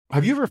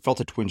Have you ever felt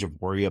a twinge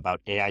of worry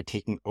about AI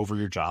taking over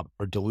your job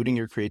or diluting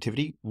your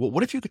creativity? Well,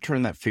 what if you could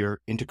turn that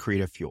fear into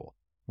creative fuel?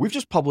 We've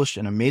just published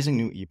an amazing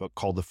new ebook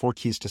called The 4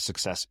 Keys to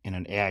Success in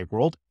an AI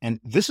World,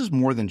 and this is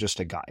more than just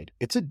a guide.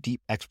 It's a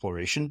deep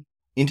exploration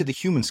into the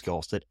human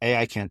skills that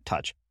AI can't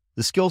touch,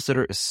 the skills that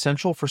are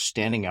essential for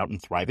standing out and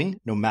thriving,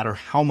 no matter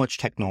how much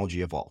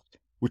technology evolves.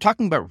 We're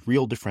talking about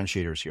real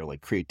differentiators here,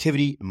 like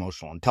creativity,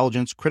 emotional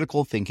intelligence,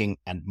 critical thinking,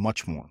 and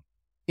much more.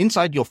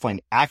 Inside, you'll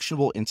find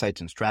actionable insights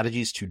and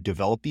strategies to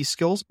develop these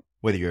skills,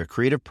 whether you're a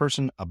creative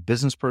person, a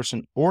business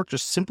person, or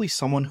just simply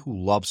someone who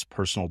loves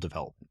personal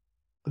development.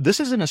 This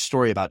isn't a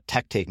story about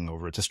tech taking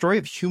over. It's a story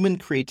of human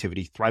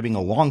creativity thriving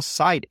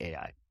alongside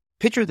AI.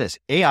 Picture this,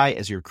 AI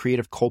as your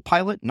creative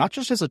co-pilot, not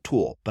just as a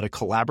tool, but a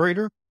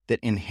collaborator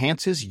that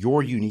enhances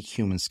your unique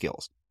human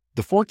skills.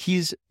 The 4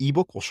 Keys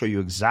ebook will show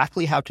you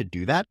exactly how to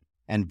do that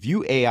and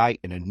view AI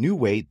in a new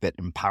way that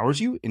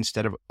empowers you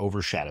instead of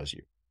overshadows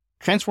you.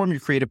 Transform your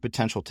creative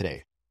potential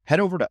today. Head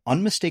over to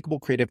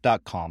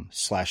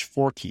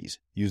unmistakablecreative.com/4keys.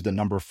 Use the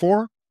number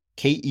 4,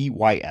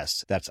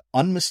 KEYS. That's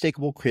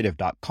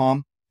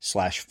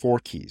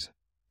unmistakablecreative.com/4keys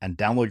and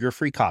download your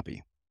free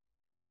copy.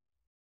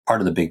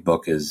 Part of the big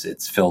book is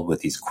it's filled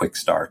with these quick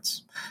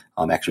starts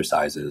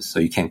exercises. So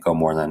you can't go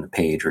more than a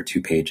page or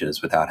 2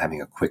 pages without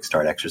having a quick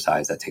start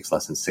exercise that takes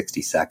less than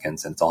 60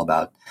 seconds. And it's all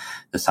about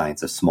the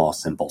science of small,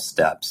 simple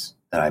steps.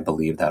 That I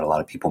believe that a lot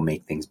of people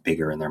make things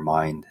bigger in their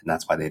mind, and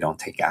that's why they don't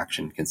take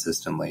action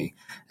consistently.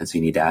 And so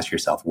you need to ask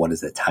yourself, what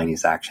is the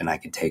tiniest action I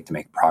could take to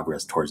make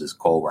progress towards this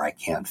goal where I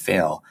can't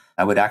fail?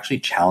 I would actually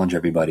challenge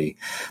everybody,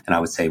 and I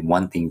would say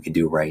one thing you could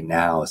do right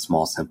now, a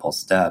small, simple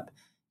step,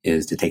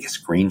 is to take a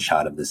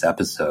screenshot of this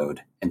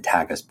episode and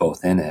tag us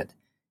both in it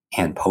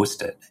and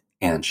post it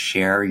and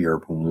share your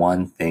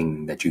one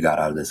thing that you got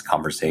out of this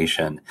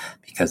conversation.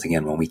 Because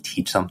again, when we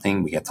teach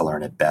something, we get to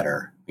learn it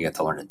better. We get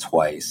to learn it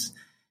twice.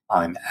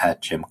 I'm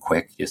at Jim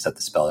Kwik, you said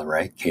the spell it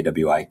right,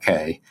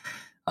 Kwik,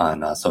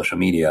 on social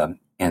media.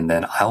 And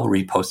then I'll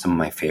repost some of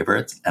my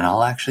favorites, and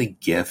I'll actually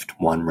gift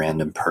one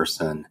random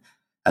person,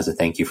 as a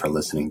thank you for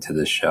listening to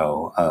this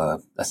show,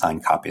 a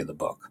signed copy of the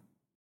book.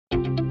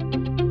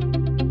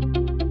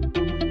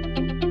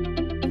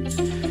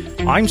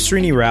 I'm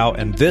Srini Rao,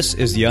 and this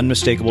is the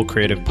Unmistakable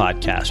Creative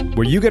Podcast,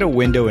 where you get a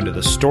window into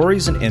the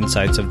stories and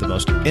insights of the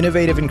most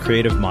innovative and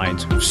creative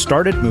minds who've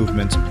started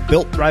movements,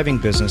 built thriving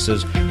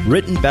businesses,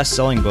 written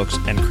best-selling books,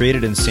 and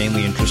created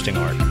insanely interesting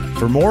art.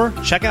 For more,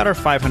 check out our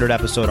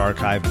 500-episode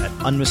archive at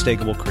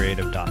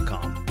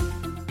unmistakablecreative.com.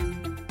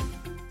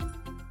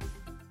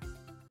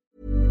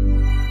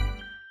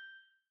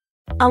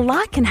 A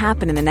lot can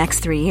happen in the next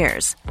 3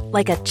 years.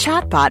 Like a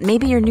chatbot may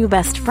be your new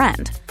best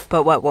friend.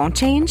 But what won't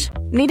change?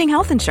 Needing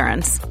health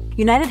insurance.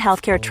 United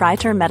Healthcare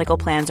Tri-Term Medical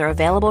Plans are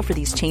available for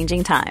these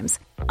changing times.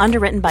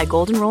 Underwritten by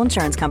Golden Rule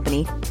Insurance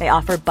Company, they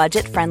offer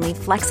budget-friendly,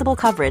 flexible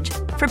coverage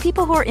for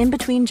people who are in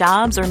between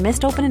jobs or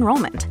missed open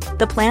enrollment.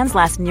 The plans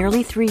last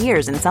nearly 3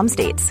 years in some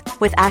states,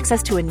 with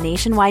access to a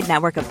nationwide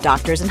network of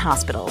doctors and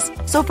hospitals.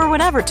 So for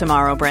whatever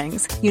tomorrow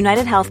brings,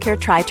 United Healthcare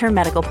Tri-Term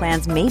Medical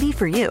Plans may be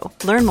for you.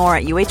 Learn more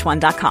at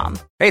uh1.com.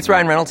 Hey, it's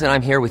Ryan Reynolds, and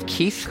I'm here with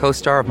Keith,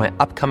 co-star of my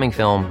upcoming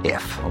film,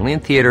 If, only in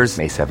theaters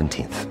May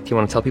 17th. Do you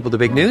want to tell people the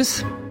big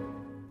news?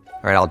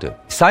 All right, I'll do it.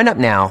 Sign up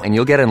now and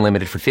you'll get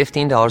unlimited for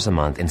 $15 a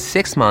month and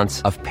 6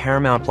 months of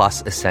Paramount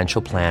Plus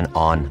Essential Plan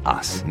on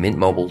us.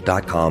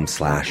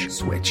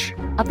 MintMobile.com/switch.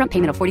 Upfront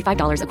payment of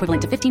 $45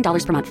 equivalent to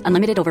 $15 per month.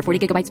 Unlimited over 40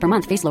 gigabytes per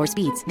month. Face lower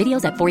speeds.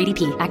 Videos at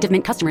 480p. Active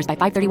Mint customers by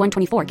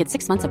 531.24 get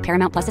 6 months of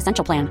Paramount Plus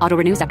Essential Plan. Auto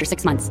renews after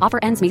 6 months. Offer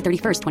ends May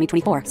 31st,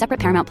 2024. Separate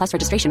Paramount Plus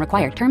registration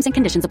required. Terms and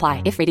conditions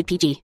apply if rated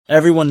PG.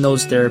 Everyone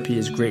knows therapy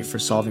is great for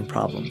solving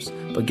problems,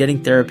 but getting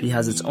therapy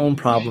has its own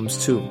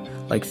problems too,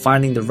 like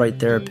finding the right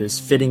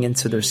therapist, fitting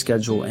into their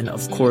schedule, and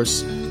of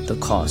course, the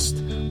cost.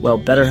 Well,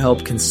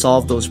 BetterHelp can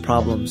solve those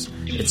problems.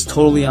 It's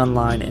totally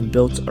online and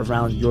built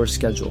around your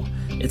schedule.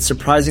 It's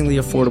surprisingly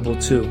affordable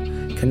too.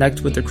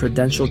 Connect with a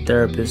credentialed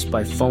therapist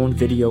by phone,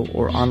 video,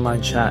 or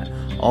online chat,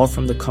 all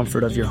from the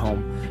comfort of your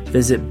home.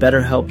 Visit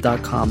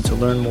BetterHelp.com to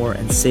learn more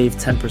and save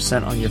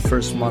 10% on your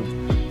first month.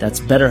 That's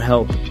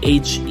BetterHelp,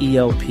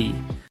 H-E-L-P.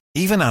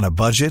 Even on a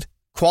budget,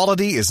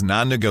 quality is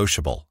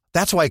non-negotiable.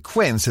 That's why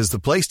Quince is the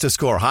place to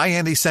score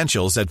high-end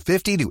essentials at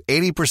 50 to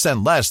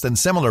 80% less than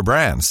similar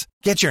brands.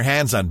 Get your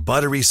hands on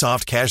buttery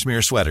soft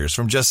cashmere sweaters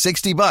from just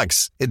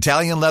 $60,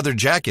 Italian leather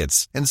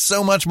jackets, and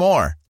so much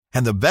more.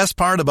 And the best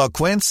part about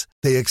Quince,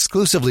 they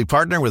exclusively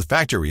partner with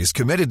factories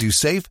committed to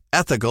safe,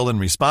 ethical, and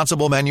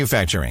responsible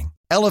manufacturing.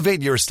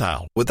 Elevate your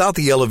style without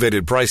the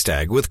elevated price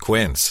tag with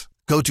Quince.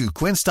 Go to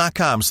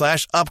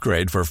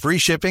quince.com/upgrade for free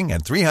shipping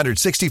and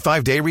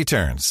 365-day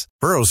returns.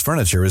 Burrow's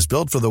furniture is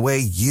built for the way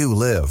you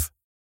live.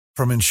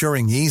 From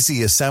ensuring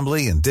easy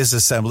assembly and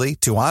disassembly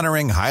to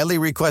honoring highly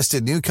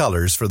requested new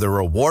colors for their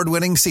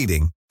award-winning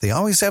seating, they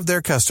always have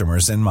their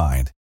customers in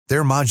mind.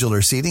 Their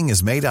modular seating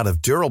is made out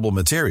of durable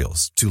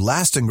materials to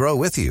last and grow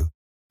with you.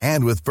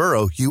 And with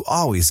Burrow, you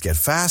always get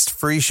fast,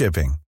 free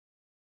shipping.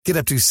 Get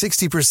up to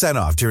 60%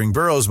 off during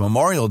Burrow's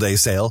Memorial Day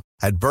sale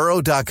at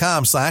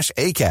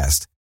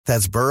burrow.com/ACAST.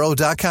 That's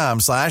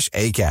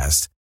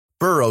burrow.com/ACAST.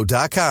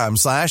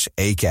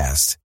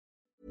 burrow.com/ACAST.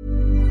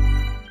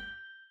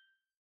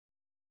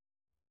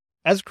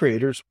 As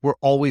creators, we're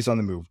always on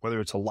the move. Whether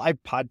it's a live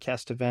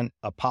podcast event,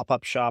 a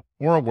pop-up shop,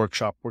 or a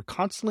workshop, we're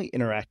constantly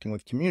interacting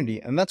with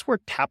community, and that's where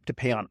Tap to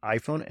Pay on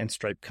iPhone and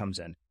Stripe comes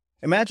in.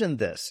 Imagine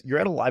this. You're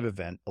at a live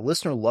event, a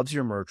listener loves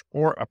your merch,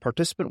 or a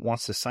participant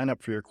wants to sign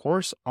up for your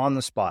course on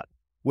the spot.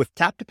 With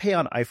Tap to Pay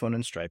on iPhone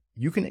and Stripe,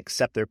 you can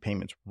accept their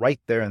payments right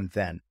there and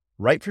then,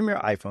 right from your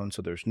iPhone,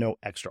 so there's no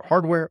extra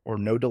hardware or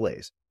no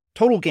delays.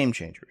 Total game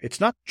changer. It's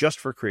not just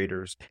for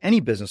creators. Any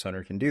business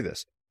owner can do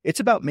this. It's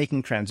about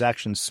making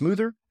transactions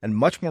smoother and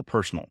much more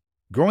personal,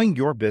 growing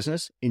your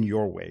business in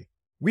your way.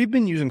 We've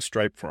been using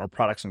Stripe for our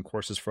products and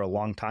courses for a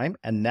long time,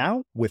 and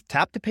now with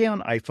Tap to Pay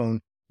on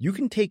iPhone, you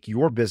can take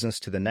your business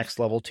to the next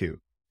level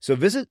too. So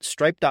visit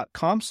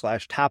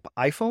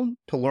stripe.com/tapiphone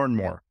to learn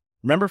more.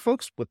 Remember,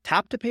 folks, with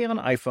Tap to Pay on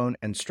iPhone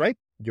and Stripe,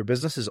 your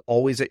business is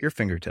always at your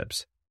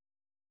fingertips.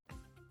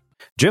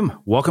 Jim,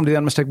 welcome to the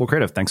Unmistakable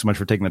Creative. Thanks so much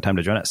for taking the time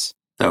to join us.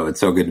 Oh, it's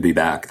so good to be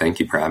back. Thank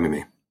you for having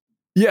me.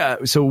 Yeah,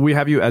 so we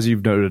have you, as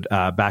you've noted,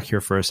 back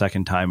here for a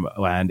second time.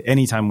 And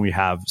anytime we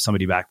have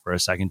somebody back for a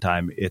second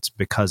time, it's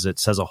because it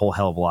says a whole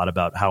hell of a lot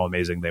about how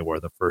amazing they were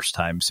the first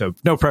time. So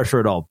no pressure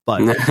at all. But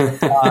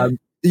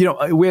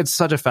we had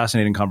such a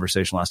fascinating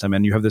conversation last time,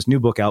 and you have this new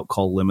book out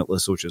called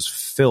Limitless, which is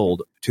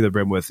filled to the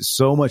brim with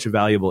so much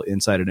valuable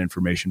insight and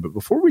information. But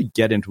before we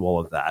get into all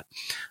of that,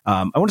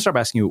 I want to start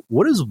by asking you,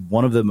 what is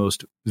one of the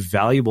most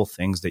valuable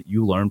things that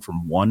you learned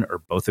from one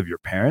or both of your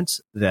parents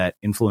that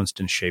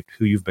influenced and shaped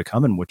who you've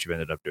become and what you've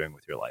ended up doing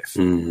with your life?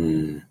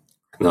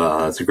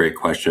 That's a great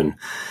question.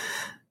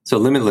 So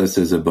Limitless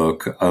is a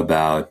book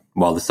about,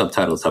 while the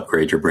subtitle is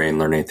Upgrade Your Brain,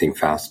 Learn Anything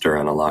Faster,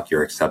 and Unlock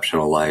Your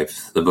Exceptional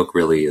Life, the book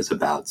really is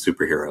about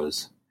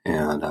superheroes.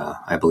 And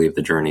I believe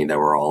the journey that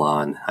we're all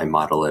on, I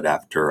model it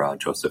after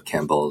Joseph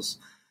Campbell's,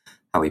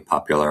 how he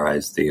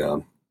popularized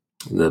the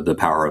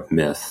power of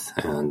myth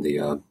and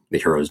the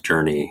hero's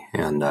journey.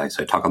 And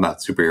so I talk about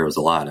superheroes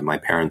a lot, and my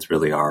parents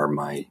really are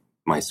my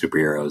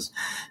superheroes.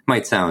 It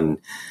might sound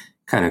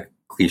kind of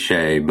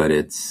cliche, but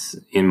it's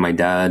in my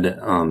dad.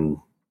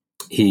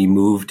 He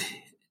moved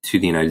to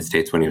the United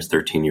States when he was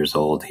 13 years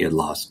old. He had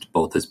lost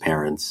both his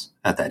parents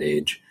at that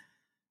age.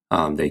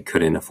 They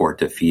couldn't afford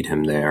to feed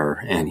him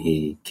there, and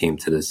he came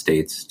to the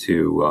States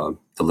to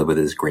live with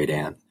his great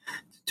aunt,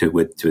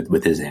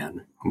 with his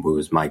aunt, who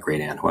was my great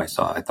aunt, who I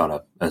thought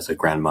of as a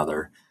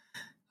grandmother.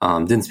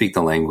 Didn't speak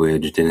the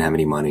language, didn't have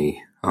any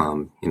money,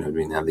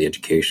 didn't have the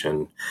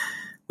education.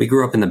 We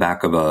grew up in the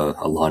back of a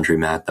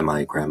laundromat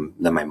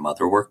that my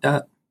mother worked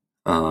at.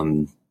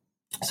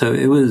 So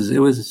it was,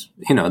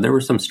 there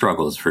were some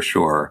struggles for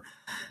sure,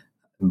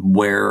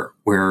 where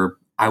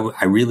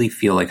I really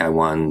feel like I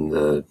won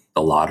the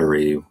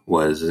lottery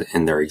was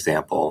in their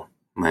example.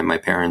 My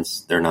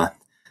parents, they're not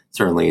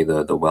certainly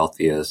the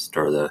wealthiest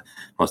or the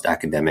most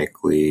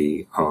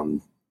academically,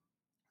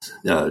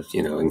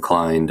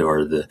 inclined,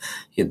 or the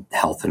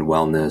health and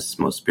wellness,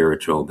 most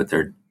spiritual, but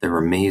they're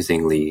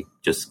amazingly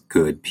just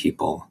good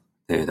people.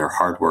 They're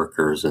hard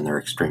workers, and they're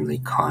extremely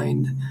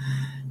kind.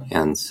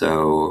 And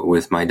so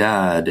with my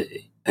dad,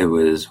 it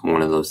was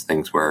one of those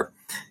things where,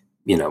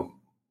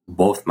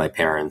 both my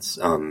parents,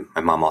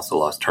 my mom also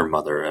lost her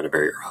mother at a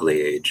very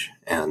early age.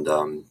 And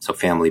so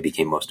family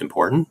became most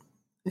important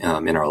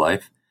in our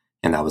life.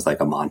 And that was like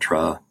a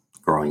mantra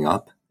growing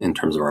up in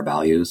terms of our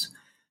values,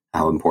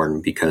 how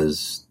important,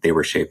 because they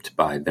were shaped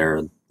by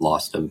their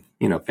loss of,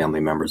 family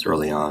members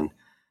early on.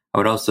 I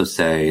would also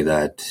say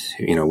that,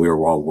 we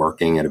were all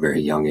working at a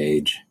very young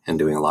age and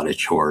doing a lot of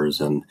chores.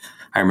 And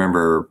I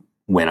remember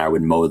when I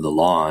would mow the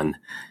lawn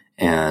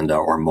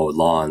or mow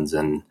lawns,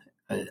 and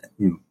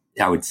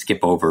I would skip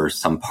over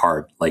some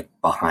part like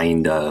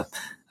behind a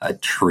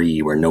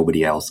tree where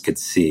nobody else could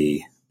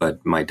see,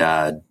 but my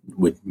dad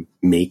would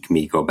make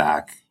me go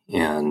back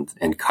and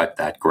cut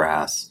that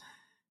grass.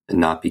 And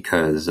not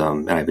because,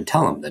 and I would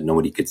tell him that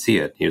nobody could see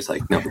it. He was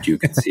like, no, but you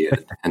could see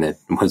it. And it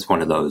was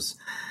one of those,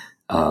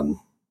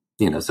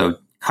 so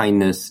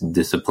kindness,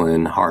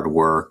 discipline, hard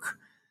work,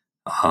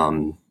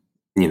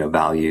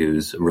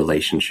 values,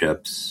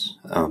 relationships.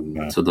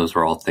 So those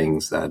were all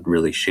things that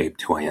really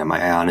shaped who I am.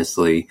 I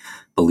honestly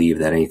believe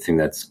that anything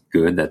that's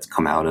good that's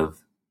come out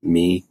of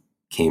me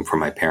came from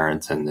my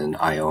parents, and then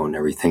I own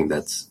everything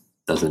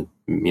doesn't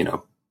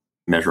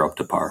measure up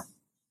to par.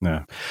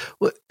 Yeah.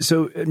 Well,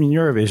 so,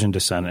 you're of Asian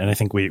descent, and I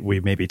think we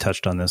maybe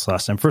touched on this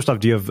last time. First off,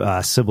 do you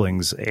have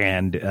siblings?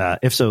 And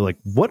if so,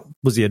 what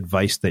was the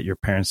advice that your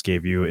parents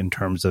gave you in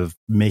terms of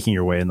making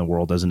your way in the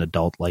world as an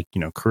adult?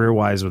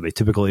 Career-wise, were they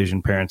typical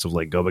Asian parents of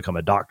go become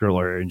a doctor,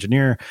 lawyer,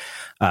 engineer?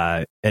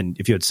 And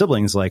if you had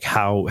siblings,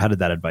 how did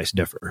that advice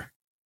differ?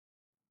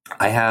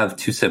 I have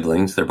two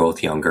siblings. They're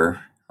both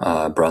younger,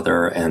 a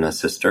brother and a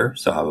sister.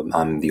 So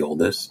I'm the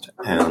oldest.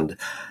 And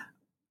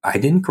I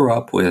didn't grow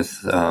up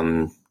with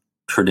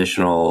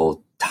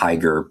traditional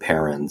tiger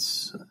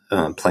parents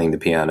playing the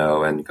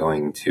piano and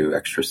going to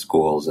extra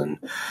schools and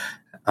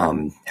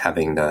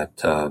having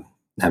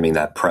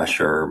that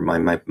pressure.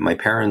 My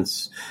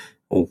parents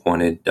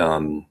wanted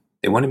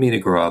they wanted me to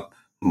grow up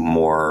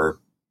more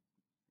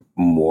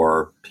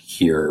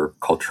here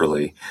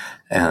culturally,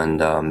 and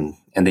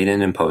they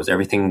didn't impose.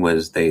 Everything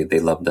was they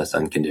loved us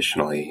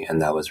unconditionally,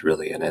 and that was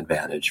really an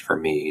advantage for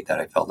me, that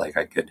I felt like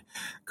I could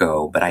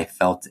go. But I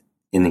felt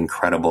an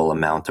incredible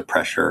amount of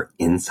pressure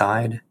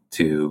inside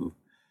to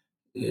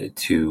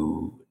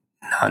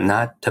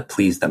not to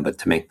please them, but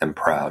to make them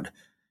proud.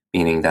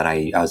 Meaning that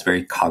I was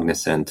very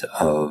cognizant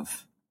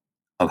of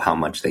how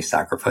much they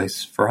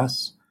sacrifice for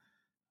us.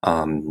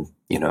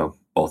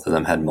 Both of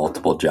them had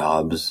multiple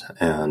jobs,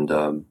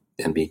 and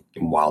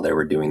while they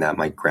were doing that,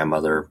 my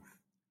grandmother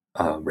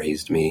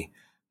raised me,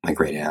 my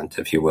great aunt,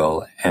 if you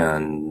will.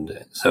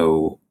 And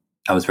so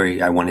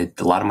I wanted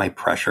a lot of my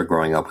pressure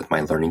growing up with my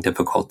learning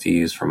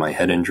difficulties from my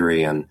head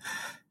injury and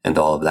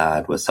all of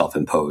that was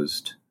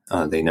self-imposed.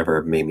 They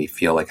never made me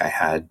feel like I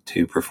had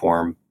to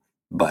perform,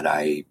 but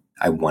I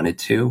wanted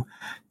to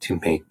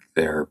make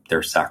their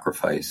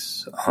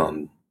sacrifice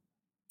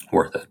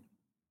worth it.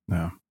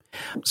 Yeah.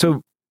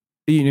 So,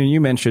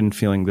 you mentioned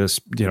feeling this,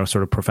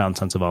 sort of profound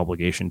sense of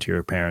obligation to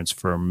your parents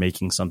for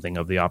making something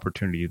of the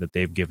opportunity that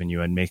they've given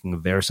you and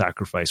making their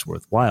sacrifice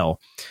worthwhile.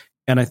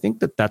 And I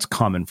think that that's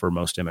common for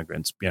most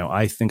immigrants.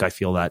 I think I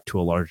feel that to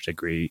a large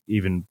degree,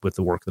 even with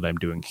the work that I'm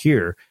doing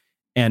here.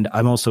 And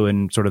I'm also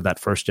in sort of that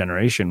first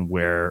generation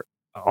where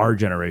our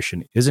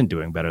generation isn't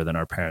doing better than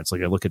our parents.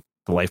 Like, I look at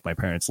the life my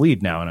parents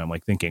lead now, and I'm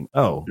like thinking,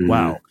 oh,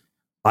 wow,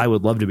 I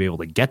would love to be able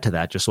to get to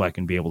that just so I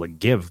can be able to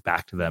give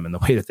back to them in the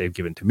way that they've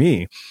given to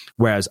me.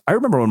 Whereas I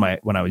remember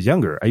when I was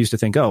younger, I used to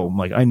think,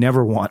 I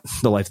never want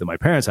the life that my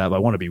parents have. I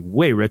want to be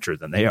way richer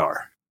than they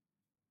are.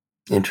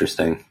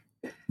 Interesting.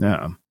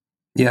 Yeah.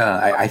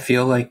 Yeah. I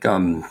feel like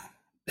I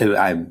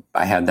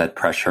had that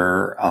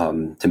pressure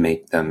to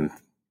make them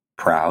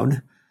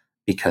proud,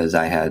 because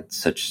I had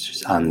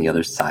on the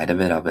other side of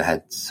it, I've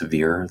had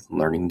severe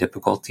learning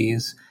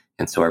difficulties.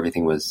 And so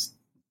everything was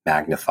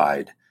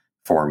magnified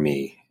for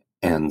me.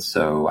 And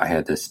so I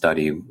had to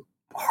study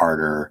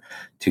harder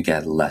to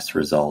get less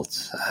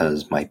results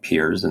as my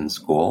peers in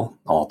school,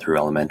 all through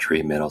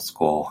elementary, middle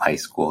school, high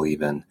school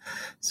even.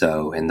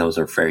 So, and those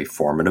are very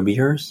formative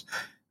years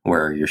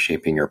where you're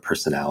shaping your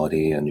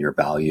personality and your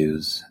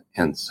values.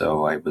 And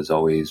so I was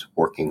always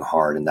working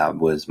hard, and that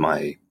was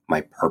my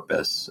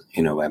purpose.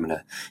 In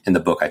the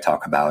book, I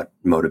talk about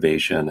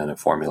motivation and a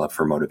formula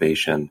for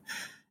motivation.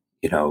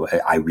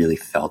 I really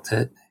felt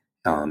it.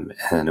 And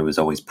it was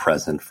always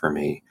present for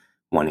me,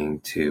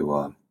 wanting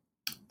to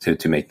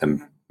make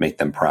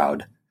them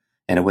proud.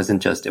 And it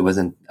wasn't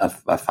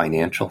a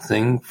financial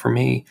thing for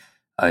me.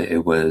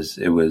 It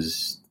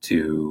was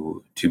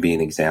to be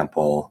an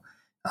example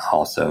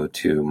also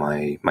to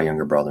my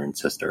younger brother and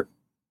sister.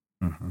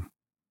 Mm-hmm.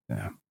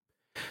 Yeah.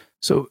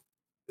 So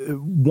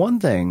one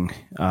thing,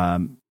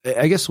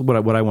 I guess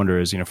what I wonder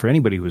is, for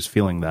anybody who's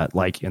feeling that,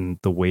 like in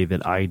the way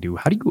that I do,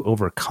 how do you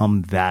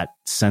overcome that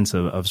sense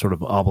of sort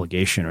of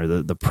obligation or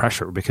the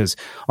pressure? Because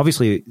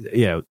obviously,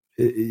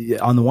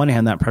 on the one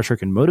hand, that pressure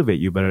can motivate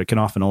you, but it can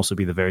often also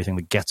be the very thing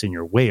that gets in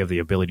your way of the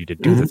ability to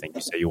do the thing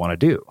you say you want to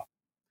do.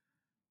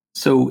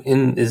 So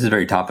this is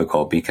very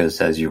topical, because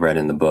as you read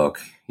in the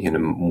book,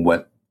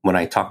 when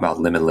I talk about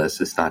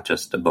Limitless, it's not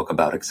just a book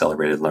about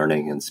accelerated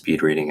learning and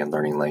speed reading and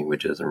learning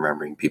languages and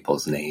remembering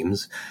people's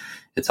names.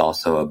 It's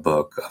also a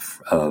book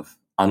of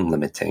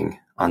unlimiting.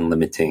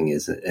 Unlimiting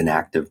is an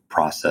active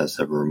process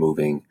of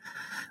removing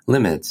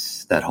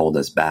limits that hold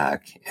us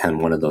back. And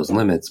one of those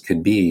limits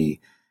could be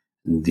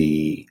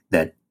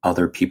that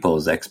other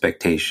people's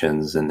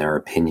expectations and their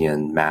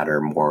opinion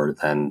matter more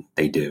than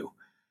they do.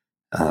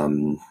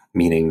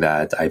 Meaning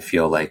that I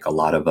feel like a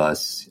lot of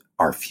us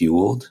are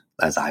fueled,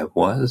 as I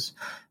was,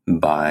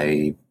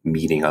 by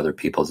meeting other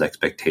people's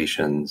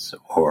expectations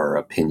or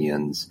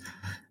opinions,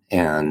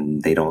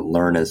 and they don't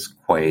learn as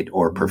quite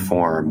or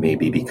perform,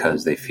 maybe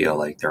because they feel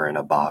like they're in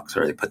a box,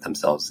 or they put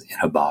themselves in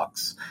a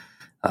box.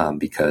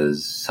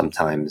 Because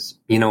sometimes,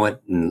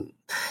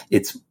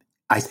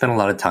 I spent a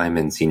lot of time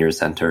in senior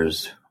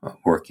centers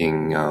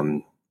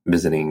working,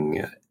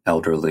 visiting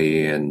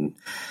elderly, and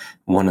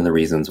one of the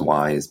reasons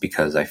why is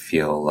because I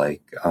feel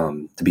like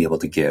to be able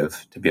to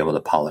give, to be able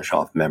to polish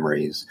off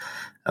memories.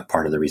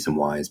 Part of the reason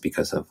why is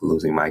because of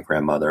losing my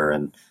grandmother,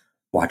 and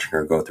watching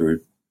her go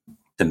through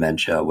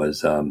dementia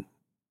was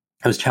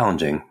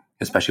challenging,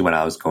 especially when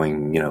I was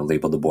going,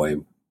 labeled the boy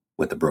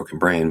with the broken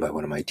brain by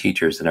one of my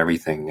teachers and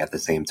everything. At the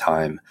same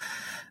time,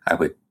 I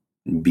would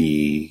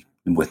be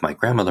with my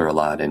grandmother a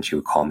lot, and she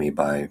would call me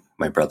by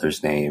my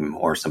brother's name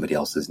or somebody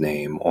else's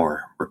name,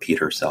 or repeat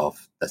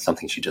herself. That's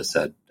something she just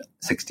said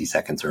 60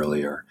 seconds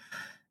earlier.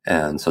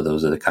 And so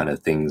those are the kind of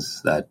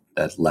things that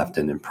left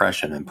an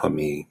impression and put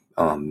me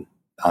on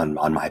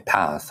my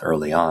path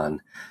early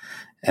on.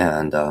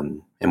 And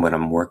when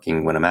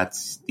I'm at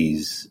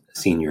these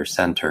senior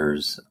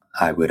centers,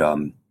 I would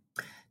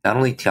not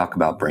only talk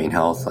about brain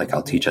health, like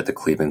I'll teach at the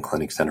Cleveland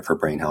Clinic Center for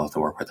Brain Health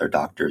and work with their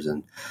doctors,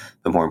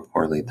 but more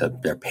importantly,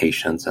 their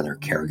patients and their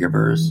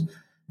caregivers.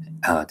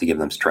 to give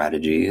them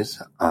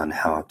strategies on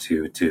how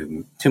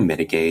to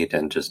mitigate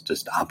and just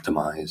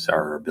optimize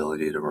our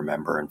ability to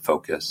remember and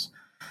focus.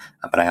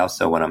 But I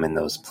also, when I'm in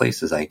those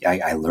places,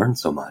 I learn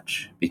so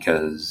much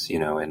because,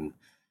 in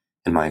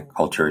my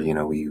culture,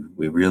 we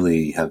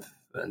really have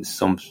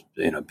so,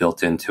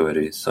 built into it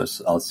is so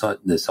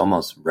this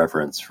almost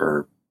reverence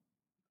for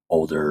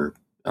older,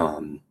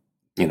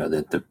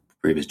 the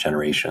previous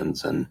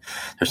generations. And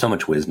there's so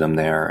much wisdom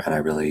there. And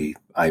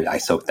I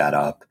soak that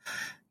up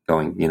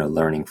going,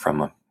 learning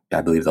from,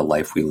 I believe the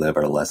life we live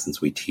are the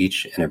lessons we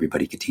teach, and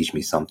everybody could teach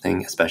me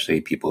something,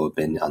 especially people who have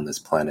been on this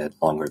planet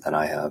longer than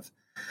I have.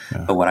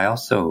 Yeah. But what I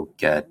also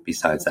get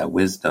besides that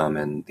wisdom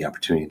and the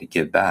opportunity to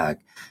give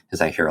back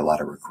is I hear a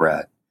lot of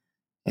regret.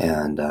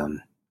 And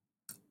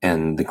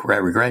the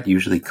regret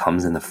usually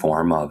comes in the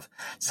form of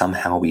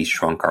somehow we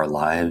shrunk our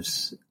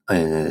lives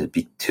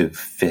to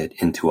fit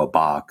into a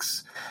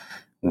box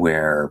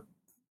where,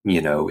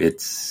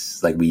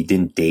 it's like we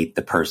didn't date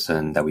the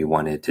person that we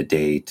wanted to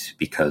date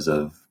because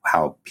of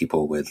how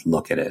people would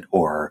look at it,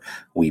 or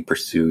we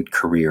pursued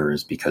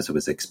careers because it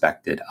was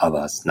expected of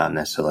us, not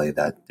necessarily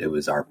that it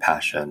was our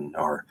passion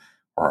or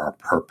our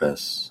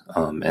purpose.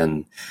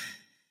 And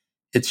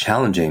it's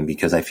challenging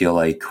because I feel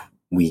like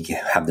we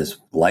have this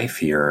life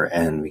here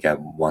and we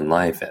got one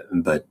life,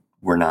 but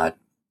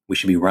we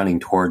should be running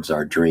towards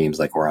our dreams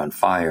like we're on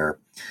fire.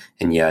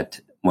 And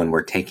yet when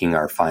we're taking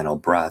our final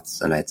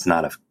breaths, and it's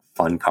not a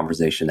fun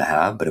conversation to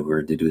have, but if we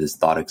were to do this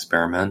thought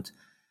experiment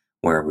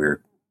where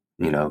we're,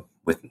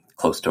 with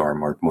close to our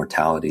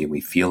mortality,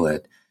 we feel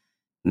it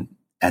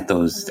at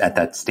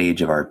that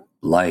stage of our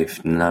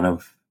life, none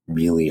of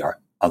really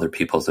our other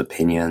people's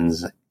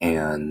opinions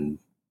and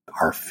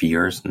our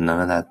fears,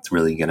 none of that's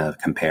really going to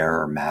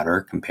compare or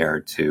matter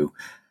compared to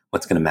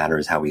what's going to matter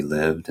is how we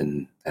lived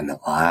and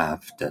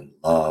laughed and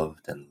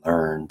loved and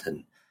learned.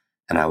 And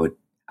I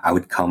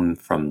would come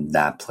from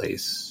that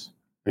place,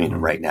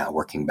 right now,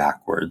 working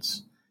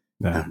backwards.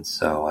 Yeah. And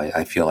so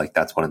I feel like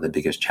that's one of the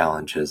biggest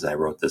challenges. I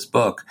wrote this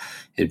book.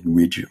 It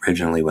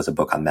originally was a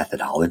book on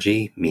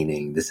methodology,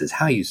 meaning this is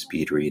how you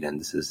speed read, and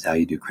this is how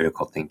you do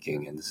critical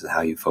thinking, and this is how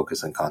you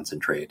focus and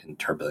concentrate in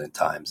turbulent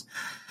times.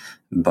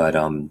 But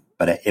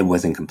it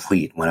wasn't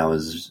complete. When I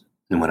was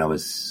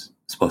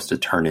supposed to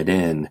turn it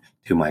in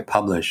to my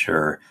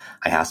publisher,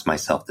 I asked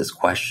myself this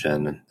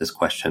question. This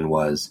question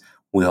was,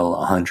 will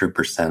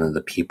 100% of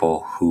the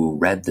people who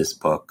read this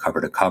book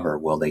cover to cover,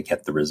 will they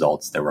get the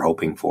results they were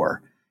hoping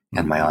for?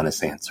 And my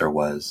honest answer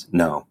was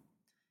no,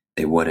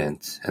 they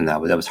wouldn't. And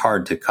that was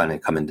hard to kind of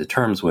come into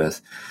terms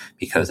with,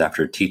 because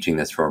after teaching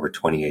this for over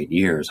 28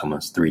 years,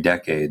 almost 3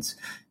 decades,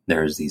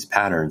 there's these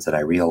patterns that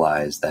I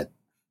realized that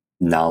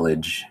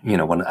knowledge,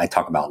 when I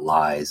talk about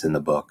lies in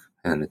the book,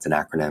 and it's an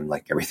acronym,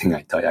 like everything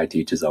I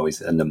teach is always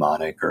a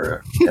mnemonic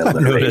or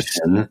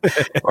alliteration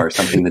or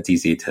something that's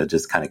easy to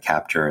just kind of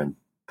capture and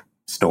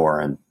store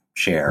and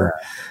share.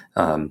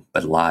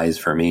 But lies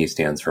for me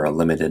stands for a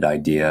limited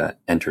idea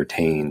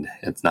entertained.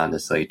 It's not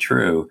necessarily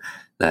true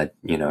that,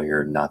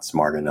 you're not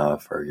smart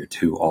enough or you're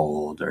too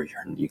old or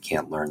you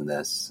can't learn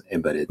this,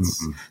 but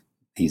it's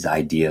these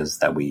ideas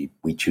that we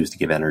choose to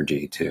give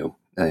energy to.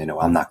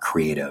 I'm not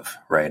creative,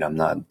 right? I'm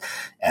not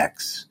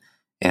X.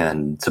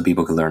 And so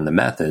people can learn the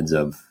methods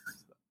of,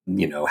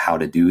 how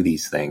to do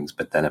these things.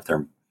 But then if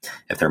their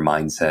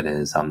mindset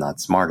is I'm not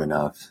smart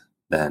enough,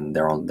 then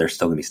they're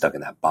still going to be stuck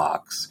in that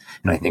box.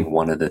 And I think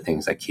one of the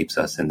things that keeps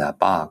us in that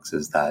box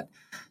is that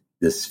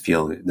this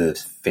fear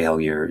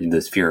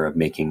of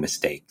making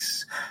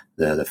mistakes,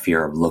 the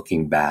fear of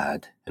looking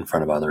bad in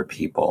front of other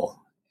people.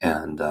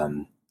 And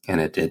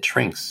it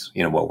shrinks,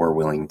 what we're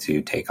willing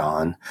to take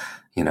on,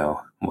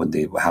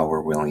 how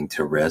we're willing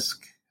to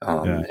risk.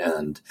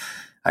 And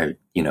I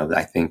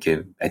think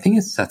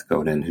it's Seth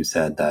Godin who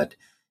said that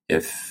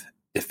if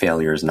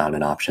failure is not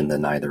an option,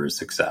 then neither is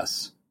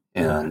success.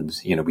 And,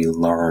 we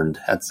learned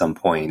at some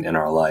point in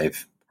our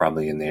life,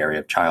 probably in the area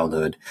of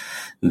childhood,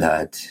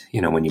 that,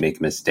 when you make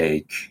a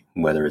mistake,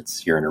 whether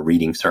it's you're in a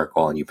reading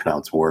circle and you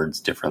pronounce words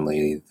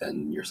differently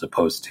than you're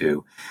supposed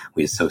to,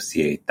 we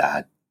associate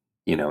that,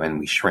 and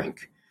we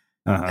shrink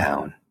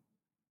down.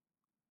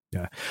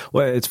 Yeah.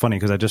 Well, it's funny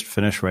because I just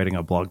finished writing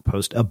a blog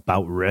post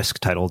about risk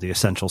titled The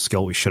Essential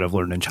Skill We Should Have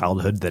Learned in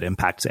Childhood That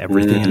Impacts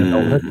Everything in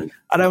Adulthood.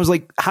 And I was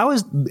like, how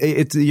is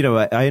it,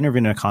 I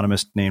interviewed an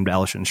economist named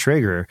Alison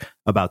Schrager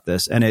about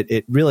this. And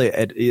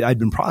I'd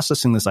been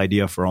processing this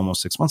idea for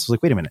almost 6 months. I was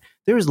like, wait a minute,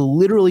 there is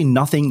literally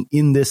nothing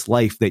in this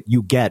life that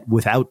you get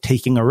without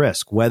taking a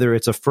risk, whether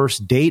it's a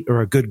first date or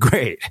a good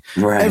grade.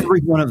 Right.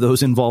 Every one of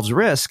those involves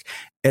risk.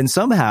 And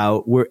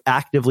somehow we're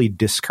actively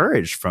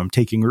discouraged from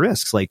taking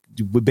risks. Like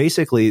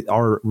basically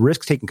our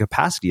risk-taking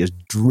capacity is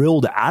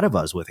drilled out of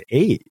us with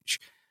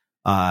age,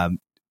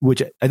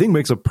 which I think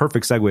makes a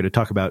perfect segue to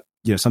talk about,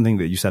 something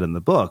that you said in the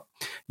book.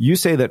 You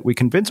say that we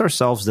convince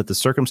ourselves that the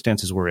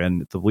circumstances we're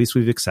in, the beliefs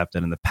we've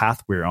accepted, and the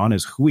path we're on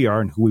is who we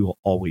are and who we will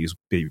always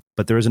be.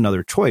 But there is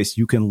another choice.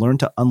 You can learn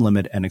to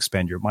unlimit and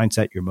expand your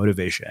mindset, your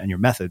motivation, and your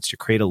methods to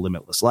create a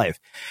limitless life.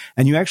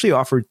 And you actually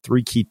offered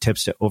 3 key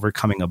tips to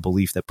overcoming a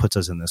belief that puts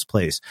us in this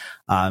place.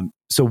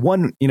 So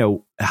one,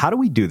 how do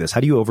we do this?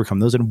 How do you overcome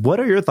those? And what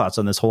are your thoughts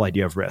on this whole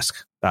idea of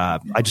risk?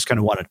 I just kind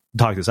of want to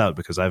talk this out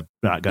because I've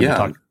not gotten to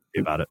talk to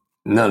you about it.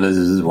 No, this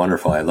is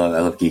wonderful. I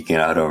love geeking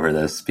out over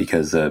this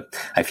because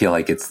I feel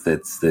like it's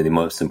the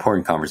most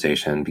important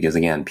conversation because,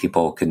 again,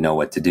 people could know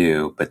what to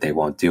do, but they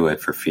won't do it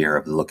for fear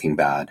of looking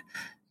bad.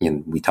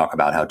 We talk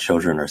about how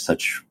children are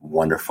such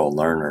wonderful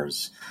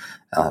learners.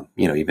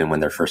 Even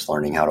when they're first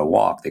learning how to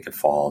walk, they could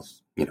fall,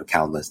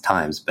 countless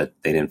times, but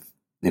they didn't,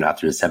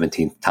 after the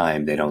 17th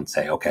time, they don't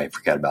say, okay,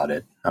 forget about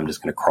it. I'm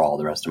just going to crawl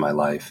the rest of my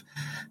life.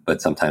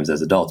 But sometimes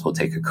as adults, we'll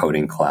take a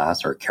coding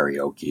class or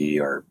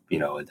karaoke or,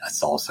 a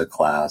salsa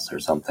class or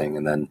something,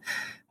 and then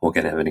we'll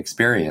get an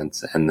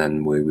experience and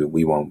then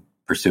we won't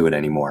pursue it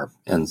anymore.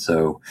 And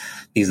so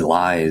these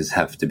lies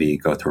have to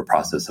go through a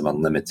process of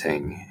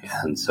unlimiting.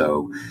 And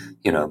so,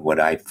 what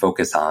I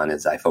focus on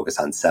is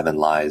 7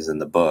 lies in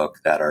the book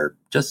that are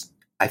just,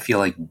 I feel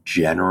like,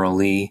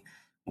 generally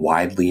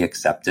widely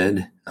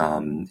accepted,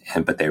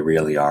 but they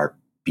really are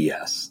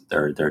BS.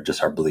 They're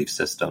just our belief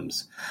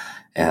systems,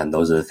 and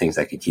those are the things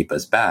that could keep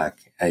us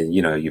back. And,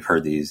 you've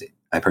heard these.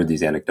 I've heard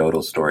these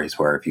anecdotal stories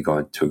where if you go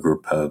into a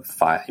group of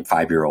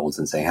 5-year-olds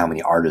and say how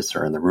many artists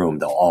are in the room,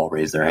 they'll all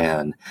raise their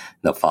hand.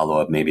 They'll follow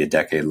up maybe a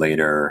decade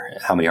later,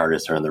 how many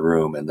artists are in the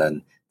room, and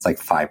then it's like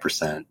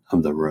 5%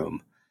 of the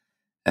room.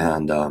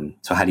 And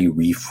so, how do you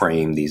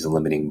reframe these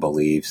limiting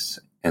beliefs?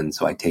 And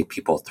so, I take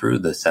people through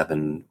the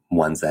 7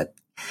 ones that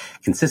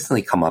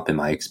consistently come up in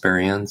my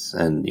experience.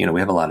 And, we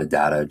have a lot of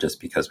data just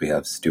because we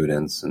have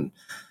students in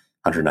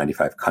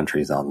 195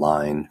 countries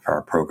online for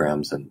our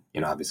programs. And,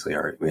 obviously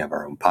we have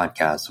our own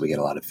podcast, so we get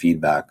a lot of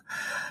feedback.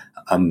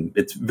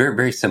 It's very,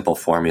 very simple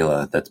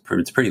formula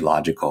it's pretty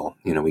logical.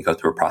 We go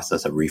through a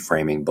process of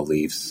reframing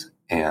beliefs,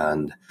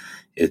 and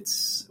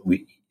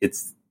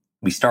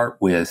we start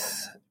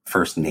with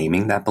first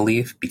naming that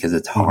belief because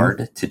it's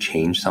hard to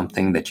change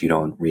something that you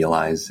don't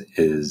realize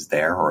is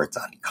there or it's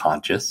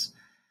unconscious.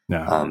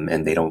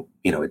 And they don't,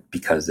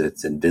 because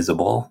it's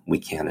invisible, we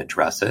can't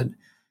address it.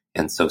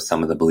 And so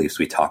some of the beliefs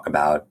we talk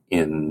about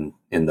in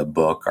the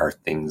book are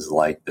things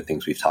like the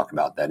things we've talked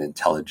about, that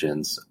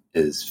intelligence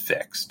is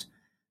fixed,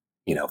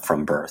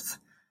 from birth.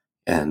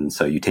 And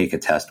so you take a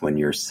test when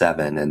you're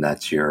 7, and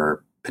that's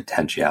your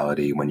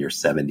potentiality when you're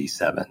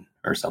 77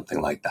 or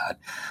something like that.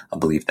 A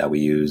belief that we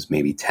use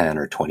maybe 10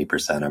 or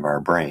 20% of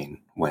our brain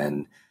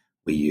when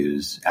we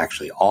use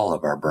actually all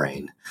of our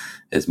brain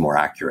is more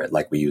accurate,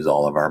 like we use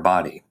all of our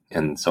body.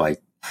 And so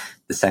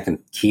the second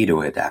key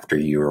to it, after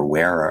you're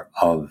aware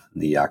of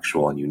the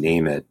actual and you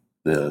name it,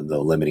 the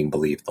limiting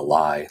belief, the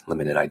lie,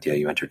 limited idea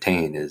you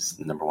entertain, is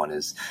number one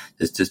is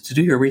just to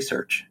do your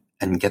research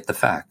and get the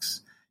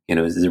facts.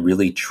 Is it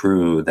really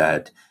true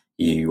that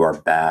you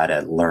are bad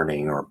at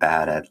learning or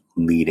bad at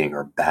leading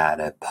or bad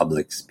at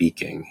public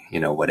speaking?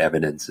 What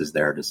evidence is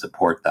there to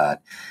support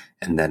that?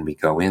 And then we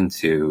go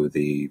into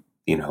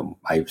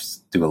I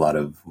do a lot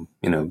of,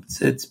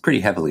 it's pretty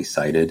heavily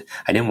cited.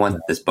 I didn't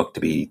want this book to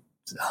be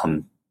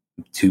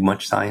too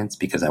much science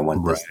because I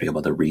want this to be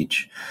able to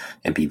reach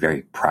and be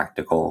very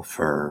practical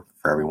for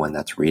everyone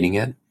that's reading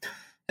it.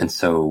 And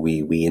so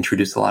we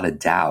introduce a lot of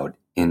doubt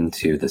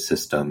into the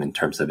system in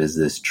terms of, is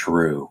this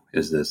true?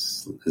 Is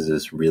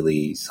this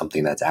really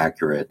something that's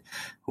accurate?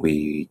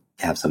 We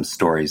have some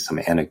stories, some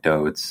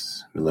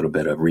anecdotes, a little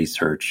bit of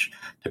research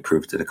to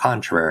prove to the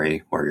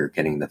contrary, where you're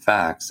getting the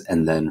facts.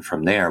 And then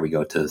from there, we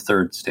go to the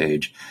third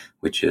stage,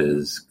 which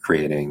is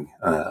creating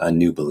a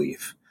new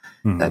belief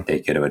that they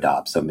could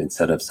adopt. So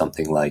instead of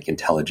something like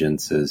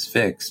intelligence is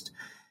fixed,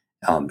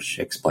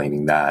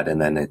 explaining that,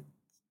 and then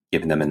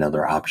giving them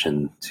another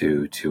option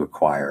to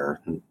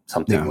acquire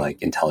something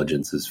like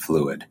intelligence is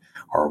fluid,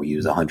 or we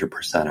use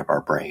 100% of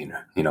our brain.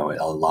 A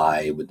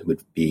lie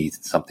would be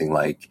something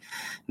like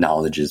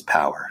knowledge is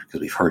power,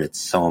 because we've heard it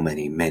so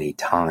many, many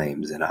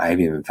times, and I've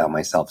even found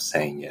myself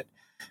saying it.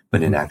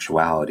 But in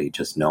actuality,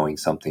 just knowing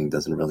something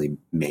doesn't really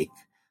make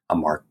a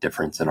marked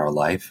difference in our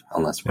life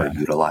unless we're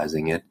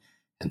utilizing it.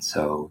 And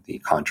so the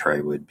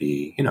contrary would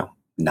be,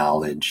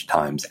 knowledge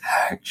times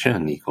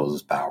action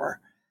equals power.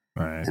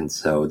 Right. And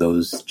so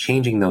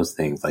changing those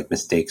things, like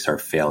mistakes are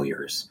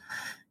failures,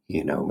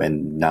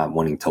 and not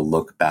wanting to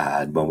look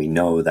bad when we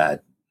know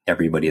that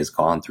everybody has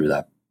gone through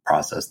that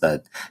process,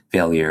 that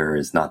failure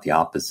is not the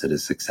opposite of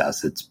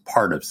success. It's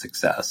part of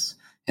success,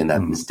 and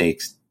that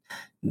mistakes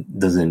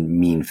doesn't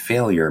mean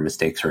failure.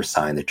 Mistakes are a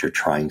sign that you're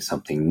trying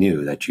something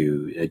new, that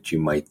you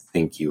might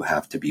think you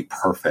have to be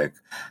perfect,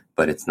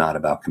 but it's not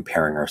about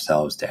comparing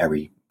ourselves to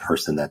every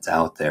person that's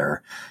out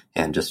there,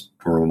 and just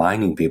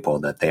reminding people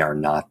that they are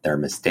not their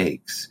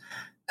mistakes.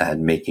 That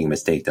making a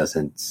mistake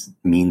doesn't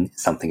mean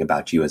something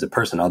about you as a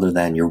person other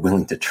than you're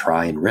willing to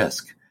try and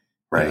risk,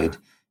 right? Yeah.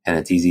 And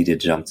it's easy to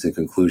jump to the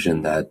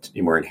conclusion that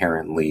we're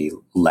inherently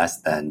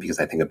less than, because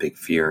I think a big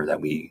fear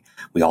that we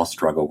all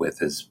struggle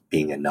with is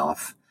being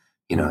enough,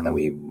 that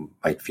we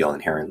might feel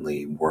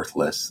inherently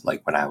worthless.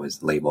 Like when I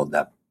was labeled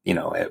that,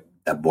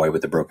 that boy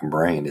with a broken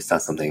brain, it's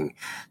not something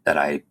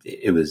that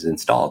it was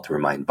installed through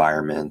my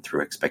environment,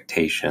 through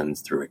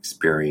expectations, through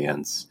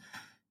experience.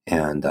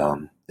 And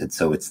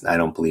I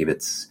don't believe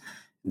it's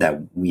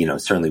that,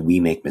 certainly we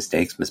make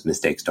mistakes,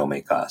 mistakes don't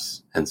make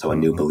us. And so a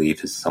new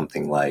belief is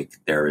something like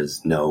there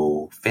is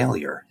no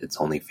failure. It's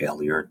only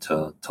failure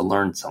to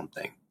learn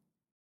something.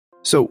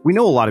 So we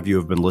know a lot of you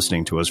have been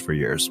listening to us for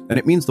years, and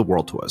it means the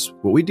world to us.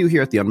 What we do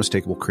here at The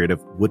Unmistakable Creative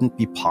wouldn't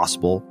be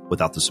possible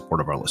without the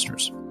support of our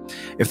listeners.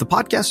 If the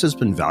podcast has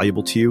been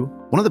valuable to you,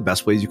 one of the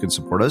best ways you can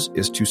support us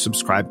is to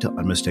subscribe to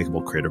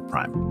Unmistakable Creative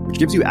Prime, which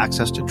gives you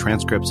access to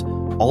transcripts,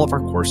 all of our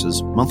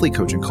courses, monthly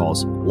coaching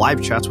calls,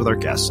 live chats with our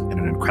guests, and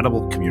an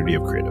incredible community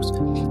of creatives.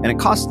 And it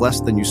costs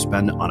less than you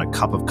spend on a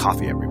cup of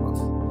coffee every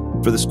month.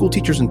 For the school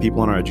teachers and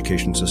people in our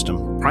education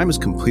system, Prime is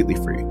completely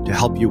free to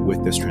help you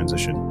with this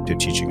transition to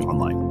teaching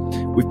online.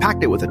 We've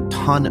packed it with a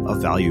ton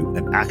of value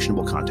and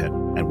actionable content,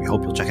 and we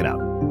hope you'll check it out.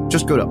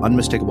 Just go to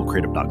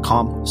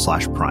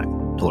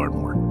unmistakablecreative.com/prime to learn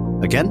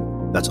more.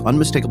 Again, that's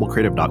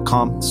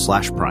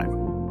unmistakablecreative.com/prime.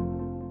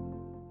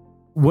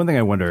 One thing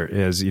I wonder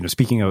is,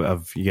 speaking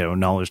of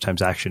knowledge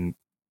times action,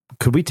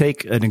 could we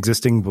take an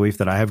existing belief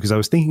that I have? Because I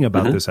was thinking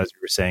about this as you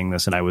were saying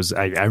this, and I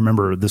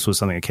remember this was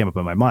something that came up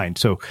in my mind.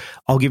 So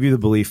I'll give you the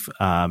belief,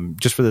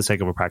 just for the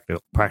sake of a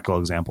practical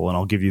example, and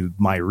I'll give you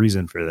my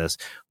reason for this.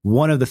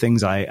 One of the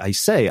things I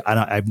say, and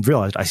I've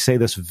realized I say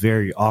this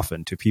very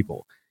often to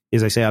people,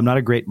 is I say I'm not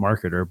a great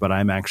marketer, but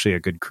I'm actually a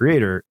good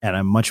creator, and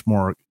I'm much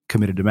more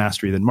committed to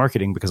mastery than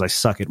marketing because I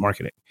suck at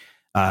marketing.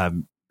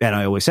 And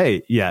I always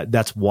say, yeah,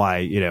 that's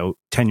why,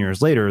 10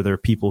 years later, there are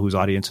people whose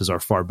audiences are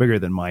far bigger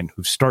than mine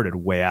who started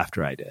way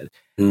after I did.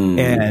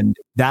 And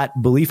that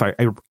belief,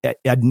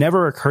 it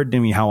never occurred to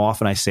me how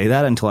often I say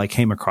that until I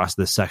came across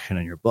this section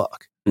in your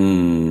book.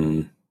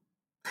 And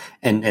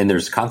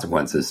there's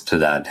consequences to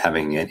that,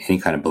 having any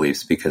kind of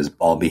beliefs, because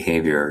all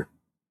behavior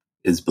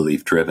is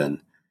belief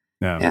driven.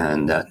 Yeah.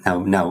 And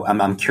now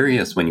I'm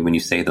curious, when you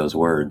say those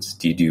words,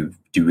 do you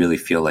really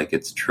feel like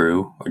it's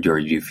true, or do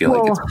you feel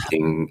like it's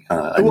being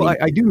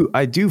I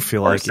do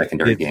feel like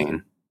secondary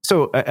gain?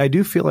 So I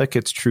do feel like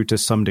it's true to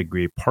some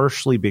degree,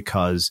 partially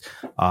because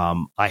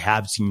I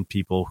have seen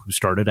people who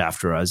started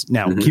after us.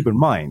 Now, keep in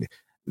mind,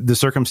 the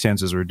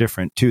circumstances are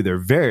different too. There are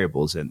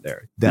variables in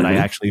there that I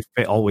actually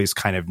always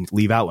kind of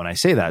leave out when I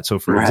say that. So,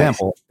 for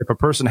example, if a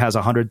person has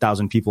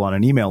 100,000 people on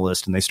an email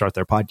list and they start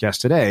their podcast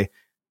today,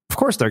 of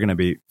course, they're going to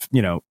be,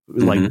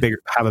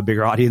 have a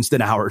bigger audience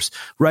than ours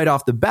right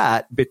off the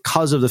bat,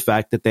 because of the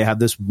fact that they have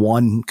this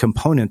one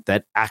component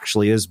that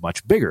actually is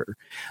much bigger.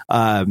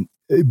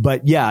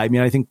 But yeah,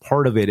 I think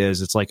part of it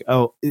is, it's like,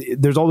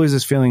 there's always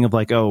this feeling of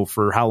like,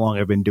 for how long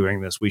I've been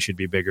doing this, we should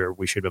be bigger.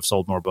 We should have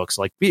sold more books.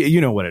 Like, you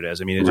know what it is.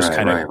 It just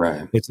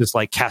it's this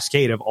like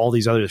cascade of all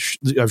these other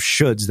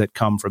shoulds that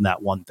come from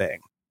that one thing.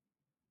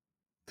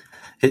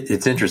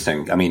 It's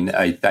interesting.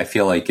 I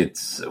feel like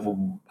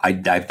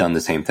I've done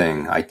the same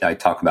thing. I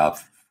talk about,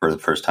 for the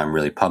first time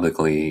really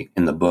publicly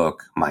in the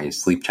book, my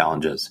sleep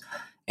challenges.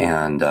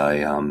 And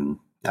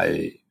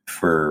I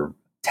for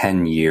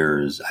 10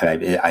 years,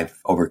 I've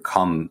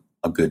overcome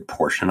a good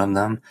portion of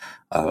them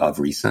of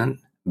recent.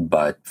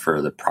 But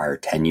for the prior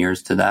 10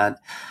 years to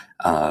that,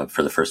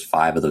 for the first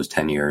 5 of those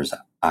 10 years,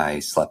 I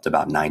slept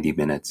about 90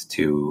 minutes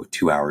to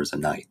 2 hours a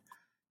night.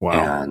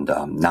 Wow. And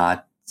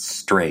not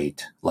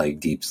straight, like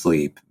deep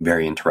sleep,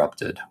 very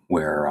interrupted,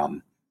 where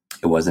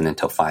it wasn't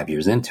until 5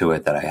 years into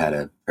it that I had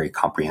a very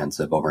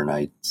comprehensive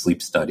overnight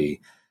sleep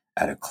study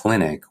at a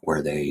clinic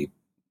where they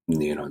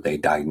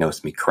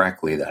diagnosed me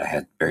correctly that I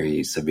had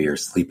very severe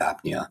sleep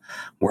apnea,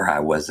 where I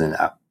wasn't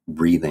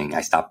breathing.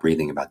 I stopped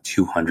breathing about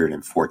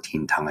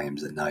 214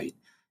 times a night.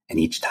 And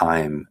each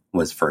time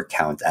was for a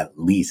count at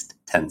least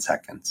 10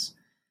 seconds.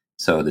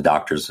 So the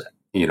doctors,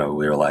 we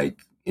were like,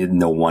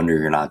 no wonder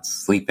you're not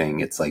sleeping.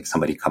 It's like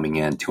somebody coming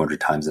in 200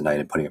 times a night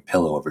and putting a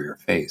pillow over your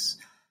face.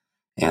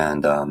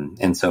 And I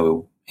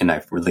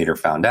later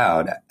found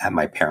out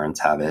my parents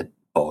have it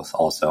both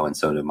also. And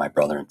so do my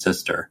brother and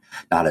sister,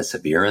 not as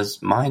severe as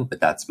mine,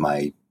 but that's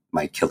my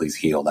Achilles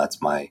heel.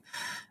 That's my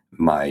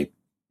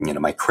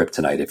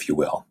kryptonite, if you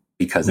will,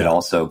 because it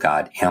also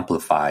got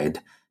amplified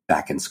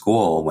back in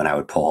school when I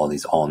would pull all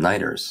these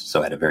all-nighters.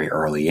 So at a very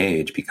early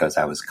age, because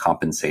I was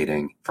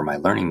compensating for my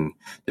learning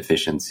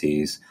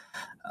deficiencies,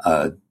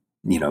 by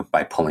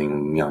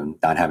pulling,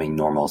 not having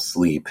normal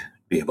sleep,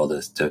 be able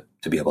to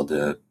be able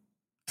to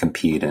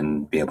compete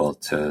and be able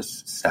to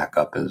stack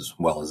up as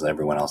well as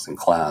everyone else in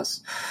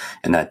class.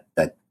 And that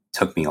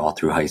took me all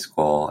through high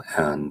school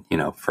and,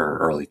 for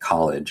early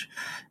college.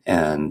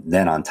 And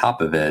then on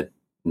top of it,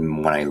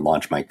 when I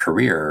launched my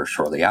career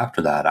shortly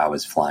after that, I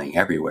was flying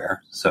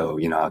everywhere. So,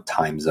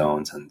 time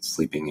zones and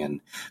sleeping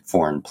in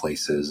foreign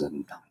places.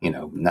 And,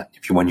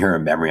 when you're a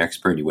memory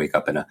expert, you wake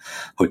up in a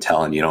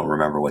hotel and you don't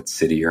remember what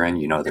city you're in,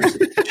 there's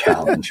a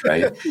challenge,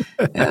 right?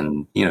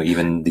 And,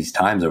 even these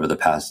times over the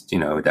past,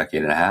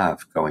 decade and a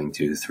half, going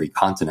to 3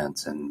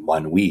 continents in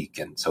 1 week.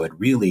 And so it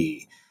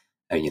really,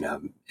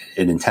 it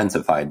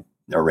intensified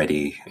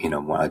already,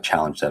 a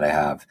challenge that I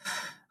have.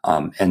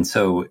 And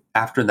so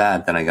after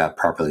that, then I got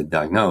properly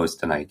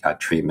diagnosed and I got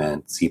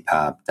treatment,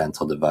 CPAP,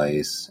 dental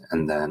device.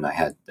 And then I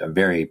had a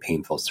very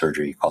painful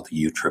surgery called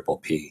the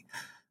UPPP,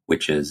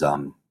 which is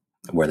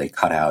where they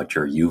cut out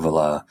your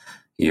uvula,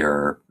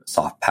 your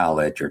soft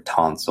palate, your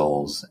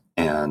tonsils,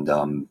 and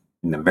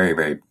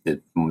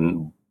it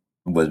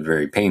was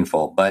very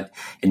painful, but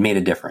it made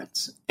a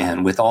difference.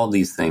 And with all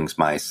these things,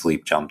 my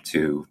sleep jumped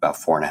to about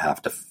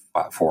 4.5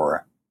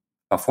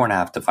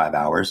 to 5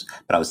 hours,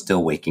 but I was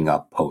still waking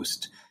up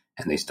post,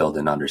 and they still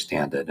didn't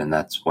understand it. And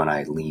that's when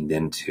I leaned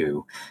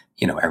into,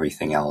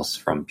 everything else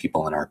from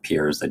people and our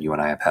peers that you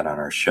and I have had on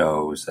our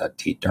shows that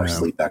teach our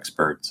sleep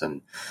experts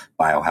and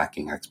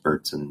biohacking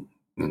experts and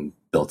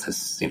built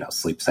this,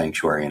 sleep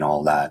sanctuary and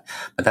all that.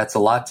 But that's a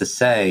lot to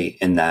say,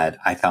 in that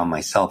I found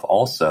myself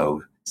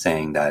also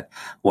saying that,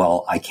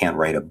 well, I can't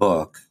write a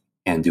book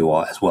and do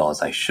as well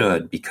as I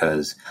should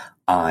because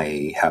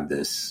I have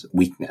this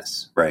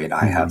weakness, right?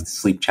 I have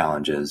sleep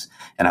challenges,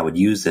 and I would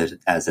use it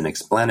as an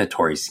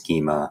explanatory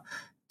schema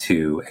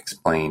to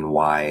explain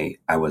why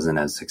I wasn't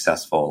as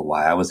successful,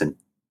 why I wasn't,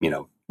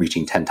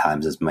 reaching 10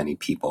 times as many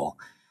people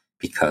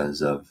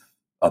because of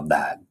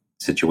that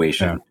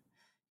situation.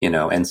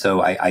 And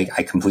so I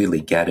completely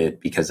get it,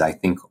 because I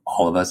think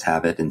all of us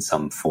have it in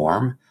some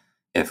form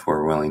if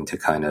we're willing to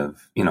kind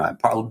of,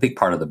 a big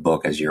part of the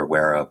book, as you're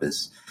aware of,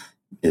 is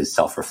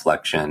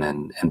self-reflection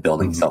and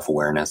building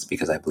self-awareness,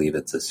 because I believe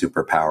it's a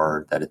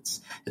superpower that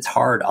it's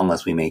hard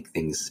unless we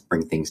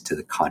bring things to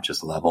the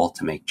conscious level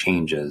to make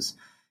changes,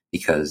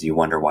 because you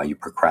wonder why you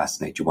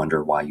procrastinate. You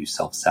wonder why you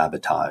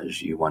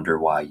self-sabotage. You wonder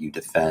why you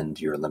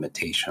defend your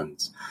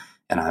limitations.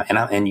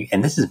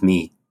 And this is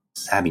me,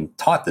 having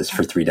taught this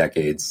for 3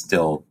 decades,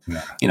 still,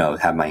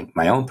 have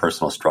my own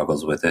personal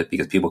struggles with it,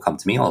 because people come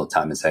to me all the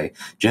time and say,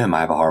 Jim, I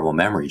have a horrible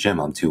memory. Jim,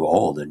 I'm too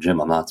old. And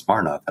Jim, I'm not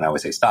smart enough. And I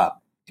always say,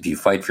 stop. If you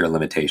fight for your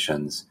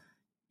limitations,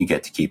 you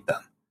get to keep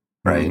them.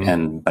 Right.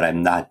 But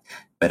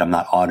I'm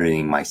not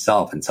auditing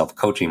myself and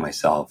self-coaching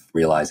myself,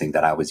 realizing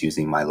that I was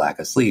using my lack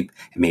of sleep,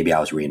 and maybe I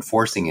was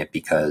reinforcing it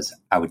because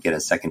I would get a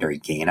secondary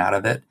gain out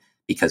of it,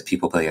 because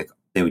people they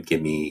would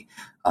give me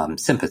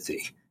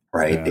sympathy.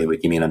 Right. Yeah. They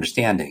would give me an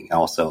understanding.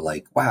 Also,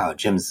 like, wow,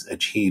 Jim's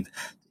achieved,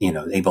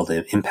 able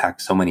to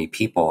impact so many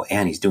people,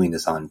 and he's doing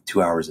this on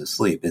 2 hours of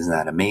sleep. Isn't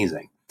that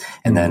amazing?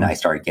 And then I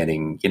started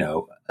getting,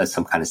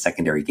 some kind of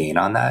secondary gain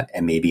on that.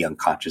 And maybe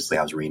unconsciously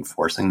I was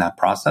reinforcing that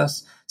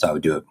process. So I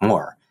would do it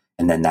more.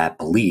 And then that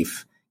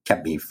belief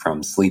kept me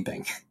from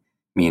sleeping,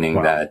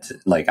 meaning that,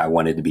 like, I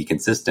wanted to be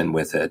consistent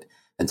with it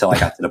until I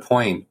got to the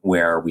point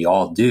where we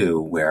all do,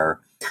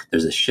 where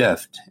there's a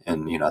shift.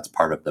 And, it's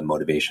part of the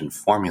motivation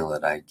formula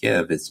that I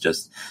give. It's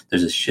just,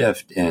 there's a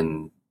shift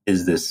in,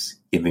 is this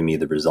giving me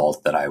the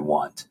result that I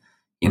want?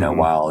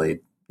 While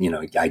it,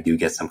 I do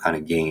get some kind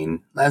of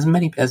gain,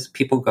 as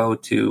people go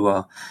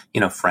to,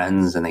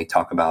 friends, and they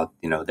talk about,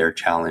 their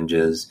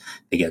challenges,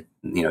 they get,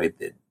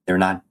 they're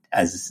not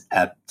as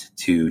apt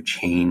to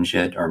change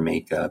it or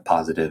make a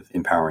positive,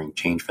 empowering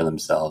change for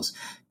themselves,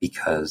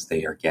 because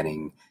they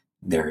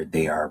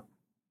are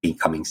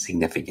becoming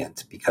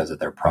significant because of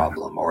their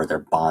problem, or they're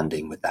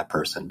bonding with that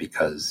person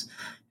because,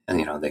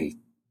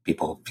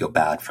 people feel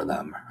bad for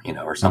them,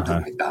 or something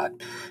like that.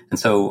 And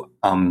so,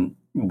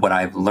 what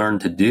I've learned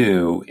to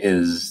do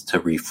is to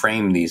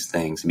reframe these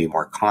things and be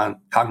more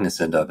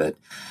cognizant of it,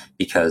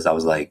 because I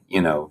was like,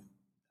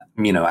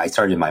 I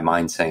started in my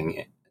mind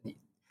saying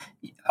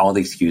all the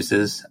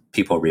excuses.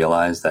 People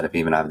realize that if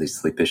even I have these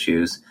sleep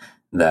issues,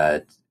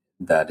 that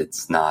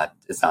it's not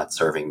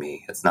serving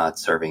me. It's not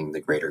serving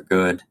the greater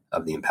good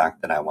of the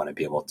impact that I want to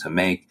be able to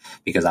make,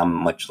 because I'm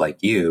much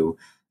like you.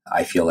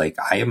 I feel like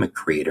I am a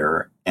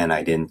creator, and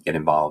I didn't get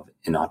involved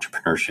in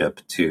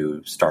entrepreneurship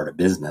to start a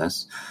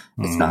business.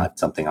 It's not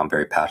something I'm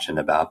very passionate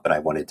about, but I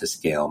wanted to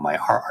scale my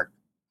art,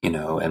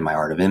 and my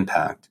art of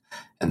impact.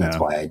 And that's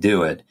why I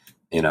do it.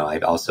 I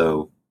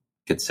also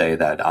could say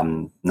that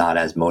I'm not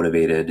as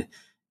motivated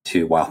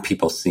to, while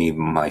people see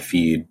my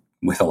feed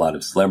with a lot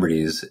of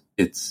celebrities,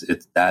 it's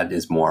that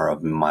is more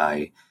of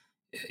my,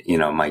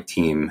 my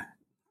team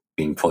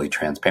being fully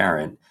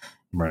transparent,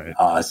 right?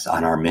 Us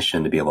on our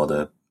mission to be able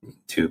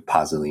to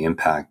positively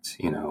impact,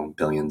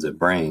 billions of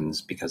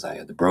brains, because I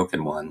had the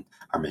broken one.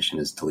 Our mission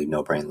is to leave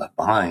no brain left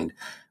behind.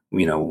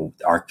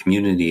 Our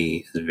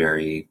community is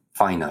very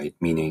finite,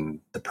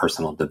 meaning the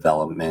personal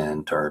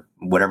development, or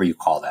whatever you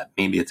call that.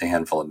 Maybe it's a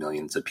handful of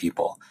millions of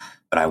people,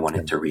 but I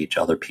wanted to reach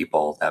other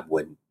people that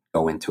would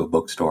go into a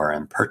bookstore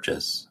and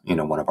purchase,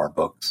 one of our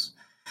books.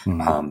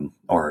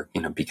 Or,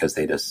 because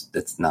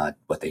it's not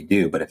what they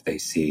do. But if they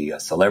see a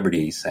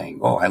celebrity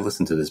saying, oh, I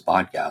listened to this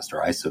podcast,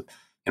 or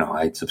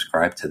I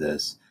subscribe to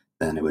this,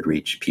 then it would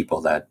reach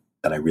people that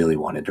I really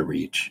wanted to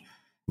reach.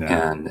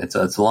 Yeah. And it's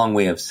a long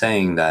way of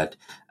saying that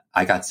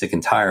I got sick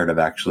and tired of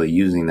actually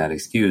using that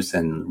excuse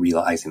and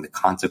realizing the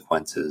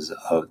consequences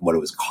of what it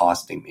was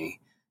costing me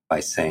by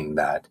saying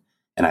that.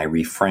 And I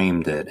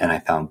reframed it, and I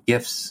found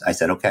gifts. I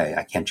said, okay,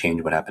 I can't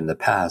change what happened in the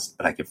past,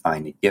 but I could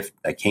find a gift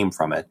that came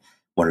from it.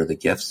 What are the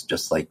gifts?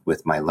 Just like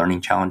with my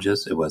learning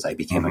challenges, it was I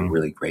became a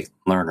really great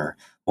learner.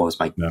 What was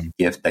my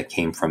gift that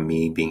came from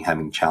me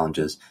having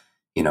challenges?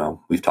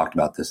 We've talked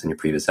about this in your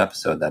previous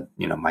episode, that,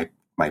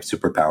 my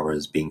superpower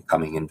is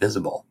becoming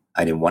invisible.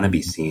 I didn't want to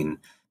be seen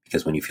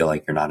because when you feel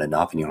like you're not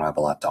enough and you don't have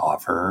a lot to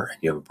offer and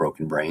you have a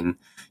broken brain,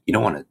 you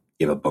don't want to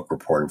give a book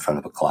report in front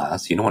of a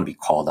class. You don't want to be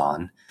called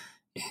on.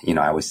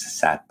 I always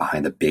sat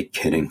behind the big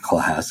kid in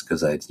class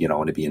because I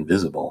want to be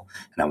invisible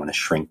and I want to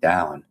shrink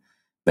down.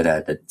 But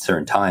at a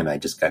certain time, I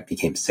just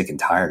became sick and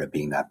tired of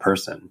being that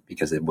person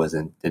because it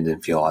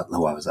didn't feel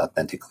who I was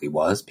authentically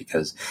was,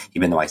 because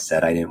even though I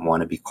said I didn't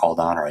want to be called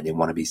on, or I didn't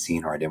want to be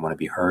seen, or I didn't want to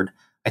be heard,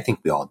 I think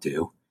we all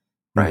do.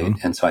 Right.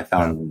 Mm-hmm. And so I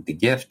found the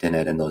gift in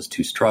it, in those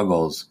two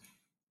struggles,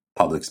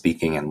 public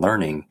speaking and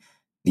learning.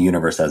 The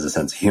universe has a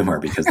sense of humor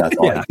because that's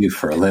all I do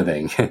for a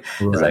living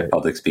is I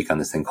public speak on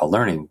this thing called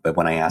learning. But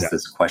when I asked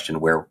this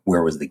question, where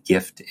was the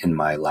gift in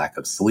my lack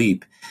of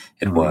sleep?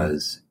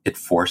 It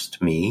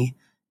forced me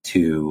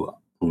to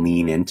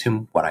lean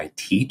into what I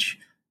teach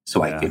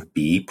so I could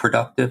be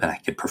productive and I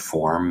could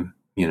perform,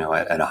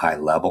 at a high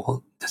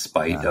level,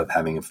 despite of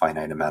having a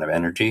finite amount of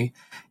energy.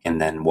 And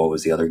then what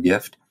was the other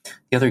gift?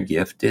 The other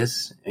gift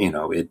is,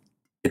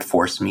 it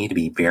forced me to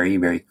be very,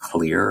 very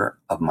clear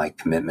of my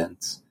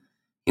commitments.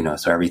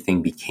 So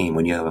everything became,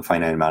 when you have a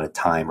finite amount of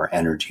time or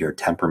energy or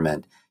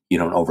temperament, you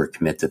don't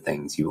overcommit to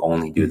things. You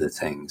only do the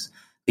things.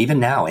 Even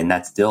now, and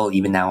that's still,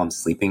 even now I'm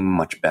sleeping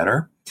much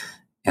better.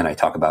 And I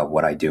talk about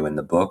what I do in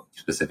the book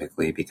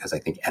specifically because I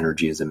think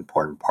energy is an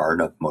important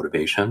part of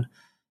motivation.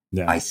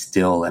 Yeah. I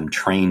still am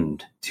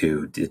trained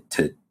to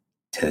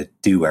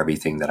do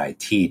everything that I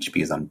teach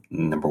because I'm,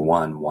 number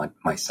one, want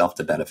myself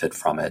to benefit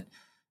from it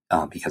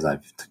because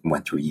I've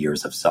went through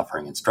years of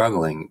suffering and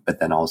struggling. But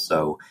then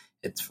also,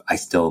 I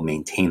still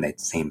maintain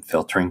that same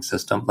filtering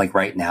system. Like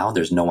right now,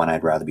 there's no one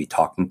I'd rather be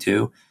talking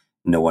to.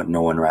 No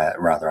one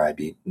rather I'd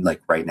be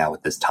like right now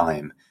at this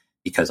time,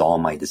 because all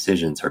my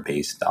decisions are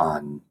based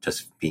on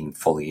just being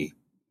fully,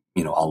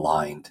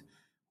 aligned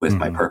with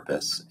my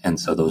purpose. And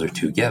so those are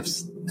two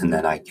gifts. And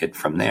then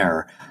from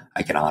there,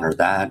 I can honor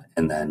that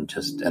and then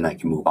and I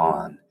can move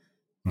on,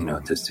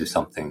 to do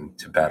something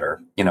to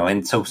better,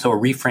 and so a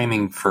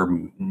reframing for,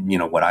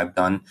 what I've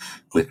done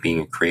with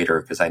being a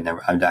creator, because I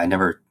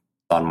never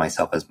thought of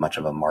myself as much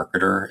of a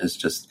marketer. Is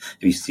just,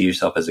 if you see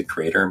yourself as a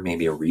creator,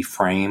 maybe a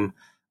reframe,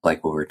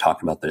 like what we were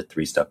talking about, the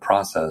 3-step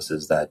process,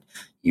 is that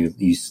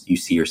you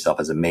see yourself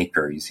as a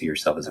maker, you see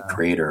yourself as a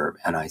creator.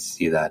 And I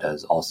see that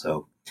as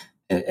also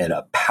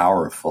a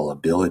powerful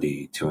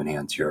ability to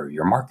enhance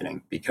your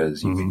marketing,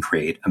 because you can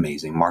create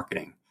amazing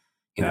marketing,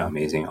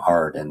 amazing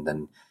art. And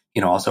then,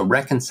 also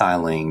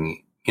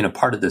reconciling,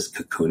 part of this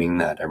cocooning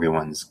that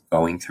everyone's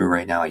going through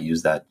right now. I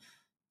use that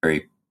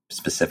very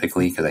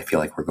specifically because I feel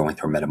like we're going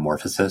through a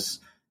metamorphosis.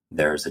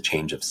 There's a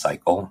change of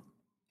cycle.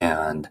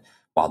 And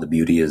while the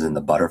beauty is in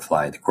the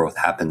butterfly, the growth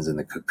happens in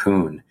the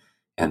cocoon.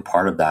 And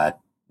part of that,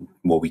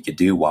 what we could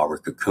do while we're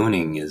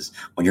cocooning, is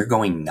when you're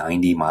going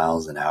 90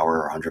 miles an hour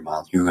or 100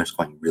 miles, you're just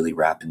going really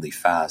rapidly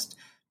fast.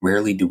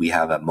 Rarely do we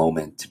have a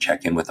moment to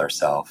check in with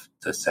ourselves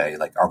to say,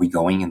 like, are we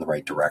going in the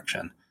right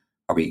direction?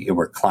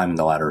 We're climbing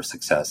the ladder of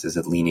success? Is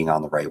it leaning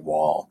on the right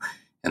wall?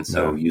 And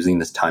so using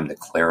this time to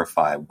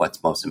clarify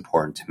what's most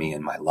important to me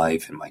in my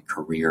life, in my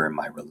career, in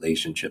my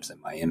relationships, and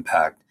my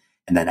impact,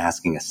 and then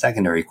asking a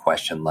secondary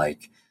question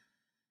like,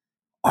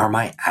 are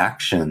my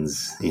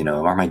actions,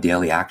 are my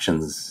daily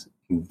actions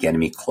getting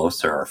me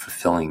closer or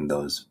fulfilling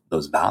those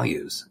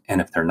values?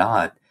 And if they're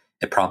not,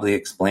 it probably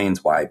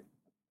explains why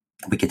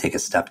we could take a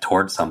step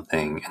towards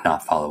something and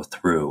not follow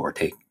through, or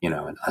take,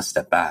 a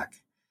step back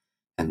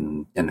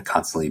and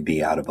constantly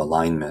be out of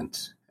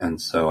alignment.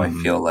 And so I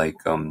feel like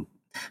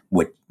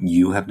what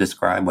you have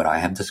described, what I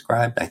have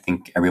described, I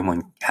think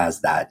everyone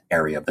has that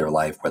area of their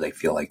life where they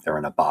feel like they're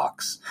in a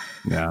box,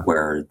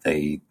 where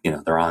they,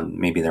 they're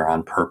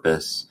on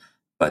purpose,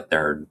 but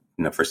they're,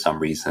 for some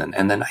reason.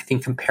 And then I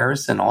think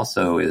comparison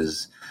also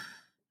is,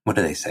 what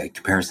do they say?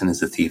 Comparison is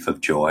the thief of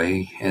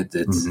joy.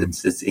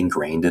 It's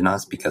ingrained in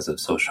us because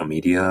of social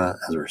media.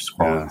 As we're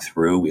scrolling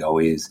through, we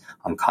always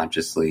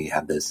unconsciously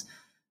have this,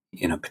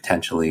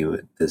 potentially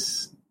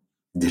this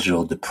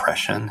digital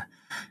depression,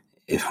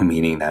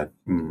 meaning that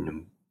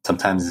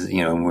sometimes,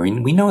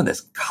 we know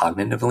this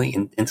cognitively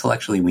and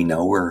intellectually, we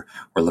know we're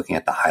looking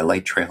at the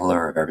highlight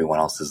trailer of everyone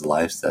else's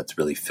lives that's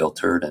really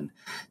filtered, and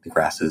the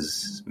grass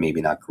is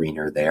maybe not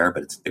greener there,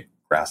 but the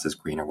grass is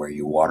greener where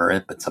you water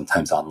it. But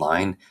sometimes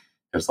online,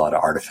 there's a lot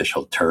of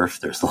artificial turf.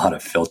 There's a lot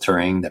of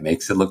filtering that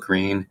makes it look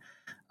green.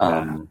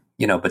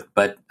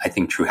 But I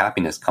think true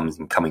happiness comes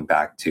in coming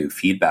back to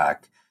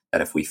feedback, that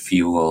if we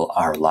fuel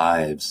our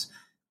lives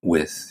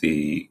with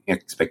the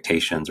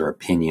expectations or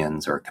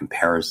opinions or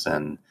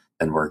comparison,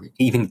 then we're,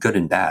 even good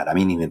and bad,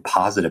 even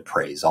positive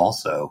praise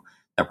also,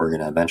 that we're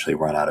going to eventually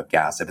run out of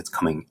gas if it's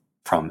coming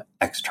from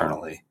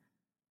externally.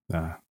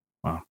 Wow.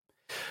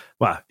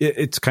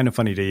 It's kind of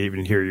funny to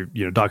even hear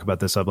you talk about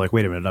this. I'm like,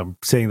 wait a minute, I'm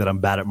saying that I'm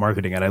bad at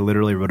marketing, and I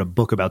literally wrote a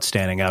book about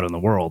standing out in the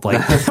world. Like,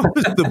 that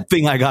was the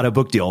thing I got a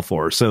book deal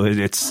for. So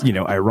it's,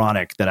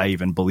 ironic that I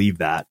even believe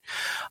that.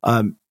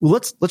 Well,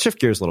 let's shift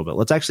gears a little bit.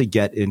 Let's actually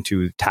get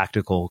into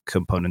tactical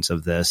components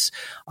of this,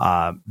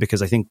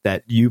 because I think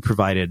that you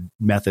provided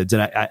methods,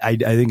 and I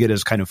think it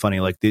is kind of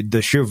funny, like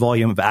the sheer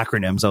volume of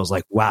acronyms. I was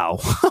like, wow,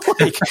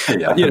 like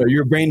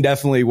your brain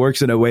definitely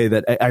works in a way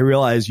that I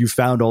realize you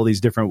found all these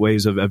different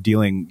ways of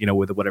dealing,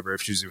 with whatever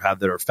issues you have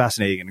that are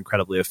fascinating and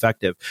incredibly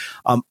effective.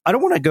 I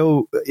don't want to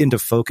go into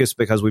focus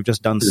because we've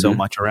just done so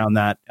much around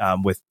that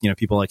with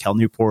people like Hal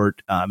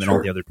Newport and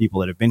all the other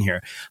people that have been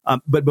here.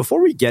 But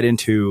before we get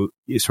into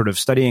sort of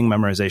studying,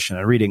 memorization,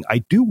 and reading, I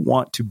do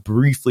want to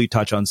briefly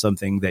touch on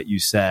something that you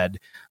said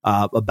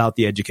about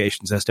the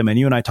education system. And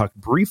you and I talked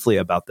briefly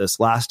about this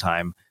last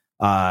time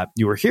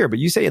you were here, but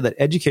you say that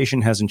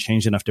education hasn't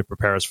changed enough to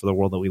prepare us for the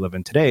world that we live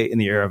in today. In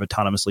the era of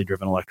autonomously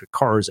driven electric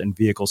cars and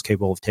vehicles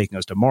capable of taking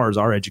us to Mars,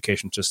 our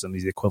education system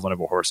is the equivalent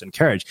of a horse and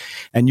carriage.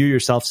 And you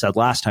yourself said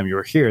last time you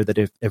were here that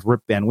if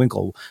Rip Van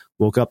Winkle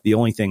woke up, the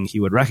only thing he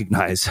would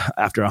recognize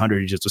after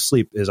 100 years of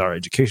sleep is our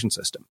education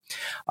system.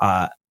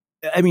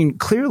 I mean,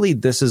 clearly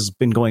this has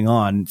been going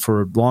on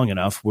for long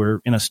enough.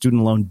 We're in a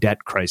student loan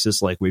debt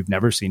crisis like we've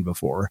never seen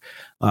before.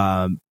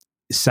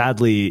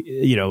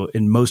 Sadly,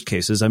 in most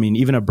cases, I mean,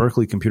 even a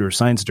Berkeley computer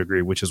science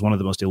degree, which is one of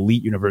the most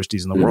elite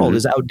universities in the world,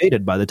 is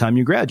outdated by the time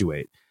you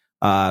graduate.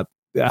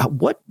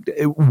 What,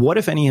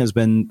 if any, has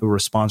been the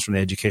response from the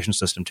education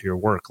system to your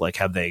work? Like,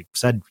 have they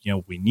said,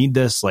 we need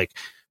this? Like,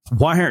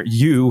 why aren't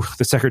you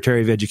the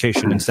Secretary of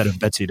Education instead of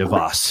Betsy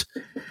DeVos?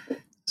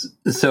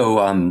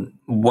 So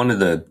one of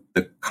the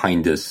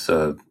kindest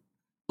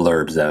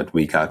blurbs that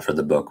we got for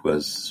the book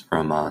was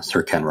from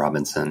Sir Ken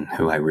Robinson,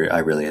 who I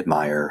really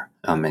admire.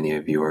 Many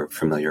of you are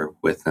familiar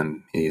with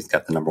him. He's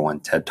got the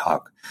 #1 TED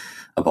Talk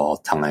of all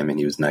time, and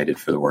he was knighted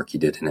for the work he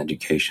did in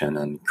education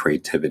and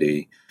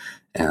creativity.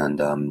 And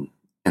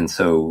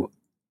so,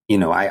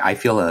 I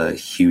feel a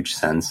huge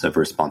sense of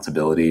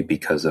responsibility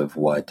because of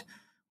what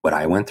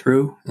I went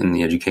through in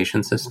the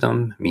education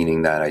system,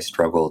 meaning that I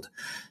struggled.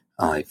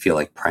 I feel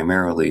like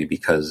primarily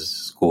because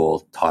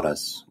school taught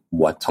us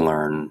what to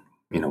learn,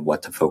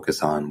 what to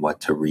focus on,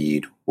 what to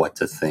read, what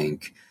to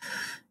think,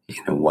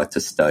 what to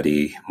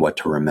study, what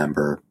to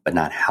remember, but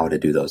not how to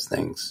do those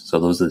things. So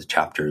those are the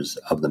chapters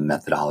of the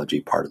methodology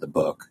part of the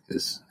book,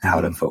 is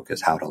how to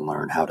focus, how to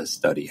learn, how to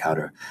study, how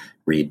to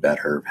read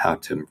better, how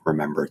to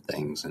remember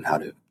things, and how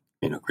to,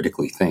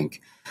 critically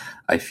think.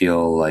 I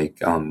feel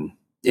like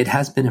it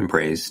has been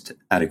embraced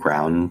at a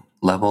ground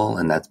level,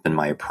 and that's been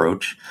my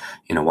approach.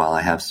 While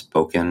I have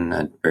spoken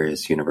at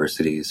various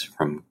universities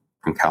from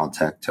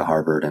Caltech to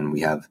Harvard, and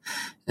we have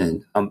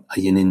an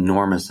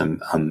enormous,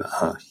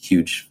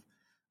 huge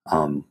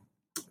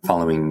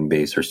following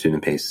base or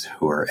student base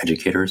who are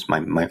educators.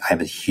 I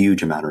have a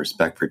huge amount of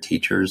respect for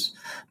teachers.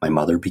 My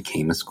mother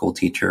became a school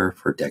teacher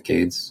for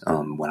decades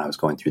when I was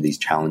going through these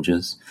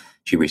challenges.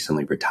 She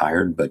recently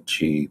retired, but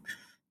she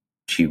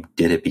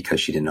did it because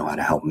she didn't know how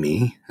to help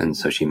me. And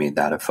so she made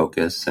that a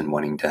focus and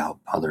wanting to help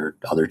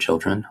other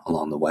children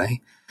along the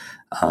way.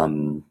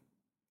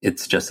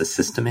 It's just a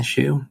system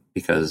issue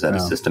because a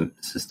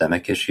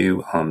systemic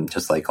issue,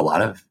 just like a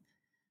lot of,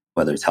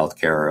 whether it's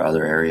healthcare or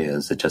other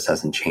areas, it just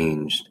hasn't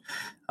changed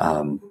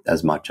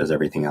as much as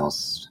everything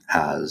else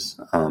has.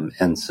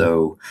 And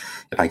so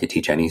if I could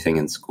teach anything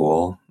in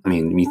school, I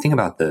mean, when you think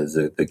about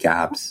the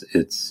gaps,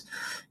 it's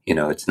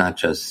not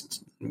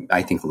just,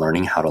 I think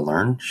learning how to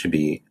learn should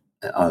be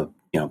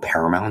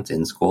paramount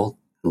in school,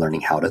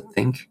 learning how to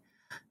think.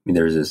 I mean,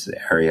 there's this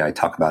area I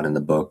talk about in the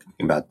book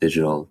about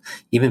digital,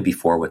 even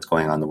before what's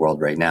going on in the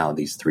world right now,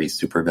 these 3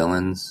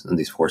 supervillains and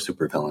these 4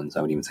 supervillains.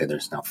 I would even say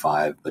there's now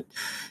 5, but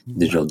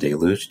digital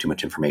deluge, too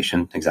much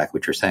information, exactly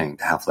what you're saying.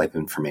 The half-life of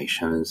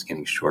information is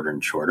getting shorter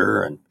and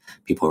shorter, and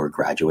people who are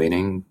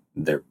graduating,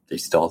 they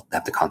still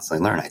have to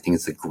constantly learn. I think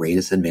it's the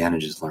greatest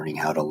advantage is learning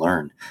how to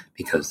learn,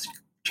 because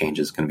change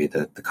is going to be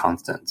the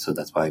constant. So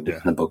that's why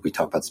in the book we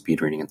talk about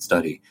speed reading and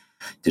study.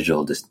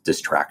 Digital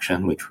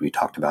distraction, which we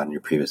talked about in your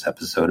previous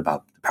episode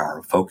about the power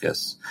of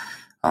focus,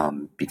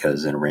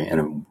 because in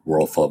a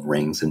world full of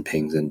rings and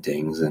pings and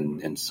dings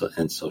and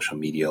social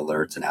media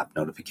alerts and app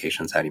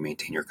notifications, how do you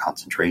maintain your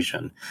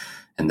concentration?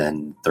 And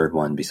then third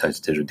one, besides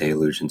digital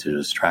deluge and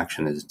digital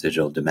distraction, is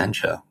digital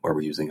dementia, where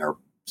we're using our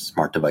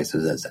smart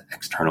devices as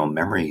external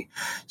memory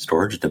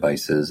storage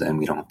devices, and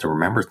we don't have to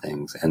remember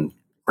things. And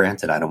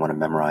granted, I don't want to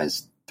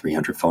memorize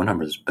 300 phone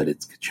numbers, but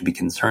it should be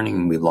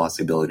concerning. We've lost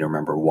the ability to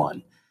remember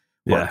one.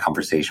 Or a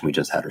conversation we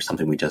just had, or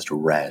something we just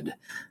read,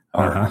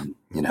 or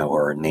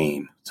or a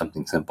name,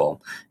 something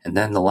simple. And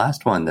then the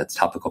last one that's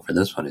topical for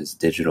this one is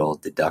digital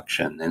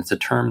deduction, and it's a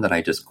term that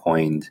I just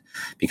coined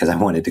because I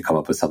wanted to come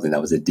up with something that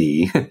was a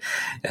D,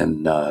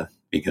 and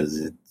because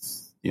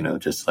it's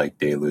just like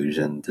deluge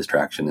and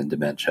distraction and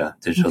dementia.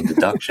 Digital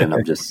deduction,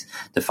 I'm just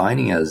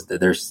defining as that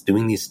they're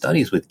doing these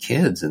studies with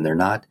kids, and they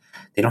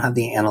don't have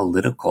the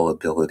analytical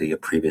ability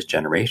of previous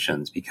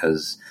generations,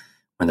 because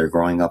when they're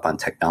growing up on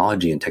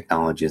technology, and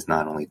technology is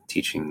not only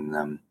teaching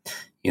them,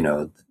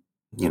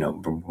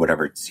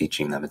 whatever it's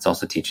teaching them, it's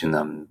also teaching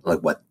them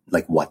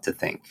what to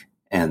think.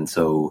 And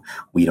so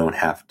we don't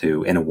have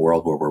to, in a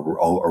world where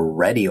we're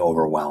already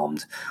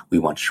overwhelmed, we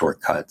want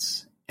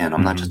shortcuts. And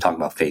I'm not just talking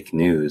about fake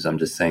news. I'm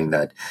just saying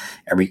that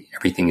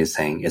everything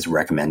is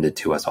recommended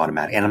to us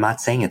automatically. And I'm not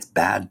saying it's a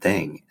bad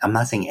thing. I'm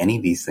not saying any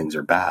of these things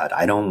are bad.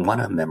 I don't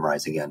want to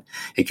memorize again.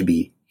 It could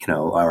be,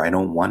 or I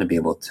don't want to be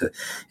able to.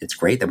 It's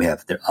great that we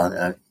have,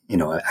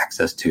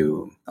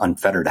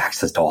 unfettered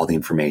access to all the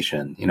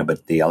information,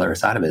 but the other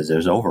side of it is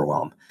there's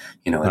overwhelm.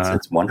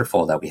 It's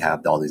wonderful that we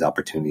have all these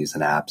opportunities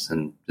and apps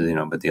and,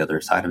 but the other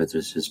side of it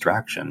is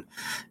distraction.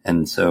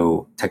 And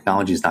so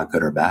technology is not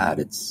good or bad.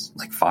 It's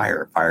like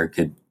fire. Fire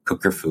could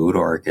cook your food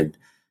or it could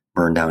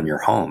burn down your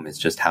home. It's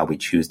just how we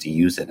choose to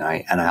use it.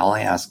 And all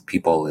I ask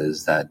people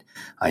is that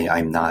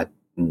I'm not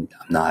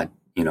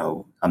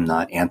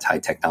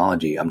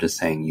anti-technology. I'm just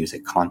saying use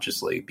it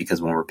consciously, because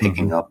when we're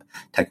picking up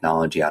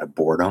technology out of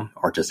boredom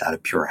or just out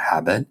of pure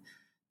habit,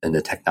 then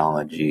the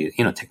technology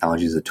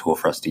is a tool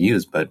for us to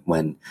use. But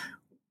when,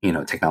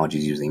 technology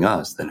is using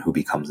us, then who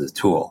becomes this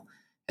tool?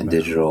 And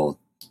digital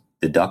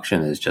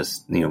deduction is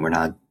just, we're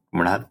not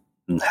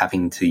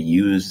having to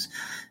use,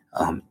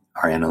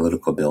 our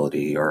analytical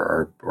ability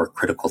or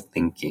critical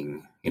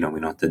thinking. We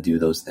don't have to do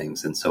those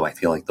things. And so I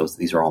feel like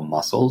these are all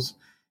muscles,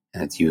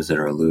 and it's use it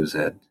or lose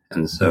it.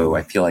 And so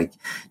I feel like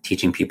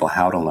teaching people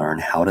how to learn,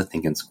 how to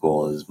think in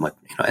school is much,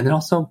 and then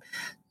also,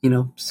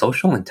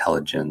 social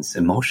intelligence,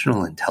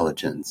 emotional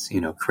intelligence,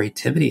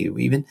 creativity.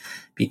 We even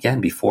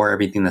began before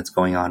everything that's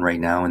going on right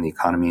now in the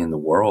economy and the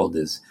world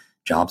is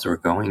jobs are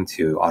going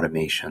to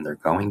automation. They're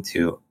going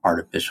to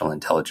artificial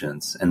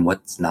intelligence. And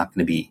what's not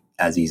going to be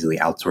as easily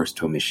outsourced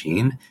to a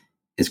machine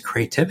is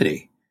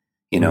creativity.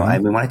 When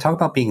I talk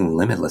about being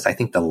limitless, I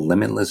think the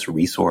limitless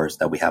resource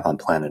that we have on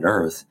planet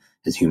Earth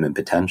is human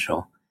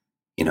potential.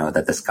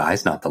 That the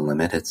sky's not the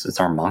limit. It's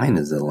our mind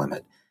is the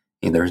limit.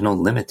 There's no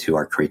limit to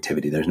our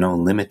creativity. There's no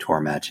limit to our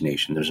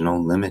imagination. There's no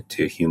limit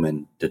to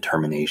human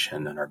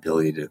determination and our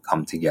ability to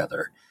come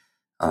together.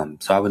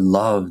 So I would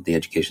love the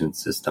education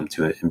system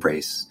to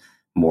embrace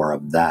more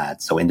of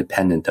that. So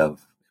independent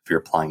of if you're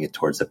applying it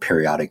towards a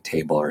periodic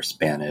table or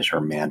Spanish or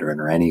Mandarin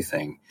or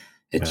anything,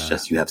 it's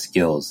just you have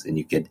skills and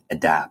you could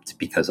adapt,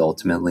 because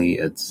ultimately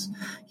it's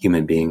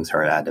human beings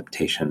are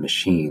adaptation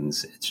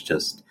machines. It's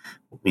just,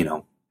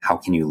 how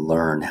can you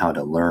learn how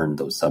to learn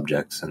those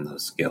subjects and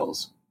those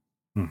skills?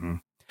 Mm-hmm.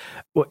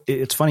 Well,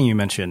 it's funny you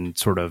mentioned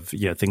sort of,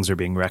 things are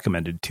being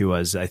recommended to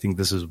us. I think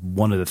this is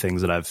one of the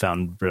things that I've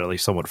found really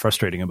somewhat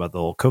frustrating about the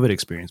whole COVID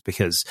experience,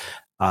 because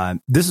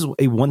this is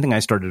one thing I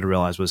started to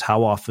realize was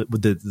how often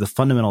the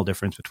fundamental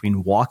difference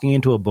between walking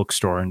into a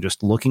bookstore and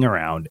just looking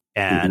around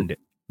and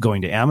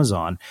going to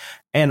Amazon.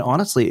 And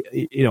honestly,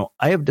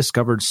 I have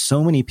discovered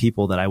so many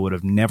people that I would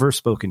have never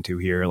spoken to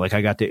here. Like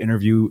I got to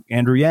interview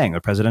Andrew Yang, a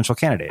presidential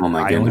candidate. Oh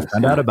my I goodness. only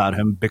found out about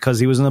him because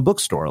he was in the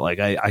bookstore. Like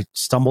I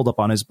stumbled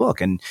upon his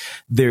book, and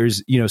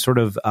there's,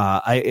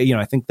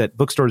 I think that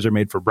bookstores are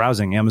made for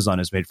browsing. Amazon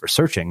is made for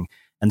searching,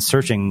 and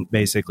searching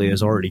basically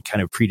is already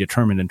kind of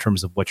predetermined in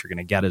terms of what you're going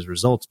to get as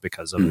results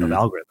because of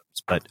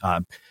algorithms. But,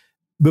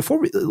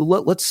 before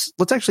let's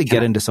actually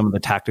get into some of the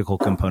tactical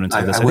components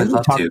of this. I would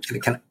love to.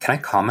 Can I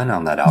comment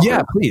on that algorithm?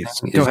 Yeah,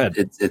 please. Go ahead.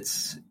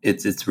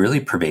 It's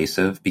really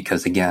pervasive,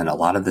 because again, a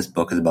lot of this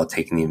book is about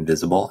taking the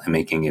invisible and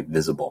making it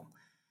visible.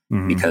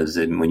 Because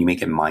when you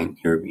make it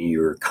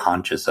you're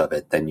conscious of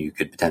it, then you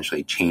could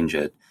potentially change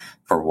it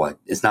for what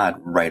is not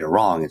right or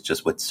wrong. It's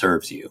just what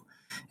serves you.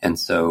 And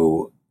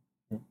so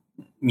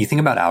you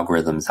think about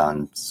algorithms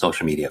on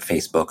social media,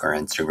 Facebook or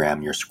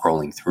Instagram, you're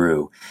scrolling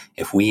through.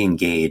 If we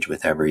engage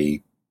with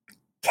every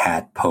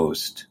cat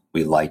post,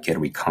 we like it,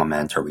 we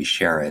comment, or we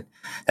share it,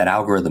 that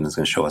algorithm is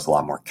going to show us a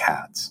lot more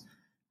cats,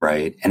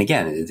 right? And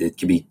again, it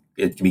could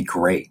be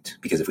great,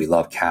 because if we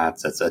love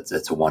cats,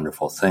 that's a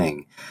wonderful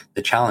thing.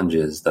 The challenge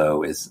is,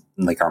 though, is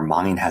like our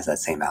mind has that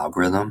same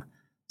algorithm.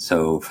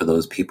 So for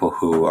those people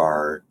who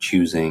are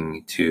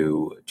choosing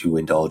to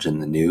indulge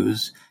in the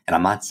news, and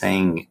I'm not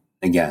saying,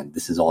 again,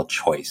 this is all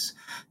choice.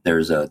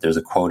 There's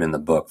a quote in the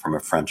book from a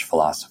French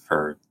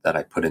philosopher that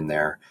I put in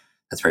there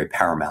that's very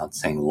paramount,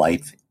 saying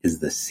life is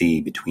the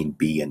C between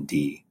B and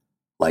D.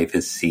 Life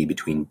is C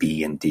between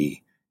B and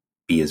D.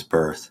 B is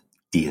birth,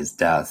 D is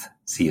death,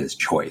 C is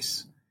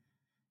choice.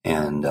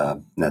 And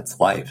that's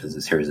life, is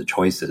a series of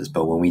choices.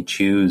 But when we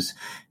choose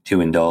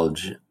to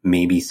indulge,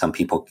 maybe some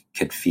people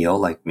could feel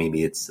like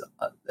maybe it's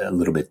a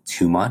little bit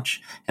too much.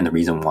 And the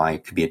reason why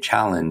it could be a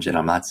challenge, and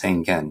I'm not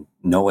saying, again,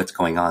 know what's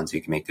going on so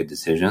you can make good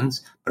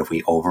decisions. But if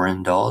we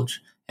overindulge,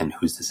 and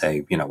who's to say,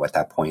 at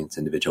that point it's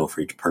individual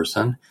for each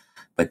person.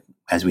 But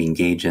as we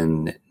engage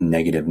in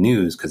negative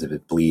news, because if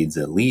it bleeds,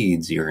 it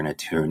leads, you're going to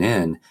tune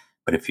in.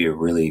 But if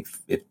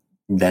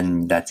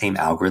then that same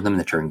algorithm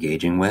that you're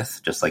engaging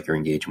with, just like you're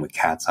engaging with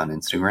cats on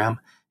Instagram,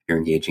 if you're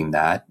engaging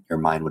that, your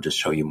mind will just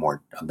show you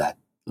more of that.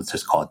 Let's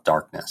just call it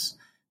darkness.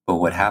 But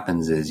what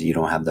happens is you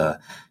don't have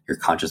your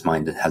conscious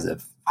mind has a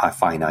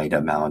finite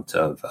amount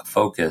of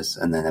focus.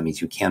 And then that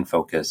means you can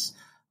focus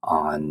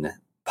on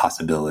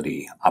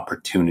possibility,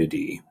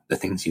 opportunity, the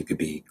things you could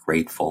be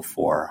grateful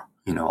for,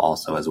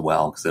 also as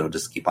well, because it'll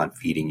just keep on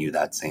feeding you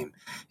that same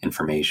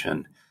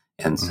information.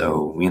 And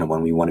so,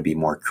 when we want to be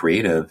more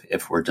creative,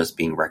 if we're just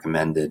being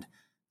recommended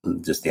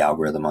just the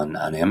algorithm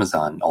on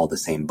Amazon, all the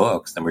same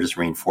books, then we're just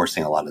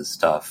reinforcing a lot of the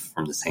stuff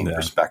from the same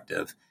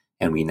perspective.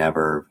 And we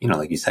never,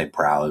 like you say,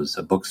 browse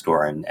a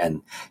bookstore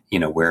and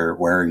where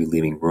are you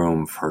leaving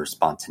room for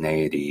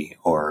spontaneity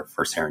or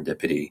for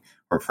serendipity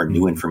or for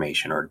new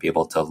information, or to be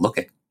able to look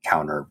at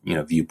counter,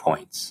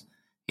 viewpoints,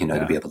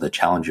 to be able to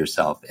challenge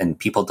yourself. And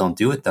people don't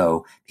do it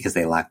though, because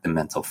they lack the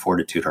mental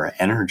fortitude or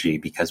energy,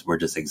 because we're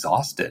just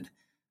exhausted,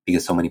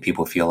 because so many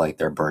people feel like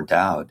they're burnt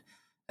out.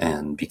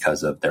 And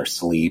because of their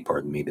sleep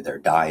or maybe their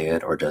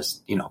diet or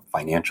just,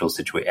 financial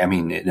situation. I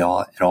mean, it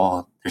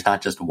all, there's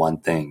not just one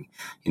thing.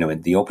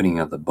 In the opening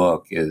of the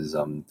book is,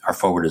 our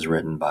foreword is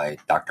written by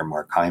Dr.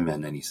 Mark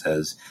Hyman, and he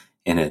says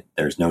in it,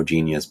 there's no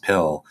genius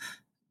pill,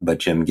 but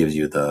Jim gives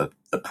you the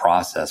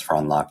process for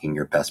unlocking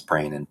your best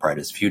brain and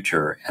brightest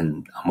future.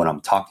 And what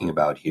I'm talking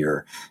about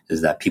here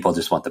is that people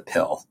just want the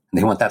pill.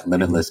 They want that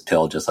limitless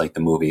pill, just like the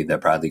movie that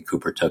Bradley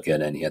Cooper took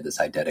it, and he had this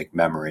eidetic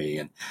memory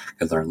and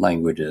could learn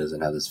languages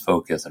and have this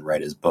focus and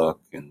write his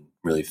book and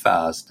really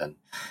fast and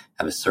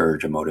have a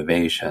surge of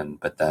motivation.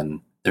 But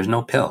then there's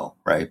no pill,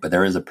 right? But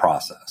there is a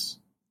process.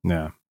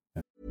 Yeah.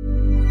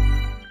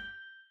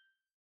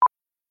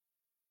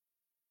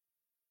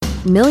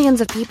 Millions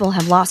of people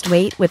have lost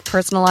weight with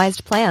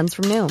personalized plans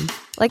from Noom.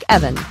 Like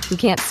Evan, who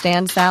can't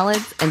stand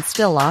salads and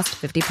still lost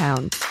 50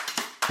 pounds.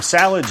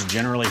 Salads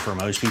generally for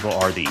most people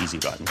are the easy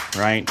button,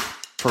 right?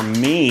 For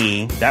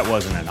me, that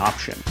wasn't an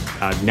option.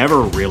 I never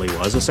really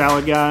was a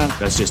salad guy.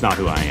 That's just not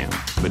who I am.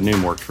 But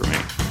Noom worked for me.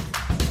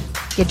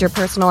 Get your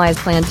personalized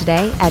plan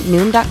today at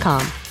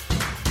Noom.com.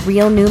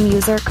 Real Noom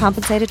user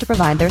compensated to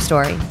provide their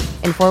story.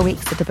 In 4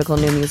 weeks, the typical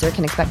Noom user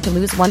can expect to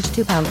lose 1 to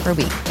 2 pounds per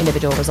week.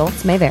 Individual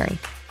results may vary.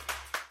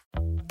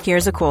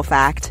 Here's a cool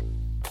fact.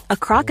 A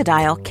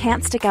crocodile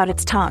can't stick out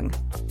its tongue.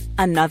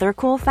 Another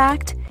cool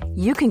fact,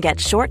 you can get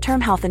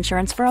short-term health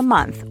insurance for a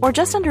month or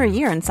just under a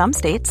year in some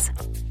states.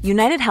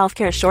 United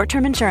Healthcare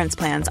short-term insurance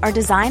plans are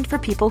designed for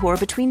people who are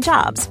between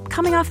jobs,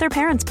 coming off their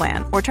parents'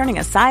 plan, or turning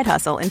a side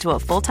hustle into a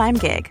full-time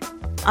gig.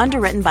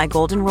 Underwritten by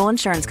Golden Rule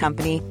Insurance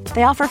Company,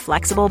 they offer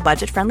flexible,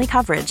 budget-friendly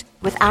coverage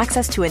with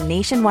access to a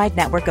nationwide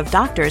network of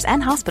doctors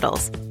and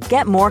hospitals.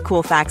 Get more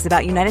cool facts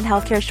about United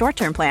Healthcare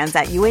short-term plans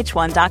at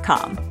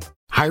uh1.com.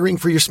 Hiring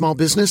for your small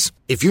business?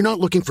 If you're not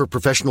looking for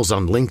professionals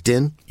on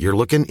LinkedIn, you're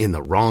looking in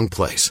the wrong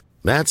place.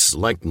 That's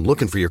like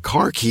looking for your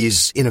car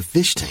keys in a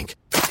fish tank.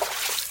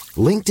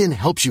 LinkedIn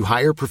helps you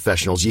hire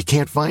professionals you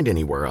can't find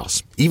anywhere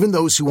else, even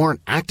those who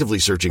aren't actively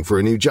searching for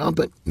a new job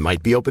but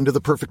might be open to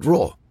the perfect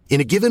role.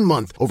 In a given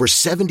month, over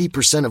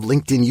 70% of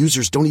LinkedIn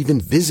users don't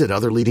even visit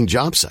other leading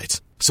job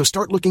sites. So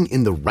start looking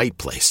in the right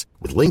place.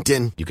 With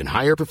LinkedIn, you can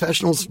hire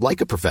professionals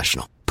like a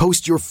professional.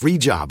 Post your free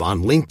job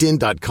on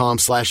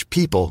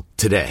linkedin.com/people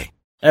today.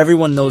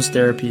 Everyone knows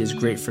therapy is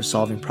great for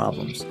solving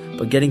problems,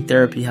 but getting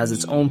therapy has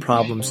its own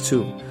problems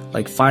too,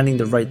 like finding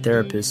the right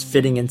therapist,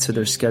 fitting into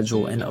their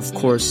schedule, and of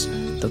course,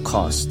 the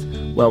cost.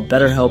 Well,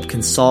 BetterHelp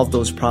can solve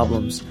those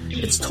problems.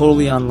 It's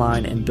totally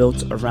online and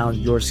built around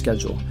your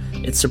schedule.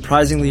 It's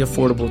surprisingly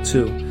affordable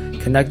too.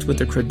 Connect with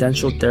a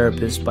credentialed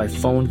therapist by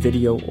phone,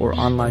 video, or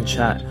online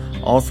chat,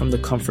 all from the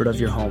comfort of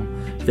your home.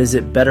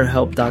 Visit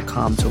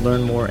BetterHelp.com to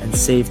learn more and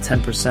save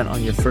 10%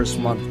 on your first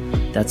month.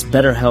 That's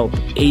BetterHelp,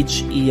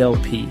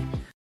 H-E-L-P.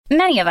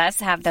 Many of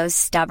us have those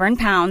stubborn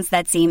pounds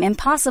that seem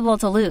impossible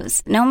to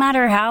lose, no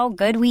matter how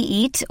good we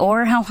eat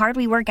or how hard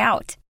we work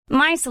out.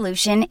 My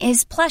solution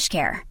is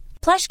PlushCare.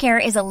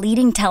 PlushCare is a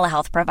leading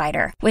telehealth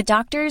provider with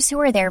doctors who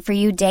are there for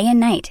you day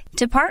and night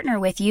to partner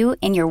with you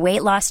in your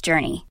weight loss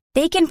journey.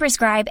 They can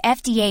prescribe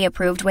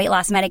FDA-approved weight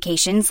loss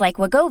medications like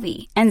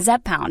Wegovy and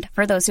Zepbound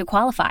for those who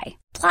qualify.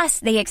 Plus,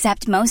 they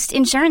accept most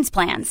insurance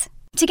plans.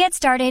 To get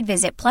started,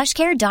 visit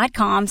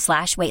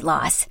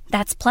plushcare.com/weightloss.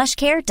 That's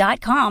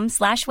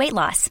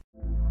plushcare.com/weightloss.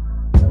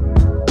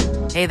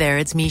 Hey there,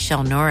 it's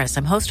Michelle Norris.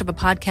 I'm host of a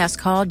podcast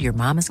called Your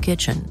Mama's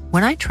Kitchen.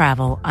 When I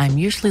travel, I'm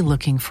usually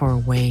looking for a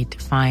way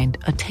to find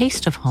a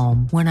taste of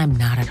home when I'm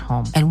not at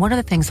home. And one of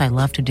the things I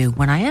love to do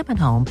when I am at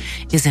home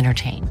is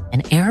entertain.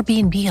 And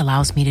Airbnb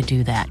allows me to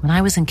do that. When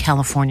I was in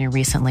California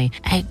recently,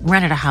 I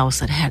rented a house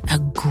that had a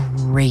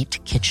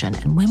great kitchen.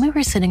 And when we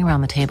were sitting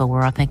around the table, we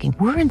were all thinking,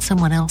 we're in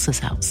someone else's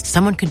house.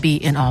 Someone could be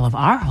in all of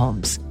our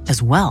homes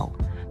as well.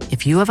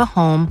 If you have a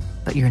home,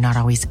 but you're not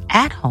always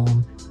at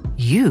home,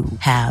 you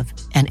have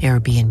an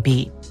Airbnb.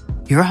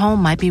 Your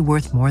home might be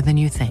worth more than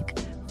you think.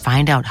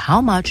 Find out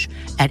how much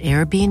at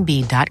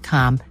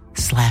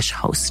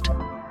airbnb.com/host.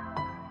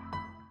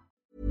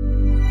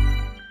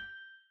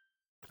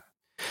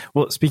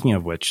 Well, speaking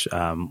of which,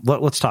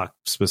 let's talk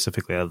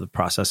specifically about the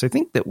process. I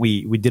think that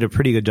we did a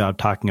pretty good job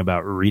talking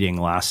about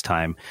reading last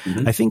time.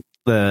 Mm-hmm. I think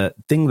the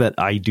thing that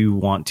I do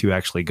want to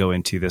actually go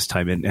into this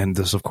time, and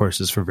this, of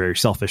course, is for very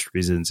selfish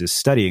reasons, is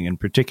studying in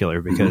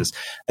particular, because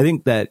I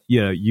think that,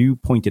 you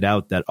pointed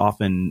out that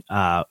often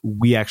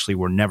we actually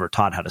were never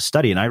taught how to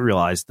study. And I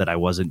realized that I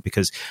wasn't,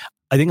 because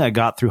I think I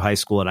got through high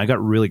school and I got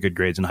really good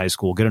grades in high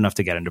school, good enough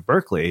to get into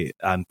Berkeley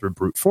through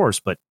brute force,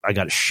 but I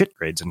got shit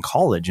grades in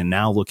college. And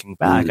now looking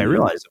back, I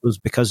realized it was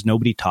because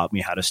nobody taught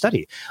me how to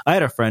study. I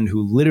had a friend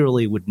who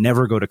literally would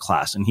never go to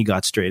class and he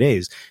got straight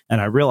A's.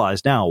 And I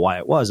realized now why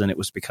it was. And it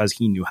was because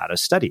he knew how to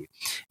study.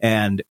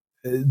 And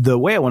the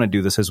way I want to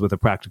do this is with a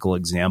practical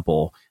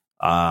example.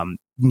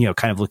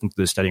 Kind of looking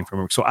through the studying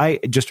framework. So I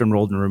just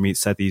enrolled in Ramit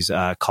Sethi's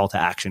call to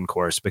action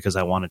course because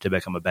I wanted to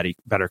become a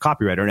better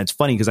copywriter. And it's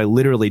funny because I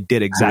literally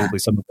did exactly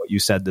some of what you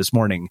said this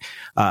morning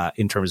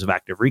in terms of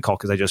active recall,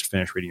 because I just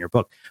finished reading your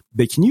book.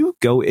 But can you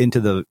go into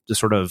the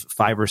sort of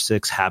 5 or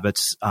 6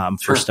 habits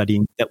for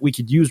studying that we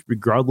could use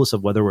regardless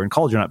of whether we're in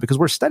college or not? Because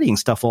we're studying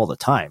stuff all the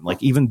time.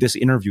 Like even this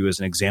interview is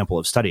an example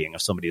of studying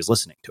if somebody is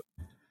listening to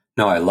it.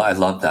 No, I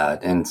love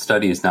that. And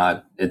study is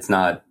not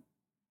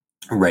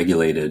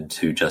regulated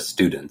to just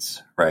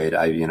students, right?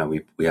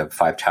 We have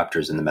 5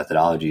 chapters in the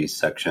methodology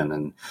section,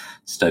 and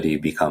study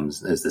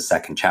is the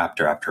second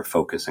chapter after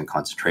focus and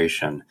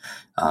concentration,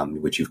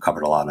 which you've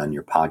covered a lot on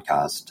your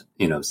podcast.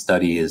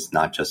 Study is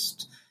not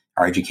just,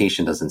 our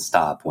education doesn't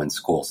stop when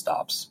school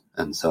stops.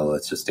 And so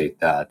let's just state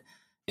that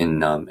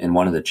in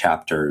one of the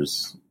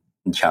chapters,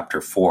 in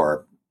chapter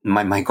 4,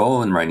 my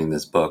goal in writing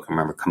this book, I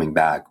remember coming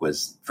back,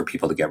 was for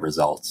people to get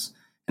results.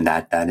 And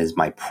that is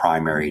my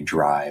primary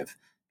drive.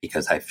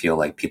 Because I feel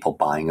like people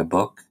buying a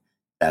book,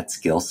 that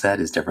skill set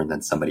is different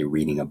than somebody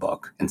reading a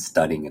book and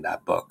studying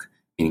that book.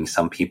 Meaning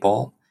some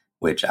people,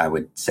 which I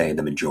would say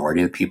the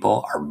majority of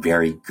people, are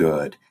very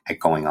good at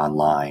going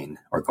online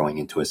or going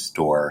into a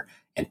store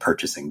and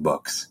purchasing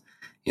books.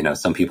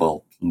 Some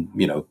people,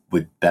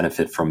 would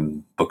benefit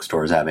from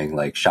bookstores having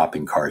like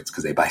shopping carts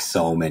because they buy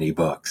so many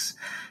books.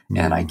 Mm-hmm.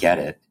 And I get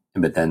it.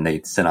 But then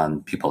they sit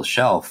on people's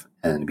shelf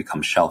and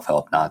become shelf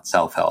help, not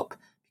self-help,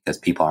 because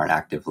people aren't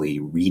actively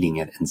reading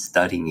it and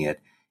studying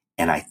it.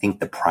 And I think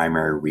the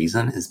primary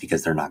reason is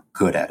because they're not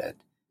good at it.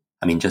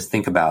 I mean, just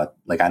think about,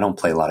 like, I don't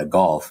play a lot of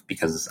golf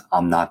because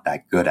I'm not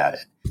that good at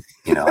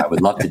it. I would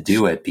love to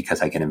do it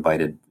because I get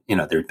invited,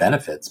 there are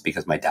benefits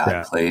because my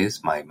dad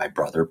plays, my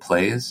brother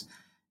plays,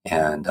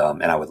 and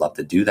I would love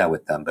to do that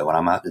with them. But when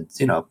I'm out,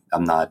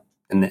 I'm not,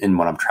 and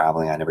when I'm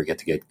traveling, I never get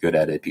to get good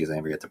at it because I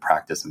never get to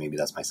practice. And maybe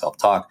that's my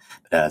self-talk,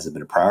 but that hasn't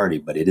been a priority.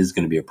 But it is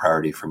going to be a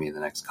priority for me in the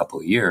next couple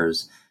of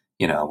years,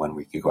 when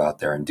we could go out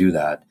there and do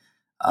that.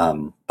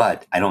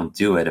 But I don't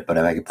do it. But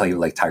if I could play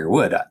like Tiger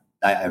Woods,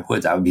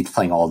 I would be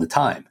playing all the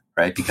time,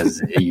 right?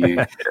 Because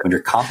when you're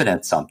confident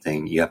at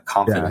something, you have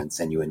confidence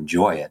and you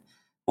enjoy it.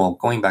 Well,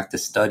 going back to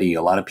study,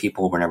 a lot of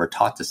people were never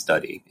taught to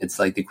study. It's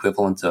like the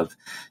equivalent of,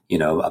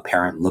 a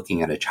parent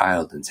looking at a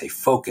child and say,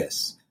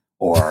 focus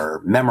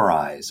or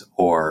memorize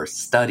or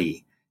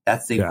study.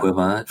 That's the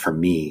equivalent for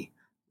me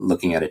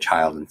looking at a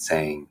child and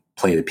saying,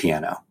 play the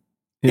piano.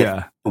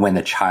 When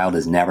the child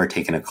has never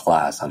taken a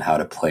class on how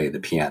to play the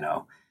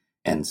piano.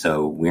 And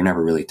so we're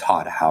never really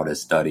taught how to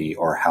study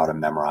or how to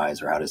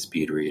memorize or how to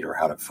speed read or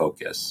how to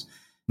focus.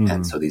 Mm-hmm.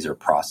 And so these are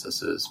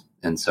processes.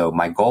 And so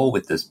my goal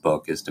with this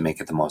book is to make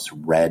it the most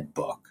read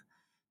book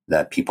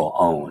that people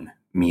own,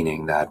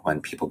 meaning that when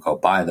people go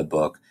buy the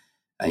book,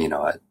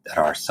 at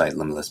our site,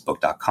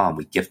 limitlessbook.com,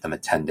 we gift them a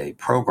 10-day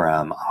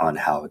program on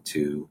how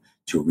to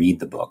read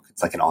the book.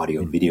 It's like an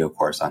audio video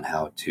course on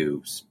how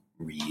to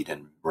read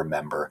and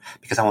remember,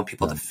 because I want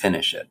people to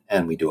finish it.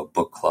 And we do a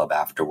book club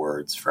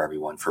afterwards for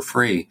everyone for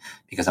free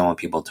because I want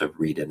people to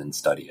read it and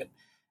study it.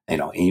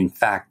 In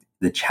fact,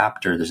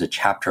 there's a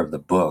chapter of the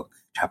book,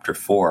 chapter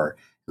 4,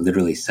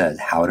 literally says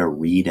how to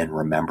read and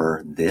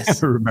remember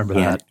this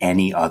and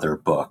any other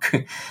book.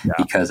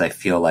 Because I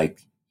feel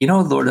like,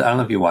 Lord, I don't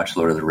know if you watched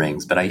Lord of the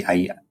Rings, but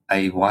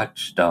I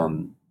watched,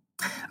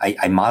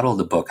 I modeled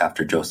the book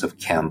after Joseph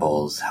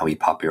Campbell's, how he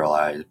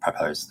popularized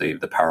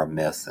the power of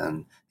myth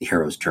and the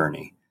hero's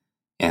journey.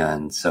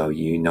 And so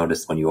you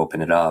notice when you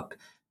open it up,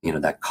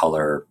 that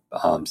color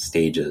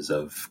stages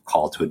of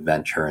call to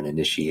adventure and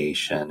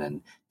initiation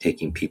and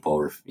taking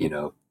people,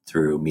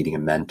 through meeting a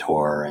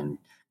mentor and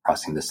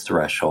crossing this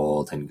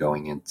threshold and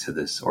going into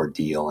this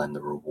ordeal and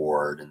the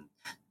reward and,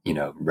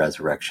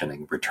 resurrection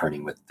and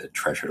returning with the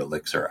treasured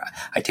elixir.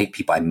 I take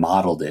people, I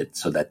modeled it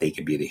so that they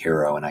could be the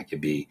hero and I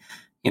could be,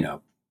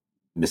 Mr.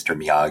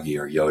 Miyagi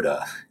or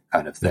Yoda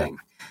kind of thing.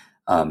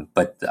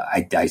 But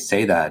I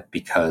say that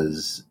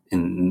because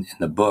in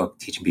the book,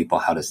 teaching people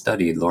how to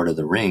study Lord of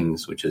the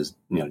Rings, which is,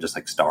 just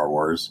like Star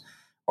Wars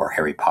or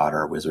Harry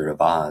Potter, Wizard of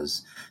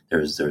Oz,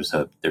 there's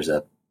a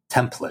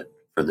template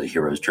for the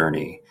hero's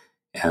journey.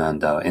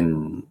 And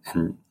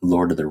in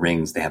Lord of the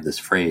Rings, they have this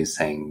phrase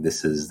saying,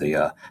 this is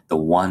the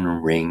one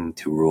ring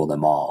to rule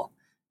them all.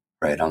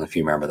 Right? I don't know if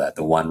you remember that,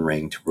 the one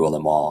ring to rule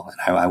them all.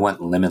 And I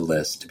want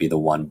Limitless to be the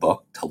one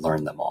book to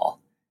learn them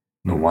all.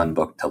 The one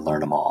book to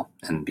learn them all.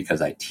 And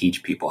because I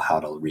teach people how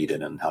to read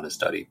it and how to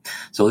study.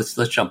 So let's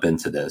jump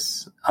into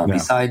this.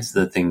 Besides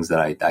the things that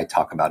I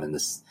talk about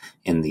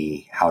in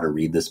the how to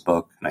read this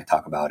book, and I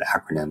talk about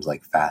acronyms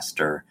like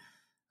FASTER,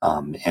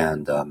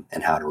 and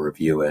how to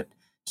review it,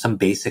 some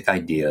basic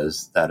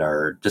ideas that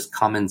are just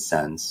common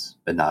sense,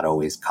 but not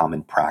always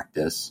common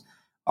practice,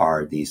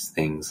 are these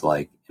things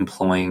like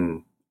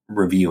employing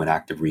review and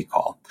active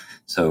recall.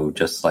 So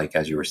just like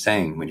as you were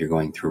saying, when you're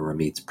going through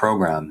Ramit's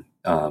program,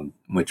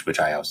 which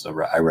I also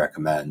I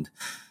recommend.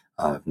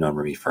 I've known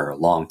Ramit for a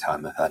long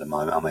time. I've had him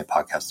on my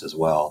podcast as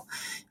well.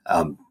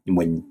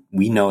 When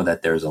we know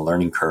that there's a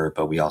learning curve,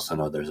 but we also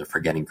know there's a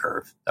forgetting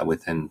curve, that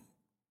within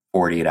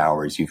 48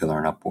 hours you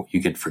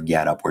could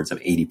forget upwards of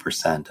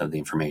 80% of the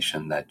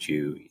information that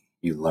you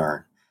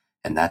learn,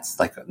 and that's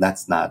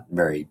not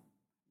very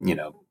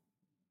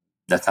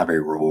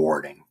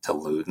rewarding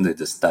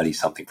to study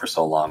something for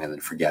so long and then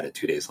forget it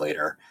 2 days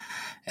later.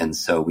 And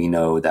so we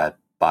know that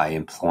by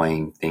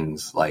employing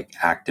things like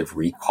active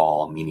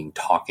recall, meaning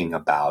talking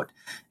about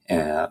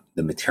the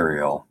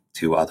material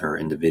to other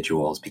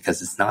individuals,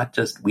 because it's not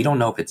just, we don't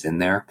know if it's in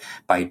there,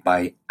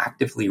 by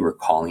actively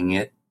recalling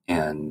it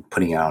and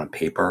putting it out on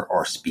paper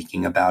or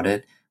speaking about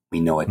it, we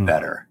know it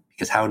better.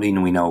 Because how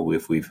do we know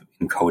if we've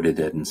encoded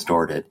it and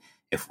stored it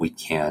if we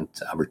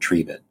can't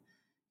retrieve it?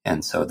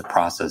 And so the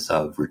process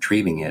of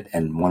retrieving it,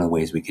 and one of the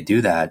ways we could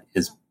do that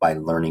is by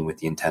learning with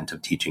the intent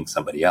of teaching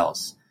somebody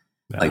else.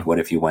 Yeah. Like, what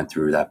if you went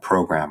through that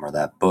program or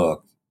that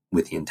book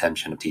with the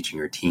intention of teaching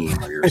your team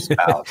or your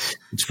spouse?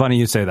 It's funny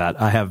you say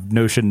that. I have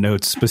Notion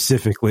notes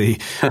specifically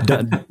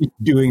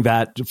doing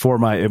that for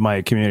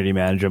my community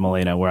manager,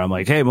 Milena, where I'm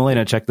like, hey,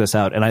 Milena, check this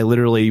out. And I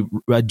literally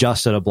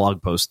adjusted a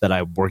blog post that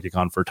I'm working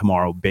on for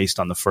tomorrow based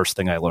on the first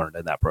thing I learned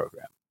in that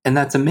program. And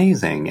that's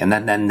amazing. And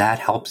then that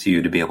helps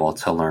you to be able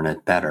to learn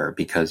it better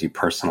because you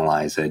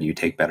personalize it, you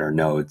take better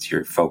notes,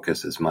 your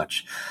focus is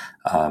much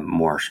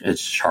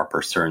it's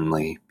sharper,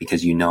 certainly,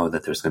 because you know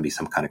that there's going to be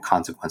some kind of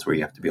consequence where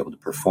you have to be able to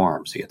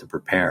perform. So you have to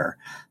prepare.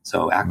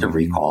 So active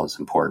recall is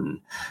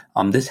important.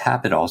 This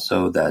habit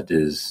also that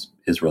is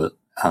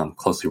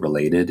closely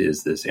related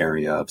is this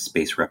area of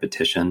spaced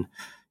repetition.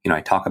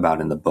 I talk about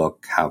in the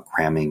book how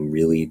cramming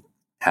really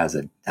has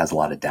a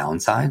lot of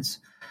downsides.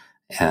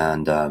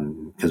 And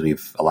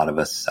because a lot of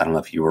us, I don't know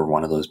if you were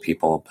one of those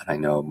people, but I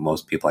know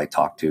most people I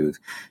talked to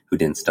who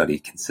didn't study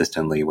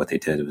consistently, what they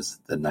did was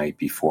the night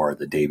before,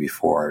 the day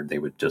before, they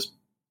would just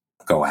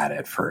go at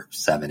it for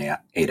 7,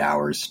 8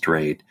 hours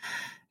straight.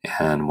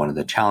 And one of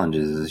the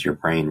challenges is your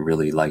brain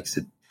really likes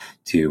it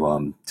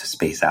to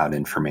space out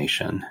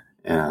information.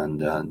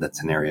 And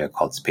that's an area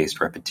called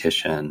spaced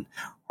repetition,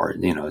 or,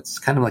 it's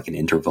kind of like an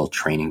interval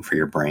training for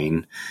your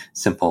brain,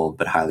 simple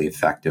but highly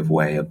effective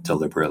way of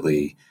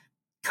deliberately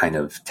kind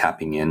of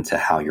tapping into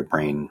how your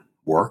brain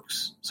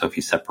works. So if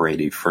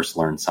you first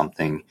learn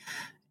something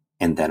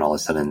and then all of a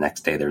sudden the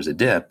next day there's a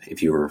dip,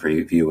 if you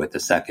review it the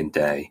second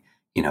day,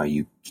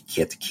 you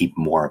get to keep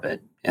more of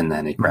it. And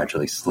then it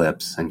gradually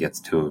slips and gets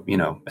to,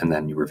 and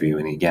then you review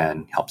it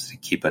again, helps to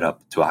keep it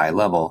up to a high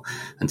level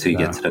until you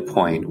get to the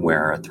point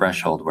where a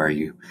threshold where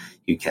you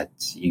get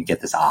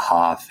this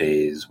aha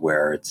phase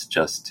where it's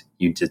just,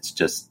 you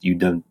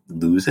don't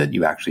lose it,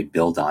 you actually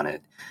build on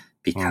it.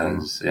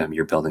 Because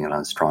you're building it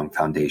on a strong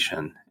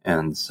foundation.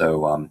 And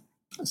so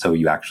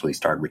you actually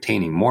start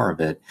retaining more of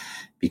it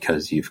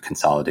because you've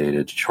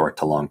consolidated short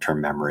to long-term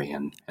memory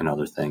and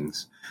other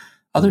things.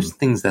 Other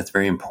things that's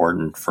very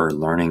important for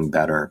learning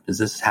better is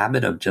this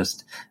habit of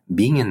just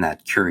being in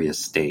that curious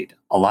state.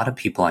 A lot of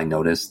people I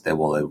notice that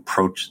will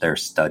approach their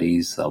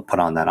studies, they'll put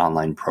on that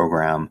online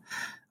program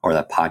or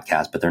that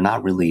podcast, but they're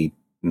not really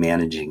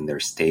managing their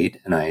state.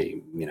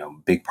 And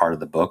big part of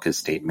the book is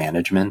state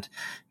management,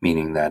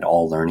 meaning that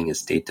all learning is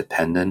state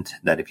dependent,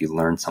 that if you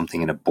learn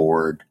something in a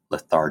bored,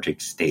 lethargic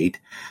state,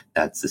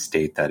 that's the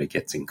state that it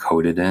gets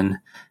encoded in,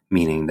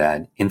 meaning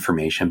that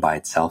information by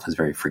itself is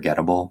very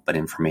forgettable, but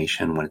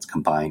information when it's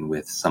combined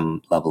with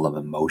some level of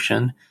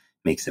emotion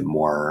makes it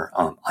more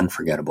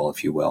unforgettable,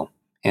 if you will.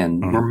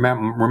 And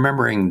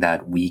remembering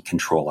that we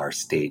control our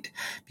state,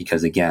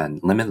 because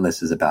again,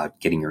 Limitless is about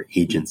getting your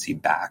agency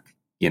back.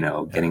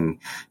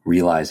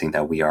 Realizing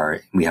that we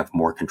have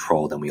more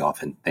control than we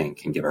often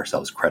think and give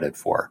ourselves credit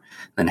for.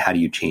 Then how do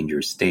you change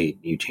your state?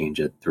 You change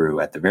it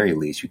through, at the very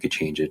least, you could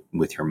change it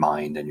with your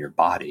mind and your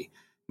body,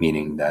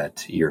 meaning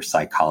that your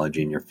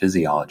psychology and your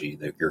physiology,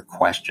 your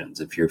questions.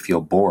 If you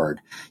feel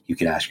bored, you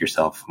can ask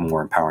yourself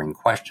more empowering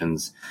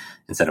questions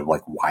instead of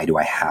like, why do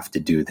I have to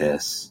do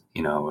this?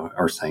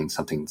 Or saying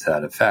something to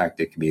that effect.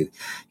 It could be,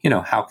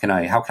 how can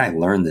I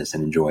learn this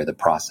and enjoy the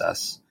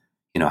process?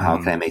 How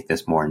can I make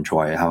this more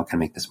enjoyable? How can I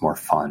make this more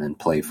fun and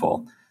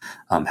playful?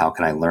 How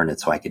can I learn it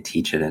so I could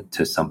teach it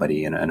to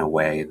somebody in a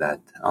way that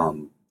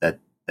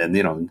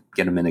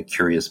get them in a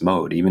curious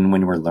mode? Even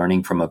when we're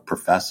learning from a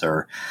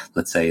professor,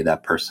 let's say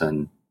that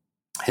person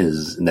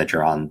that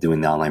you're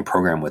doing the online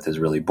program with is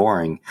really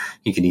boring,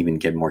 you can even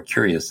get more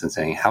curious and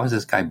saying, how is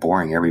this guy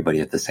boring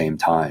everybody at the same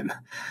time?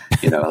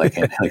 Like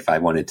if I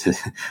wanted to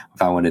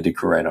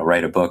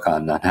write a book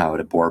on how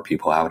to bore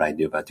people, how would I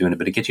do about doing it?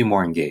 But it gets you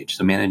more engaged.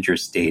 So manage your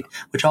state,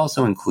 which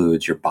also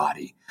includes your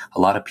body. A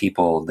lot of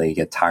people, they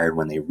get tired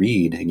when they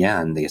read.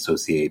 Again, they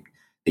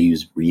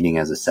use reading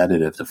as a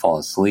sedative to fall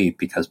asleep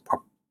because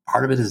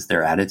part of it is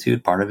their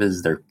attitude, part of it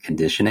is their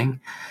conditioning,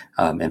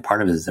 and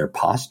part of it is their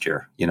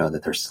posture,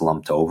 that they're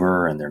slumped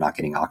over and they're not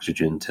getting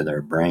oxygen to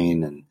their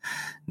brain. And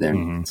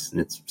then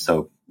it's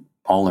so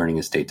all learning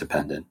is state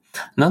dependent.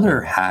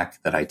 Another hack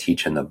that I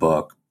teach in the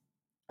book,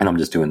 and I'm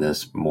just doing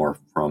this more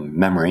from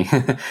memory,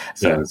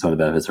 so it's one of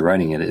the benefits of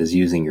writing it, is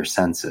using your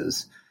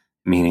senses.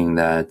 Meaning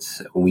that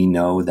we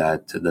know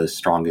that the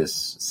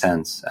strongest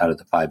sense out of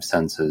the 5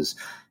 senses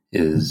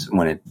is,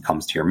 when it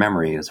comes to your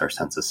memory, is our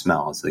sense of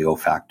smell. It's the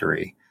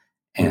olfactory.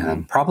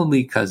 And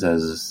probably because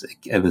as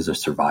it was a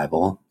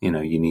survival, you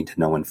need to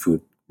know when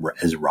food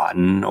is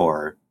rotten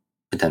or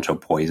potential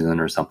poison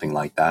or something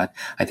like that.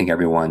 I think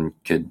everyone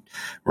could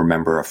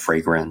remember a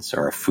fragrance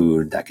or a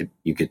food that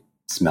you could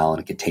smell,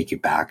 and it could take you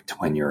back to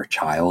when you're a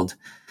child,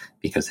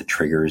 because it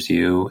triggers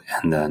you.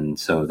 And then,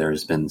 so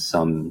there's been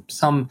some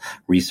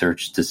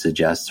research to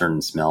suggest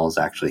certain smells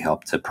actually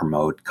help to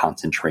promote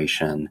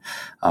concentration,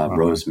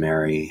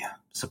 rosemary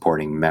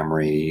supporting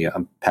memory,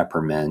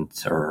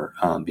 peppermint, or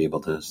be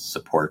able to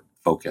support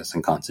focus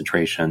and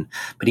concentration.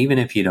 But even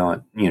if you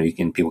don't,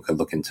 people could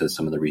look into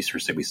some of the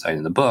research that we cite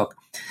in the book.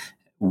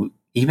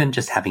 Even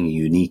just having a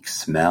unique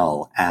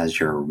smell as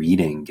you're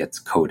reading gets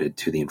coded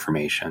to the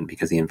information,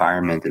 because the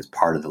environment is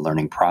part of the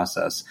learning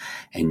process.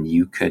 And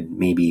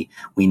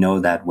we know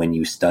that when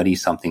you study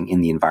something in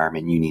the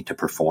environment, you need to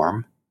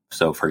perform.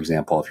 So, for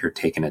example, if you're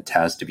taking a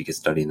test, if you could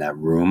study in that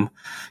room,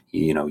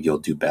 you'll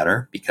do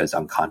better, because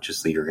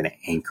unconsciously you're going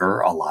to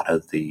anchor a lot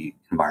of the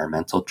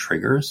environmental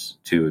triggers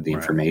to the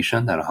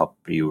information that'll help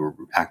you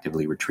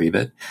actively retrieve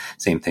it.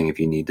 Same thing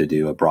if you need to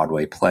do a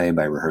Broadway play,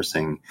 by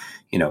rehearsing,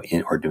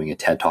 or doing a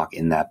TED Talk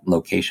in that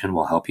location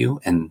will help you.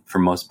 And for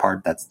most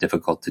part, that's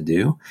difficult to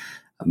do.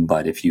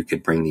 But if you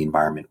could bring the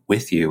environment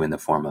with you in the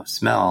form of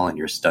smell, and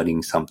you're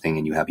studying something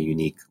and you have a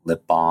unique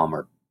lip balm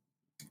or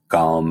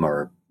gum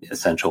or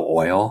essential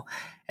oil,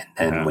 and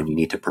then when you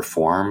need to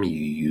perform, you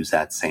use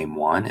that same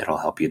one, it'll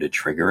help you to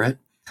trigger it.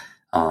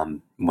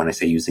 When I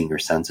say using your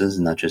senses,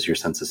 not just your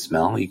sense of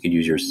smell, you could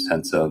use your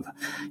sense of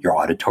your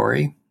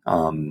auditory,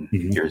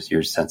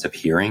 your sense of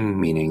hearing,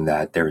 meaning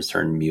that there is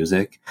certain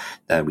music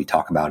that we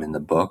talk about in the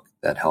book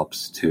that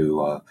helps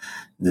to,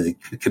 that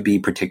could be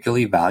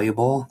particularly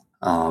valuable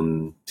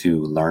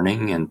to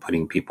learning and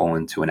putting people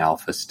into an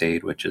alpha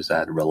state, which is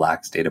that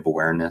relaxed state of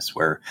awareness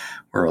where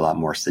we're a lot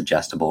more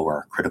suggestible, where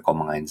our critical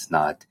mind's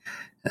not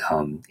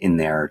in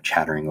there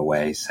chattering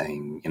away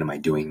saying, am I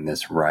doing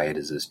this right?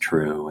 Is this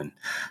true?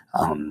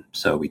 And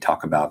so we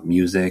talk about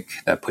music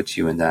that puts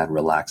you in that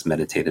relaxed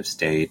meditative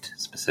state,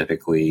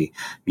 specifically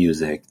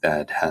music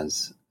that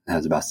has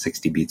about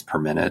 60 beats per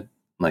minute,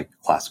 like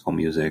classical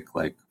music,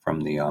 like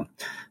from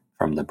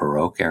the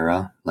Baroque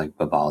era, like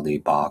Vivaldi,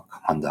 Bach,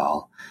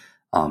 Handel.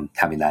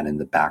 Having that in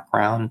the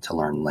background to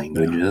learn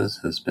languages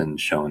has been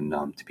shown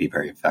to be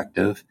very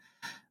effective.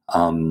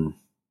 And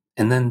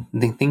then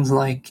things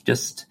like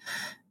just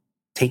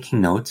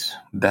taking notes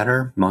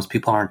better. Most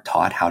people aren't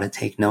taught how to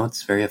take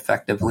notes very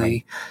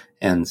effectively.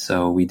 And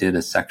so we did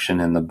a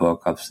section in the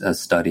book of a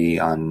study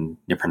on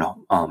different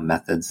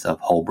methods of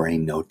whole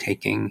brain note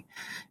taking.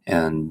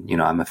 And,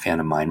 I'm a fan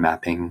of mind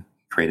mapping,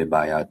 created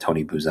by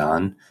Tony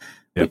Buzan,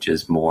 which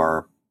is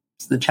more.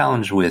 The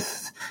challenge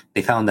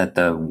they found that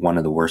one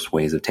of the worst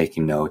ways of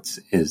taking notes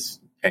is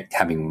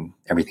having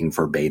everything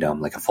verbatim,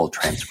 like a full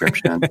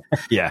transcription.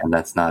 And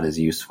that's not as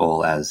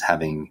useful as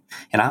having,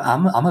 and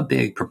I'm a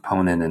big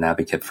proponent and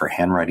advocate for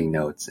handwriting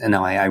notes. And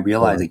now I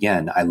realize,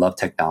 again, I love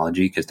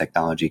technology, because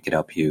technology could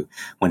help you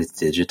when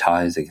it's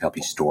digitized. It can help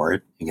you store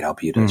it. It can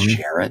help you to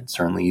share it,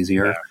 certainly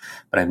easier.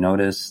 But I've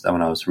noticed that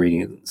when I was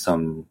reading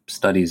some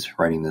studies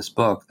writing this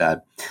book,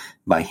 that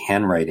by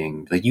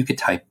handwriting, like you could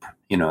type,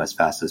 as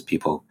fast as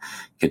people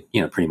could,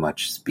 pretty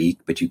much speak,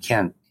 but you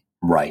can't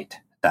write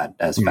that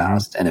as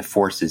fast. And it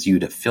forces you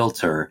to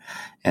filter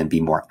and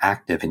be more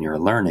active in your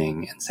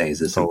learning and say, is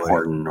this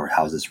important, or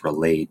how does this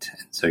relate?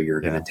 And so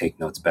you're going to take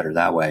notes better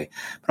that way.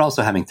 But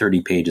also having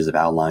 30 pages of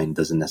outline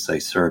doesn't necessarily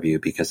serve you,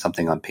 because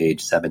something on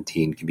page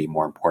 17 can be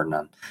more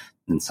important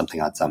than something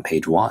that's on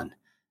page 1.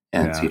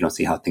 And so you don't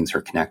see how things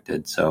are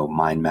connected. So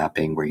mind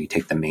mapping, where you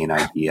take the main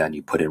idea and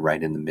you put it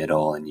right in the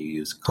middle, and you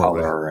use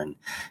color and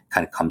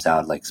kind of comes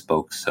out like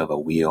spokes of a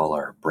wheel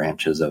or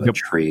branches of a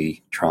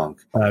tree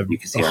trunk. You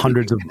can see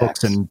hundreds of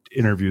books and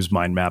interviews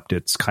mind mapped.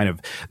 It's kind of,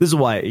 this is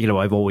why,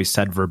 I've always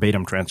said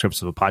verbatim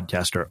transcripts of a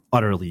podcast are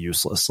utterly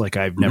useless. Like,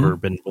 I've never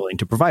been willing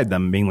to provide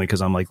them, mainly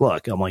because I'm like,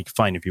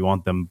 fine, if you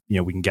want them,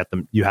 we can get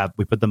them.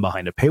 We put them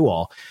behind a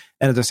paywall.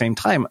 And at the same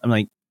time, I'm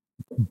like,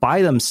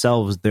 by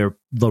themselves, the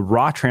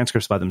raw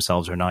transcripts by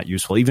themselves are not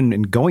useful. Even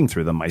in going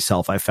through them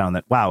myself, I found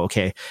that,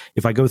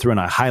 if I go through and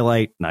I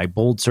highlight and I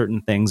bold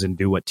certain things and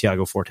do what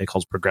Tiago Forte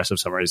calls progressive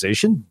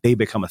summarization, they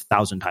become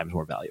 1,000 times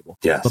more valuable.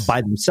 Yes. But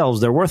by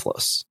themselves, they're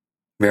worthless.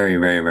 Very,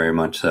 very, very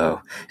much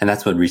so. And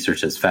that's what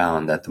research has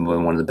found, that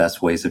one of the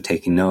best ways of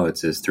taking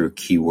notes is through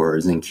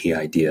keywords and key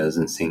ideas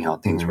and seeing how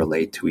things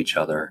relate to each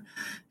other.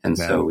 And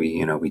so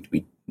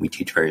we we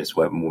teach various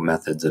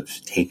methods of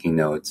taking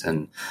notes,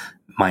 and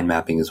mind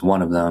mapping is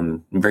one of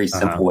them. A very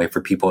simple way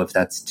for people, if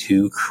that's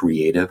too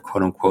creative,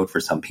 quote unquote, for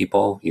some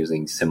people,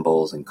 using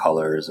symbols and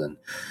colors and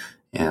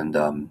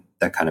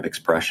that kind of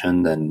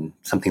expression, then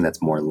something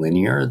that's more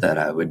linear that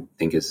I would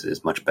think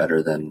is much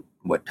better than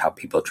how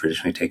people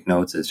traditionally take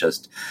notes is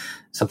just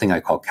something I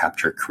call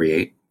capture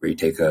create, where you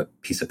take a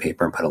piece of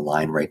paper and put a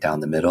line right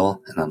down the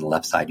middle, and on the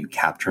left side you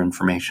capture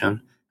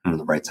information, and on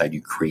the right side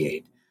you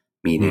create,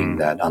 meaning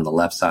that on the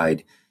left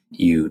side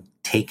you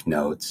take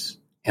notes,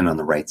 and on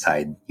the right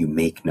side you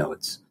make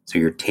notes. So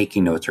you're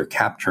taking notes or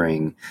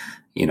capturing,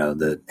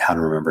 the how to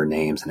remember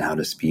names and how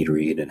to speed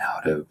read and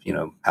how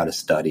to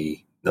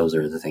study. Those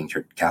are the things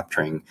you're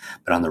capturing.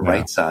 But on the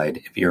right side,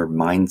 if your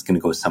mind's going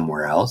to go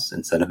somewhere else,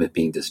 instead of it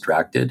being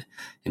distracted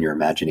and your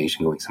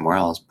imagination going somewhere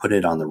else, put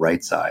it on the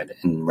right side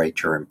and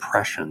write your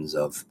impressions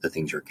of the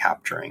things you're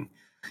capturing.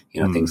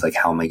 Things like,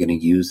 how am I going to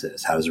use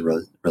this? How does it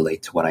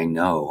relate to what I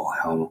know?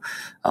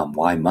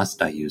 Why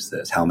must I use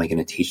this? How am I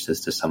going to teach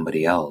this to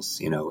somebody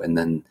else? And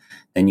then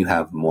you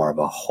have more of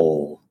a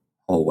whole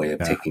way of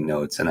taking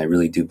notes. And I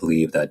really do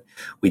believe that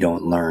we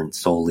don't learn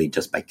solely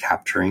just by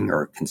capturing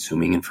or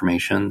consuming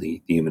information.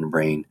 The human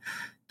brain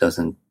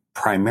doesn't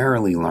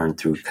primarily learn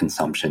through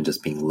consumption,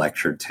 just being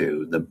lectured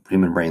to. The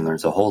human brain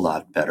learns a whole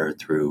lot better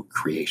through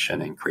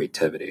creation and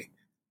creativity,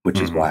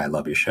 which is why I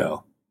love your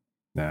show.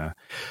 Yeah.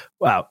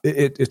 Wow.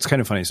 It's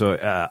kind of funny. So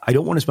I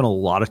don't want to spend a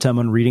lot of time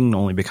on reading,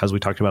 only because we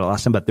talked about it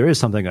last time, but there is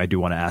something I do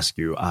want to ask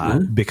you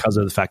because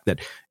of the fact that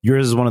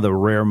yours is one of the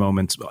rare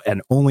moments,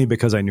 and only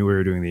because I knew we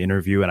were doing the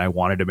interview and I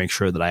wanted to make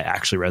sure that I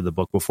actually read the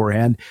book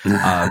beforehand,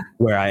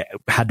 where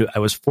I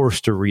was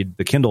forced to read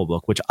the Kindle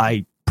book, which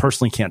I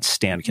personally can't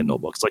stand Kindle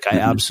books. Like I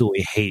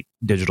absolutely hate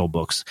digital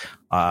books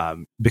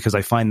because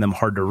I find them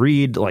hard to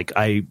read. Like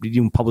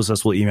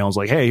publicists will email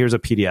like, hey, here's a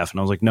PDF. And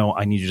I was like, no,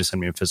 I need you to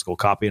send me a physical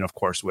copy. And of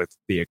course, with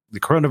the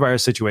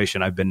coronavirus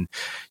situation, I've been,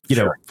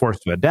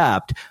 forced to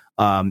adapt.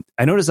 I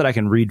noticed that I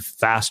can read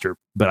faster,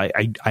 but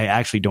I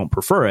actually don't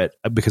prefer it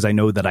because I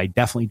know that I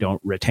definitely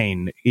don't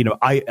retain,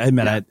 I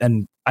admit it,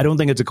 and I don't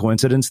think it's a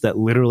coincidence that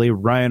literally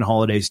Ryan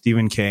Holiday,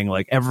 Stephen King,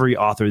 like every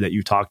author that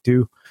you talk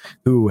to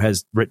who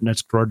has written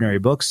extraordinary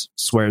books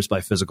swears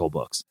by physical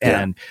books.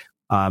 Yeah.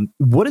 And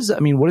what has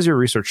your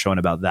research shown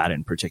about that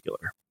in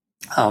particular?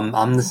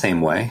 I'm the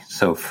same way.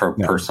 So for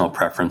personal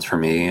preference for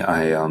me,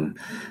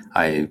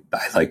 I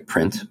like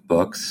print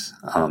books,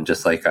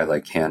 just like I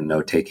like hand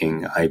note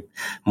taking.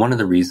 One of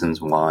the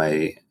reasons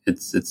why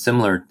it's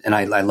similar, and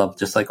I love,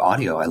 just like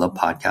audio, I love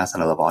podcasts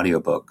and I love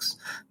audiobooks,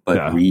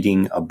 but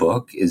reading a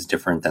book is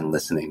different than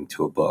listening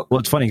to a book. Well,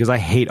 it's funny because I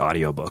hate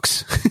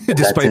audiobooks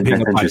despite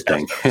being a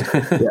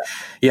podcast.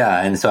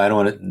 Yeah. And so I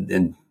don't want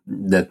to,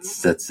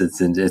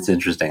 it's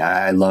interesting.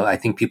 I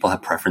think people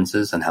have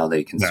preferences on how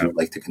they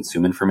like to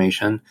consume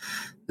information.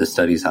 The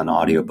studies on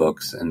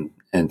audiobooks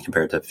and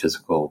compared to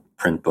physical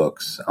print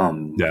books,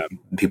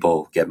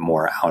 people get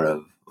more out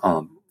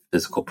of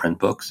physical print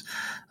books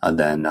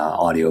than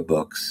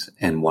audiobooks.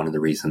 And one of the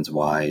reasons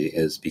why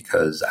is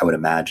because I would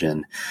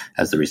imagine,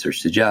 as the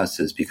research suggests,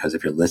 is because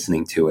if you're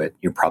listening to it,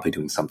 you're probably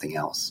doing something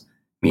else.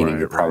 Meaning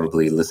you're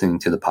probably listening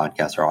to the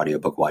podcast or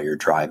audiobook while you're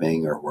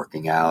driving or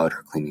working out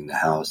or cleaning the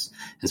house.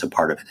 And so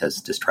part of it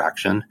is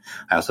distraction.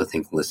 I also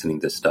think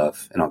listening to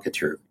stuff, and I'll get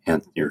to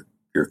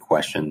your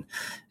question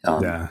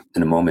in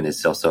a moment,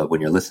 is also when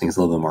you're listening is a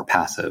little bit more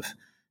passive.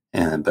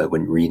 But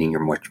when reading,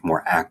 you're much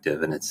more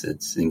active, and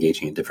it's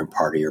engaging a different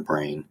part of your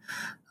brain.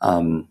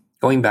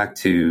 Going back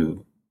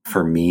to,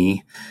 for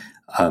me,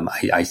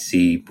 I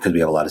see, because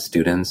we have a lot of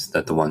students,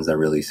 that the ones that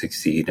really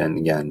succeed, and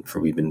again,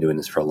 we've been doing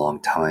this for a long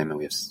time, and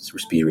we're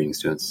speed reading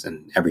students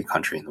in every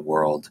country in the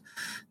world,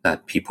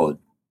 that people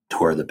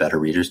who are the better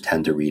readers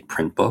tend to read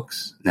print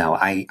books. Now,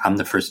 I'm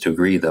the first to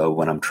agree, though,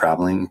 when I'm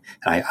traveling,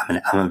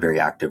 and I'm a very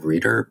active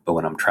reader, but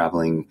when I'm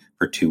traveling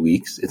for 2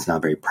 weeks, it's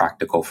not very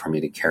practical for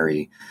me to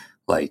carry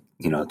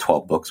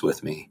 12 books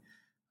with me.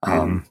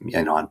 On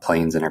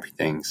planes and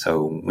everything.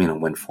 So,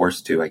 when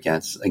forced to, I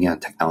guess,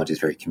 again, technology is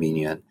very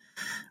convenient.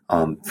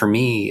 For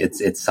me,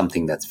 it's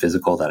something that's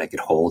physical that I could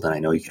hold, and I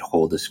know you could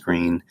hold a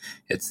screen.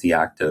 It's the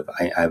act of,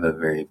 I have a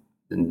very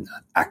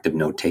active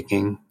note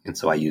taking, and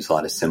so I use a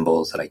lot of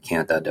symbols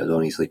that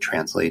don't easily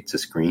translate to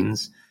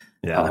screens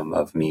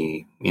of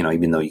me.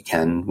 Even though you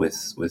can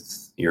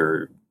with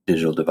your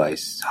digital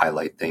device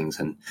highlight things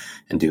and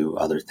do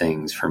other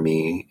things. For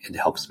me, it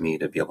helps me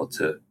to be able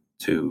to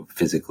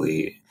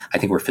physically, I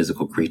think we're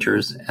physical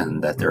creatures,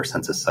 and that their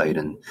sense of sight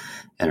and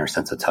our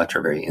sense of touch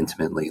are very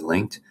intimately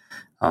linked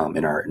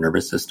in our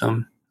nervous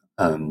system.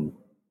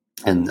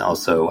 And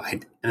also,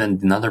 and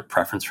another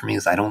preference for me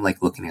is I don't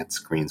like looking at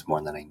screens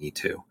more than I need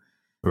to.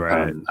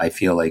 Right. I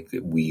feel like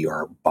we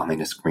are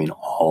behind a screen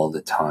all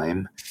the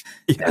time,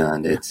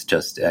 and it's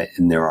just,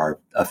 and there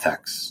are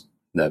effects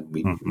that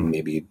we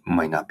maybe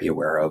might not be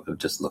aware of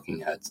just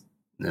looking at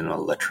an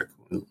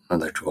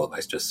electrical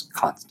device just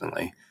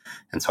constantly.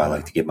 And so I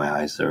like to give my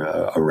eyes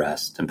a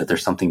rest. But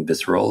there's something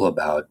visceral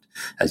about,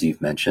 as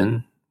you've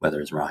mentioned, whether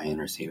it's Ryan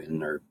or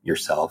Steven or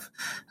yourself,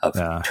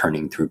 of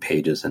turning through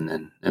pages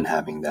and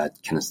having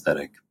that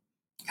kinesthetic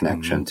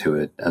connection to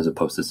it, as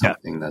opposed to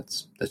something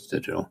that's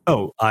digital.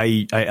 Oh,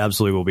 I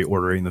absolutely will be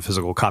ordering the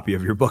physical copy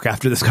of your book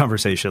after this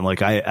conversation.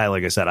 Like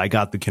I said, I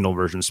got the Kindle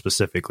version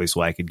specifically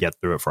so I could get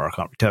through it for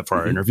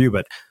our interview,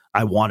 but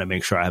I want to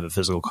make sure I have a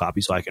physical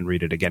copy so I can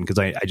read it again, because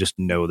I just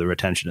know the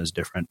retention is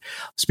different.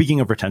 Speaking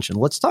of retention,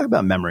 let's talk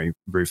about memory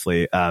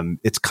briefly.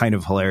 It's kind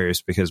of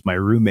hilarious because my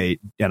roommate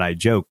and I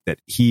joke that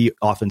he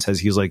often says,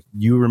 he's like,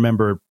 you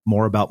remember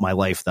more about my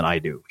life than I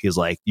do. He's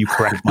like, you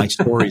correct my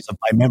stories of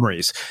my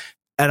memories.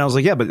 And I was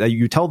like, yeah, but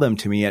you tell them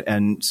to me.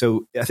 And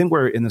so I think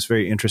we're in this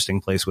very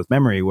interesting place with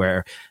memory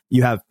where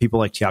you have people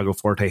like Tiago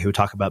Forte who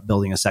talk about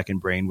building a second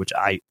brain, which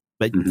I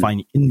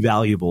find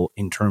invaluable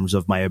in terms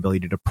of my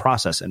ability to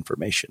process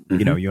information.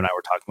 You know, you and I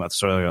were talking about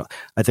this earlier.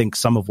 I think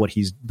some of what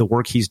the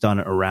work he's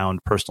done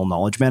around personal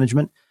knowledge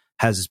management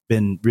has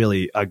been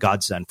really a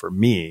godsend for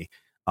me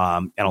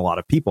and a lot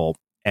of people.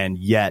 And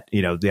yet,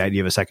 you know, the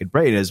idea of a second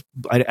brain is,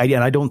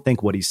 I don't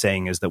think what he's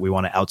saying is that we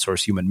want to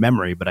outsource human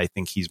memory, but I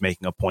think he's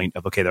making a point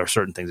of, okay, there are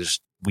certain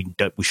things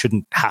we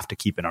shouldn't have to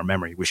keep in our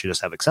memory. We should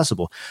just have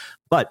accessible.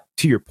 But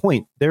to your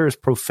point, there is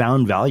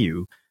profound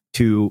value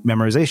to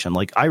memorization.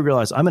 Like, I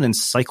realize I'm an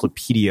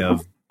encyclopedia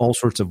of all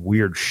sorts of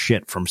weird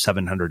shit from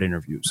 700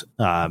 interviews,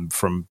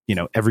 from, you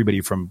know,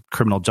 everybody from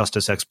criminal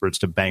justice experts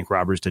to bank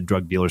robbers to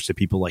drug dealers to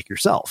people like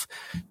yourself.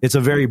 It's a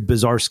very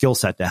bizarre skill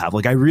set to have.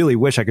 Like, I really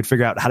wish I could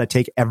figure out how to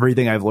take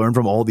everything I've learned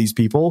from all these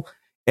people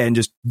and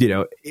just, you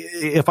know,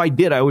 if I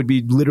did, I would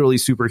be literally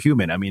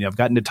superhuman. I mean, I've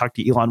gotten to talk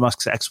to Elon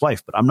Musk's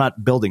ex-wife, but I'm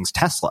not building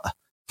Tesla.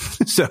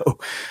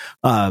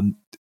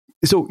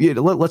 So yeah,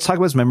 let's talk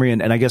about this memory.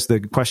 And I guess the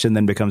question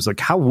then becomes, like,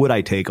 how would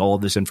I take all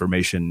of this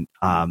information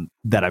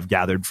that I've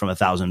gathered from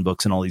 1,000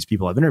 books and all these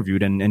people I've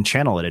interviewed and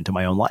channel it into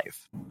my own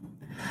life?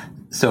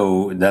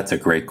 So that's a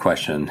great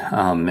question.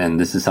 And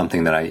this is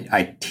something that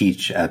I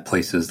teach at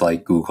places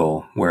like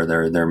Google, where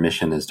their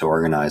mission is to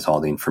organize all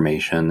the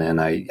information. And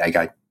I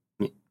got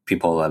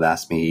people have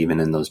asked me,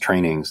 even in those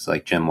trainings,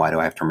 like, Jim, why do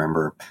I have to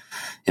remember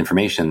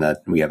information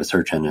that we have a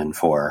search engine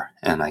for?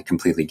 And I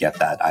completely get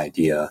that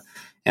idea.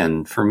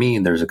 And for me,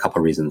 there's a couple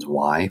of reasons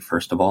why,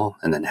 first of all,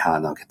 and then how,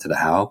 and I'll get to the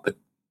how. But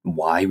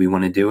why we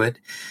want to do it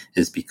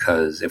is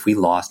because if we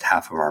lost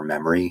half of our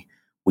memory,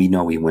 we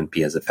know we wouldn't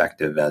be as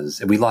effective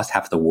as if we lost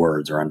half of the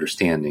words or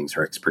understandings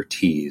or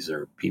expertise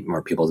or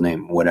people's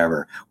name,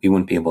 whatever. We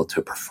wouldn't be able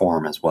to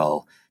perform as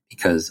well,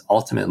 because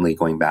ultimately,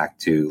 going back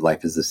to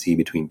life is the C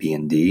between B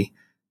and D,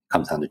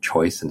 comes down to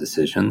choice and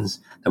decisions,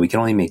 that we can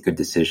only make good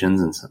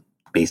decisions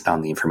based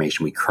on the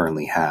information we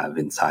currently have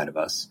inside of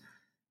us.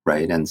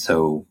 Right. And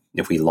so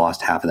if we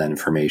lost half of that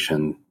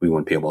information,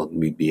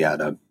 we'd be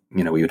at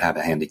we would have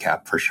a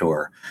handicap for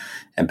sure.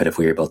 But if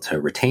we were able to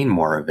retain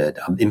more of it,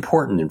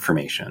 important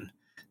information,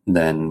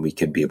 then we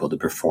could be able to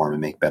perform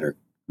and make better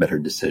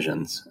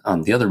decisions.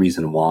 The other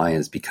reason why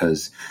is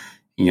because,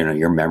 you know,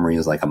 your memory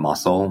is like a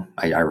muscle.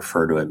 I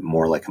refer to it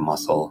more like a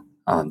muscle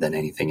than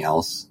anything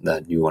else,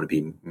 that you want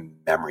to be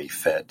memory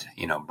fit,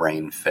 you know,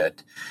 brain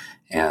fit.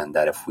 And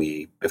that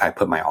if I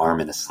put my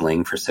arm in a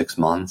sling for 6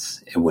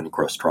 months, it wouldn't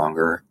grow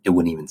stronger. It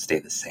wouldn't even stay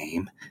the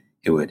same.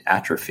 It would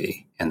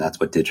atrophy. And that's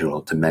what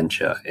digital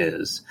dementia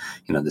is,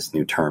 you know, this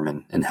new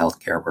term in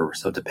healthcare, where we're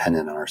so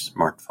dependent on our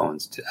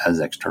smartphones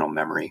as external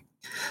memory.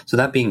 So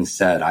that being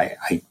said,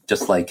 I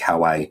just like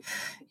how I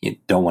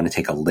don't want to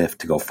take a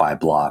lift to go 5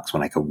 blocks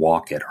when I could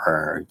walk it,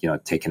 or, you know,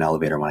 take an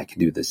elevator when I could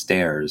do the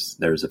stairs.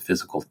 There's a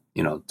physical,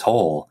 you know,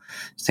 toll.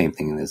 Same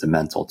thing as a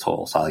mental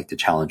toll. So I like to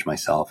challenge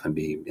myself and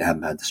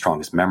have had the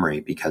strongest memory,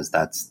 because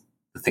that's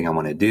the thing I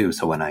want to do.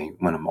 So when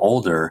I'm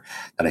older,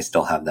 that I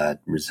still have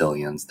that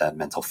resilience, that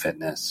mental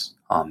fitness,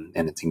 and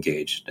it's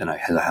engaged, and I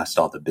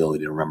still have the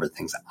ability to remember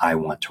things I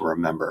want to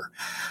remember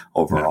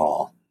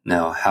overall. Yeah.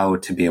 Now, how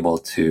to be able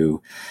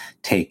to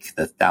take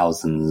the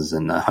thousands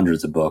and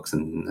hundreds of books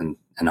and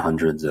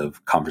hundreds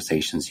of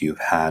conversations you've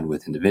had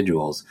with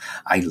individuals.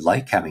 I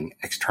like having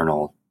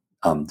external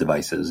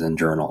devices and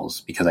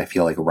journals, because I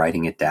feel like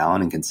writing it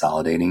down and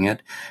consolidating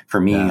it. For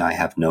me, I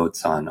have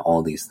notes on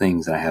all these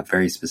things, and I have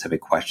very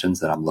specific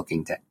questions that I'm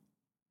looking to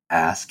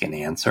ask and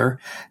answer.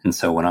 And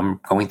so when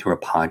I'm going through a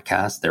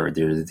podcast, there are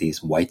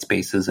these white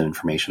spaces of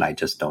information I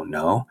just don't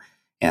know,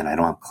 and I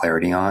don't have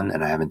clarity on,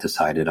 and I haven't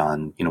decided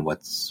on, you know,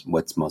 what's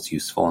most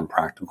useful and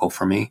practical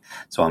for me.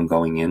 So I'm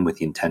going in with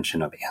the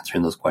intention of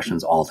answering those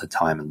questions all the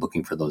time and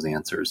looking for those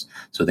answers.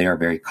 So they are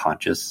very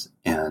conscious,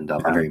 and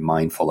I'm very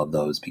mindful of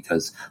those,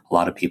 because a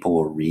lot of people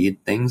will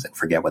read things and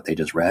forget what they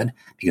just read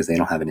because they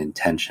don't have an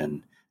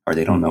intention, or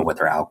they don't know what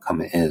their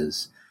outcome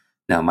is.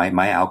 Now,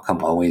 my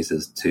outcome always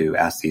is to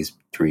ask these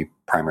 3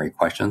 primary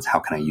questions. How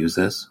can I use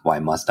this? Why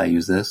must I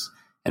use this?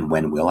 And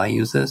when will I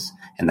use this?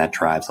 And that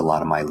drives a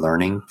lot of my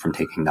learning from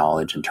taking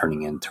knowledge and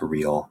turning into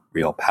real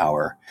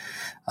power.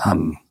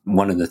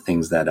 One of the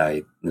things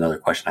another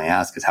question I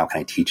ask is, how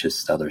can I teach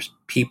this to other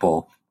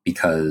people?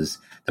 Because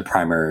the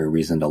primary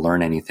reason to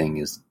learn anything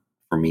is,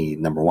 for me,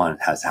 number one,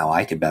 it has how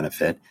I could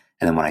benefit.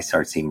 And then when I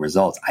start seeing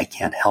results, I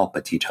can't help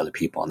but teach other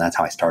people. And that's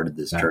how I started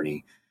this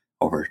journey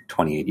over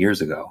 28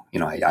 years ago.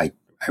 I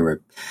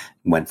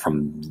went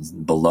from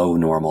below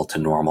normal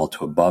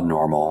to above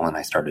normal, and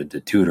I started to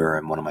tutor.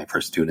 And one of my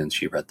first students,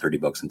 she read 30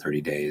 books in 30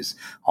 days,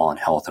 all on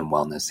health and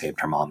wellness, saved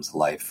her mom's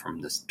life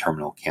from this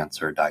terminal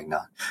cancer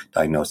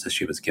diagnosis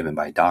she was given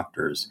by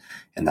doctors.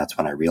 And that's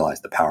when I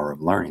realized the power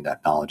of learning,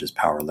 that knowledge is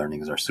power,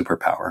 learning is our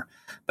superpower.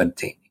 But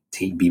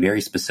to be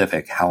very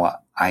specific, how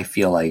I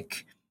feel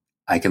like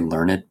I can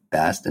learn it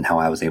best and how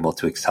I was able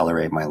to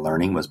accelerate my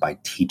learning was by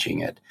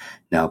teaching it.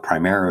 Now,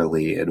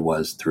 primarily it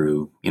was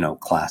through,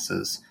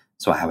 classes.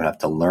 So I would have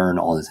to learn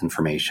all this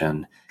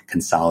information,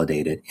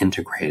 consolidate it,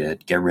 integrate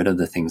it, get rid of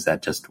the things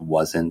that just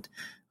wasn't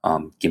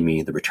give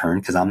me the return.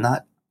 Because I'm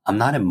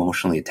not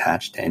emotionally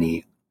attached to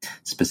any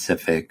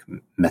specific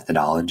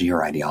methodology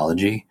or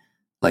ideology.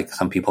 Like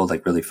some people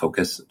really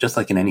focus, just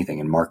like in anything,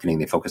 in marketing,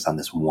 they focus on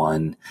this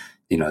one,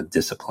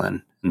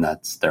 discipline, and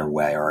that's their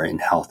way. Or in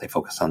health, they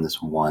focus on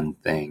this one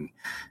thing.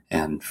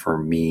 And for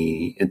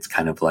me, it's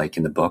kind of like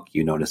in the book,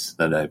 you notice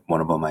that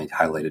one of them, I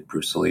highlighted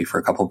Bruce Lee for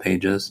a couple of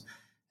pages,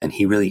 and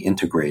he really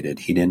integrated.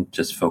 He didn't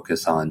just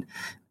focus on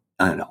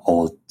an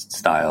old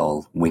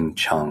style Wing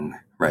Chun,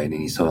 right? And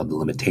he saw the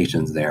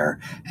limitations there,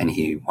 and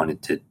he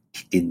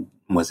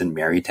wasn't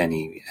married to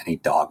any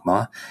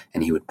dogma,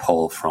 and he would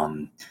pull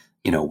from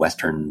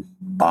Western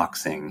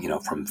boxing,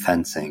 from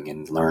fencing,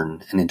 and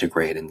learn and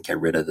integrate and get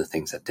rid of the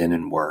things that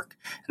didn't work.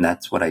 And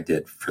that's what I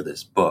did for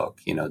this book.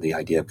 The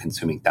idea of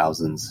consuming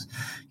thousands,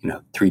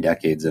 3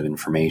 decades of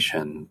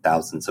information,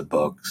 thousands of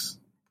books,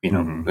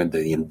 with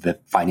the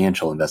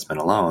financial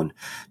investment alone,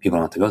 people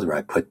don't have to go through.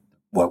 I put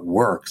what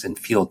works and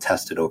field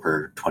tested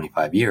over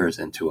 25 years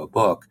into a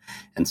book.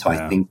 And so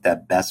I think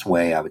that best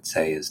way I would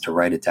say is to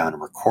write it down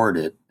and record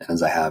it,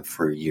 as I have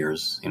for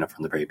years,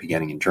 from the very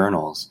beginning in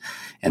journals.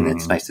 And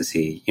it's nice to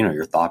see,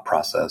 your thought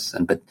process.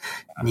 But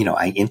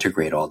I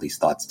integrate all these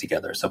thoughts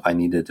together. So if I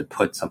needed to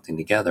put something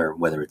together,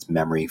 whether it's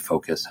memory,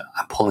 focus,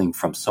 I'm pulling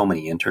from so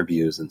many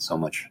interviews and so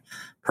much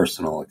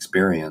personal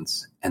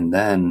experience, and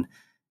then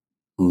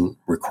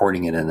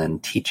recording it and then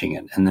teaching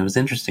it. And it was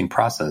an interesting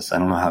process. I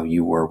don't know how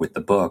you were with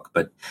the book,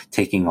 but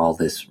taking all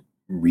this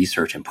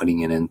research and putting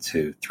it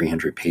into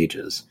 300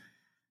 pages.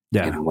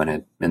 Yeah.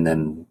 And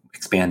then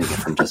expanding it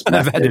from just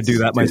I've had to do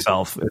that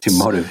myself. To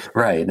motive,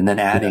 right. And then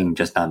adding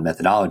just not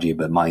methodology,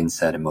 but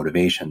mindset and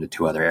motivation, the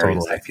 2 other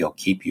areas I feel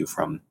keep you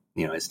from,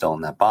 is still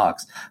in that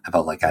box. I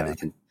felt like I had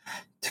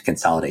to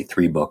consolidate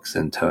 3 books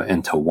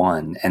into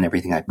one, and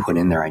everything I put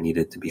in there, I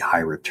needed to be high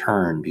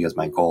return because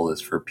my goal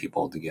is for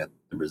people to get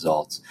the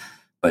results.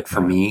 But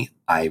for me,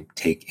 I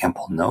take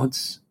ample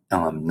notes,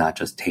 not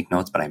just take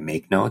notes, but I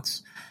make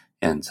notes.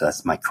 And so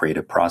that's my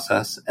creative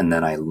process. And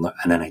then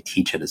I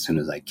teach it as soon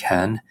as I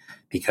can,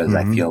 because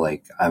I feel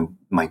like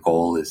my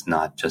goal is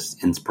not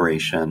just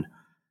inspiration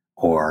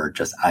or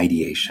just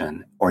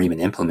ideation or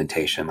even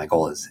implementation. My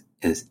goal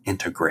is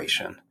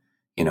integration.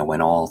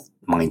 When all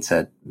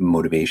mindset,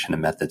 motivation,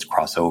 and methods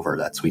cross over,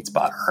 that sweet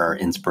spot, or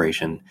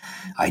inspiration,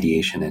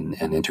 ideation,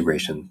 and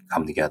integration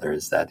come together,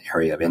 is that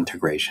area of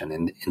integration.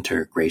 And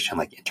integration,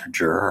 like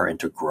integer or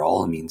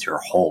integral, it means you're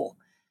whole.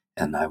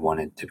 And I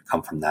wanted to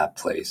come from that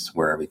place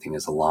where everything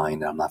is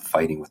aligned and I'm not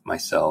fighting with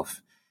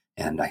myself.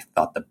 And I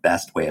thought the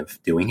best way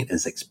of doing it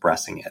is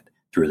expressing it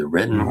through the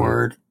written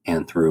word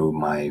and through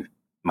my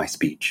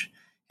speech.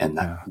 And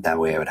that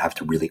way I would have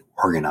to really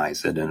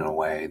organize it in a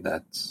way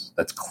that's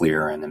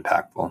clear and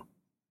impactful.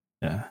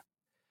 Yeah.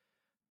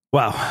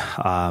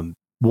 Wow.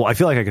 Well, I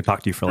feel like I could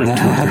talk to you for 2 or 3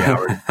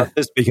 hours about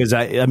this, because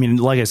I mean,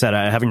 like I said,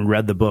 having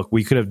read the book,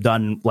 we could have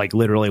done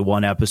literally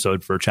 1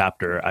 episode for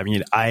chapter. I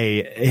mean,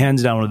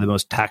 hands down, one of the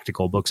most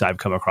tactical books I've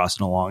come across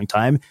in a long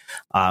time,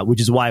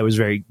 which is why I was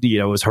very,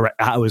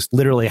 I was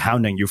literally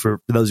hounding you. For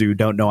those of you who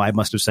don't know, I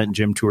must have sent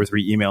Jim 2 or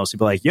 3 emails to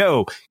be like,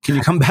 yo, can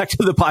you come back to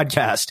the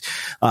podcast?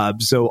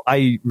 So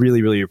I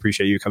really, really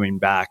appreciate you coming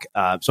back.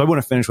 So I want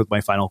to finish with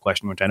my final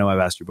question, which I know I've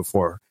asked you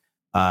before.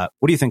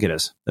 What do you think it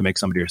is that makes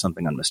somebody or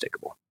something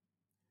unmistakable?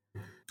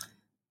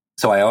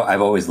 So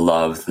I've always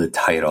loved the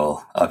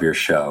title of your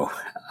show.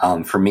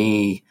 For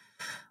me,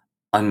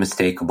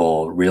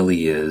 unmistakable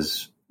really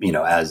is,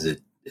 as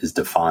it is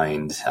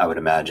defined, I would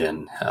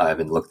imagine, I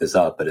haven't looked this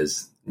up, but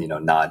is,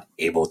 not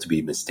able to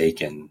be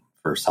mistaken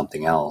for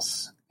something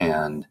else.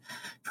 And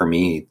for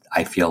me,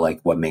 I feel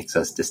like what makes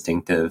us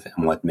distinctive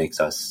and what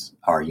makes us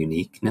our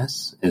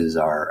uniqueness is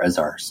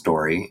our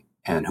story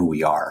and who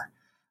we are.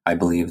 I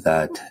believe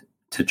that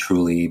to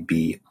truly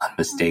be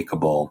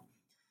unmistakable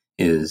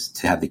is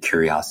to have the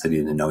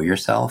curiosity to know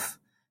yourself,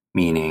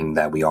 meaning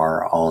that we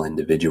are all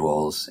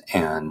individuals,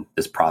 and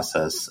this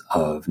process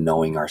of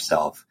knowing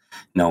ourselves,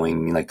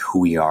 knowing who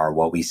we are,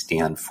 what we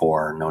stand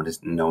for,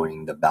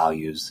 knowing the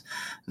values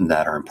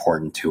that are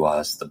important to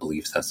us, the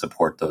beliefs that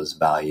support those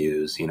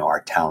values,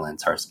 our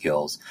talents, our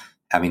skills,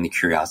 having the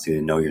curiosity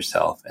to know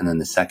yourself. And then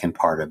the second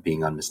part of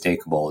being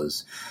unmistakable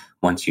is,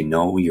 once you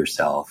know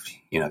yourself,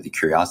 the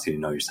curiosity to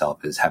know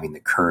yourself is having the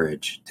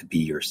courage to be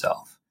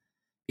yourself.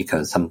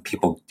 Because some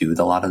people do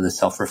a lot of the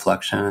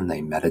self-reflection, and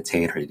they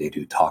meditate, or they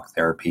do talk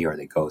therapy, or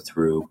they go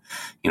through,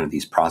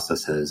 these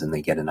processes, and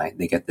they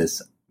get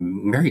this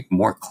very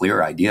more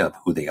clear idea of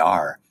who they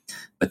are,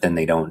 but then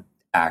they don't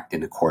act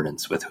in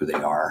accordance with who they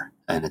are.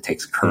 And it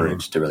takes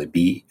courage to really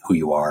be who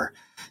you are,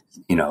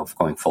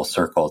 going full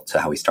circle to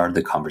how we started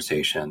the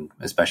conversation,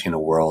 especially in a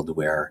world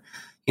where,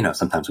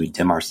 sometimes we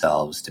dim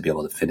ourselves to be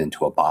able to fit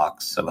into a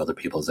box of other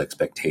people's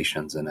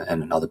expectations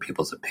and other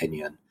people's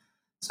opinion.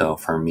 So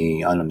for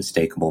me,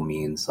 unmistakable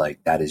means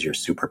like that is your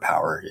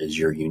superpower, is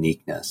your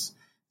uniqueness.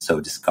 So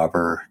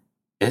discover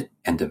it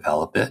and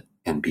develop it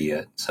and be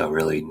it. So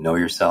really know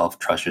yourself,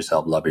 trust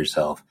yourself, love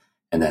yourself,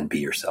 and then be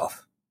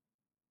yourself.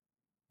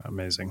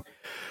 Amazing.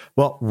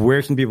 Well,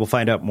 where can people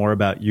find out more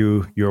about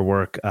you, your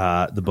work,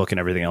 the book, and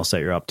everything else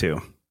that you're up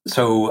to?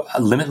 So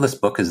Limitless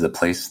Book is the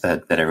place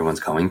that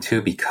everyone's going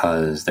to,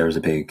 because there's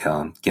a big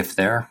gift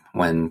there.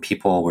 When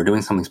people were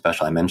doing something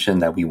special, I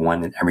mentioned that we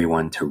wanted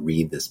everyone to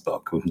read this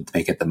book,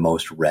 make it the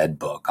most read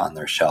book on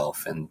their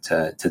shelf. And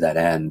to that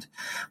end,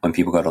 when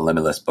people go to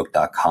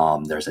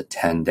limitlessbook.com, there's a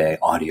 10-day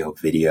audio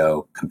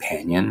video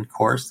companion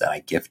course that I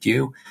gift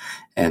you.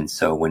 And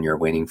so when you're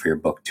waiting for your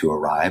book to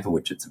arrive,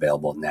 which it's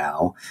available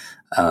now,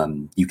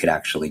 you could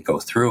actually go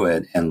through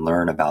it and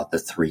learn about the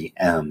 3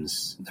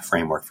 M's, the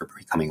framework for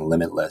becoming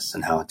limitless,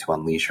 and how to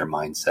unleash your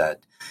mindset,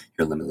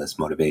 your limitless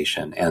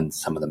motivation, and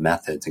some of the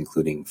methods,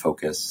 including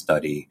focus,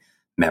 study,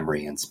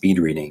 memory, and speed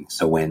reading.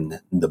 So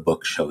when the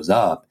book shows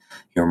up,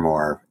 you're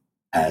more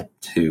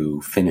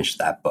to finish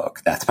that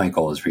book. That's my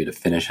goal, is for you to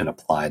finish and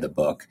apply the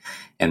book.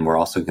 And we're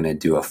also going to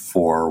do a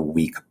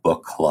 4-week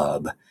book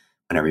club.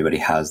 When everybody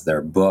has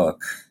their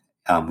book,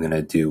 I'm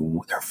going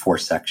to there are 4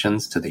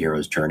 sections to the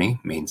hero's journey,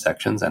 main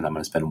sections, and I'm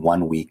going to spend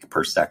 1 week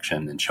per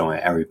section and showing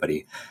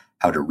everybody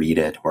how to read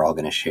it. We're all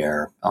going to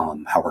share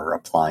how we're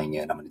applying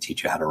it. I'm going to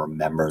teach you how to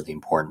remember the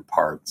important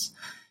parts.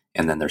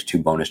 And then there's 2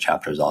 bonus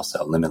chapters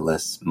also,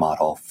 Limitless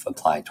Model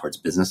applied towards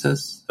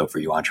businesses. So for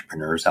you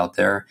entrepreneurs out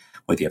there,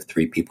 whether you have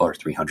 3 people or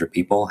 300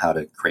 people, how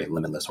to create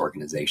limitless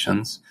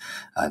organizations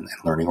and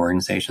learning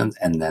organizations.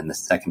 And then the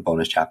second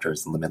bonus chapter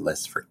is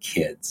Limitless for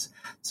kids.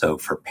 So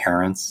for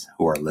parents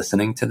who are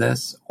listening to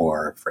this,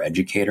 or for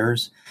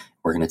educators,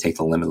 we're going to take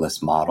the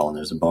Limitless model, and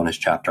there's a bonus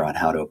chapter on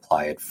how to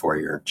apply it for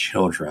your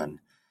children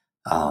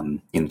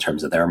in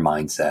terms of their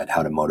mindset,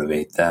 how to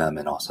motivate them,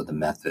 and also the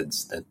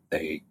methods that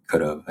they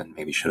could have and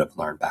maybe should have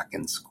learned back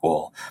in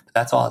school. But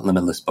that's all at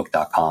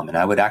limitlessbook.com. And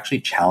I would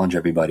actually challenge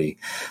everybody.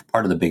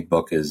 Part of the big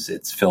book is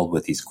it's filled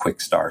with these quick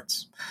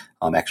starts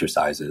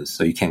exercises.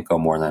 So you can't go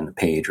more than a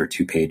page or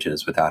 2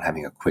 pages without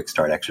having a quick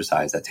start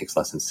exercise that takes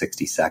less than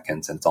 60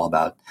 seconds. And it's all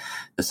about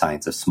the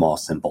science of small,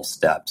 simple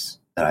steps.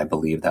 That I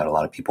believe that a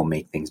lot of people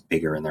make things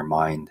bigger in their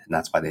mind, and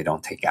that's why they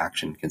don't take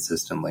action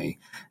consistently.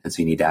 And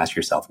so you need to ask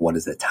yourself, what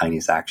is the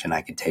tiniest action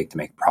I could take to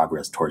make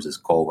progress towards this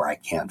goal where I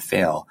can't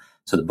fail?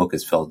 So the book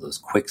is filled with those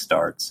quick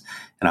starts.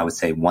 And I would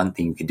say one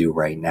thing you could do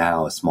right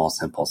now, a small,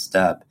 simple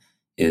step,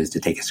 is to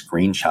take a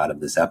screenshot of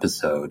this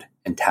episode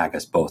and tag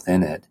us both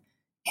in it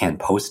and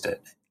post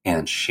it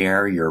and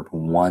share your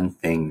one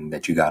thing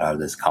that you got out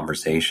of this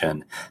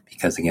conversation.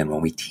 Because again,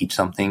 when we teach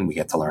something, we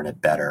get to learn it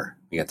better.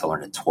 We get to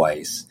learn it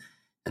twice.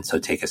 And so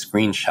take a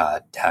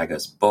screenshot, tag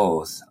us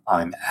both.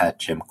 I'm at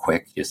Jim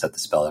Kwik, you just have to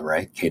spell it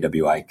right,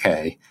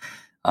 Kwik,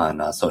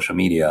 on social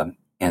media.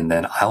 And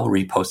then I'll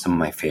repost some of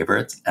my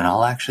favorites, and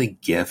I'll actually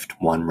gift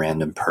one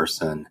random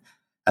person,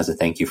 as a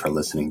thank you for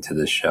listening to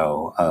this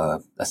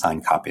show, a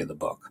signed copy of the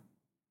book.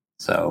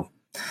 So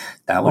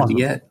that would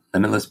be it.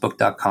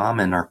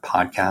 Limitlessbook.com, and our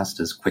podcast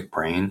is Kwik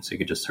Brain. So you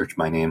could just search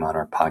my name on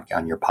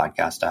on your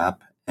podcast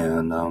app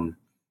and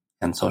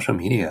social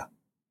media.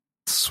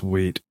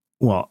 Sweet.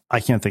 Well, I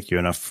can't thank you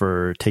enough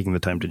for taking the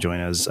time to join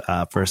us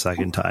for a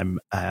second time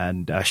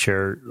and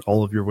share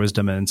all of your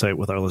wisdom and insight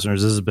with our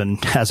listeners. This has been,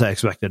 as I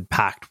expected,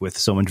 packed with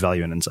so much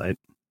value and insight.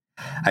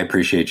 I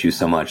appreciate you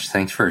so much.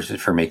 Thanks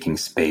for making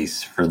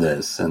space for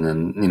this. And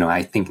then,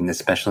 I think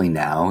especially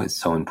now it's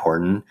so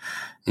important.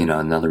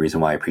 Another reason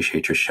why I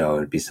appreciate your show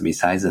would be,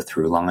 besides the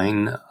through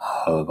line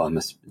of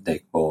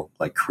unmistakable,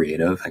 like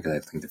creative, I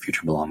think the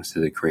future belongs to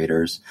the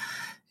creators,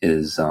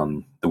 is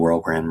the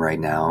world we're in right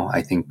now.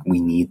 I think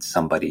we need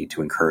somebody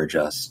to encourage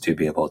us, to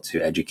be able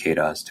to educate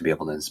us, to be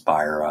able to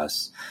inspire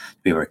us, to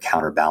be able to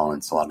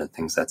counterbalance a lot of the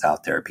things that's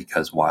out there.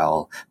 Because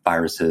while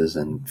viruses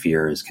and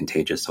fear is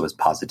contagious, so is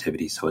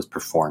positivity, so is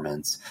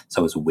performance,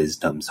 so is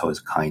wisdom, so is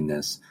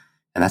kindness.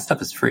 And that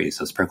stuff is free.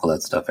 So sprinkle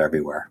that stuff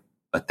everywhere.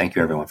 But thank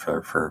you everyone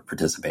for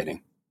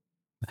participating.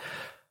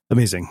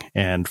 Amazing.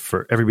 And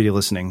for everybody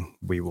listening,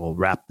 we will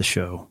wrap the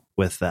show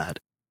with that.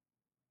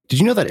 Did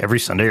you know that every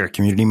Sunday our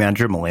community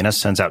manager, Milena,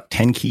 sends out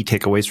 10 key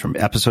takeaways from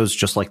episodes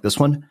just like this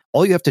one?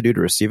 All you have to do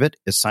to receive it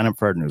is sign up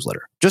for our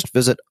newsletter. Just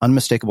visit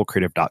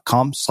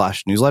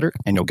unmistakablecreative.com/newsletter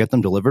and you'll get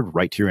them delivered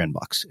right to your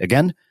inbox.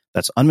 Again,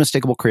 that's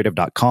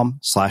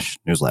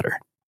unmistakablecreative.com/newsletter.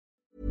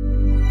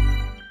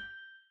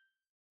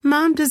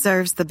 Mom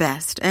deserves the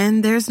best,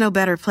 and there's no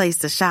better place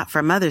to shop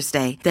for Mother's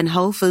Day than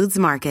Whole Foods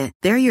Market.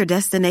 They're your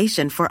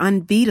destination for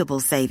unbeatable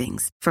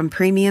savings, from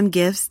premium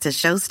gifts to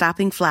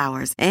show-stopping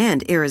flowers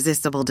and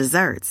irresistible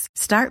desserts.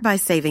 Start by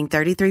saving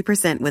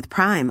 33% with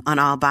Prime on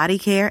all body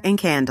care and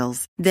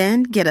candles.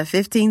 Then get a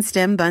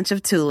 15-stem bunch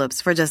of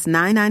tulips for just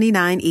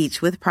 $9.99 each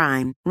with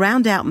Prime.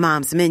 Round out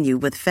Mom's menu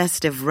with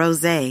festive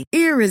rosé,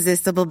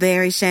 irresistible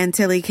berry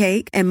chantilly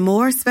cake, and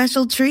more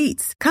special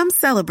treats. Come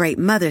celebrate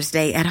Mother's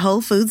Day at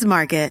Whole Foods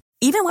Market.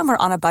 Even when we're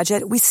on a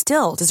budget, we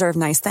still deserve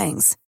nice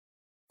things.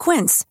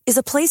 Quince is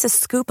a place to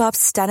scoop up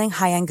stunning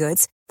high-end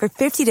goods for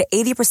 50 to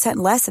 80%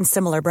 less than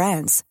similar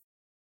brands.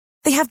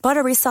 They have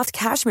buttery soft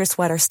cashmere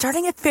sweaters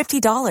starting at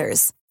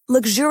 $50,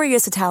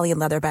 luxurious Italian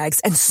leather bags,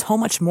 and so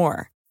much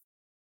more.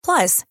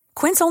 Plus,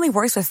 Quince only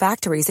works with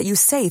factories that use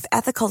safe,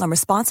 ethical, and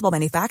responsible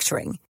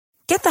manufacturing.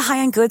 Get the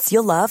high-end goods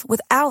you'll love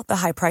without the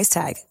high price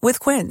tag with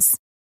Quince.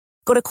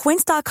 Go to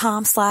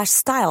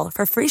quince.com/style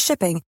for free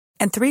shipping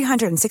and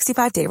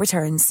 365-day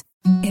returns.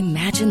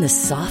 Imagine the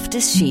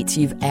softest sheets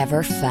you've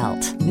ever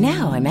felt.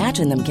 Now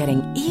imagine them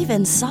getting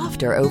even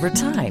softer over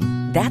time.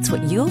 That's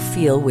what you'll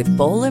feel with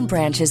Boll &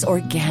 Branch's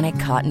organic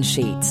cotton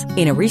sheets.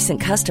 In a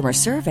recent customer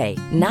survey,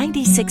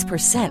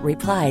 96%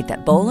 replied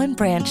that Boll &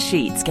 Branch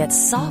sheets get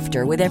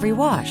softer with every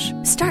wash.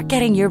 Start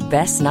getting your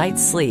best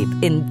night's sleep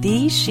in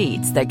these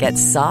sheets that get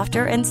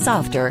softer and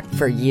softer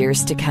for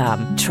years to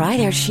come. Try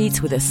their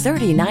sheets with a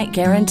 30-night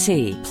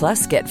guarantee.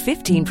 Plus, get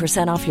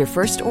 15% off your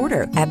first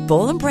order at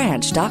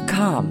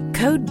bollandbranch.com.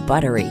 Code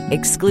BUTTERY.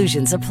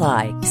 Exclusions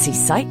apply. See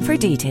site for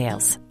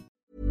details.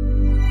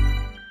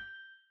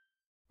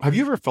 Have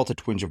you ever felt a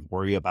twinge of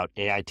worry about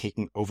AI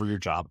taking over your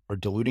job or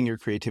diluting your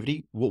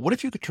creativity? Well, what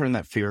if you could turn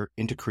that fear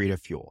into creative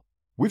fuel?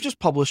 We've just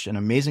published an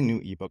amazing new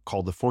ebook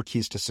called The 4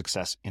 Keys to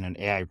Success in an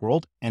AI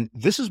World, and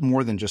this is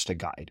more than just a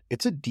guide.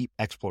 It's a deep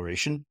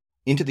exploration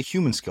into the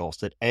human skills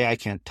that AI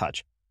can't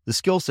touch, the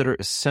skills that are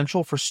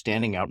essential for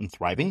standing out and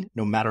thriving,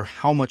 no matter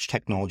how much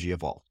technology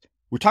evolves.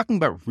 We're talking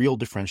about real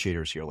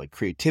differentiators here, like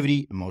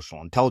creativity,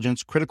 emotional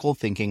intelligence, critical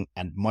thinking,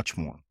 and much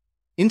more.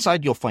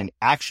 Inside, you'll find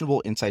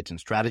actionable insights and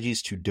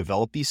strategies to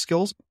develop these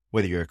skills,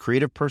 whether you're a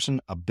creative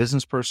person, a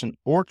business person,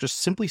 or just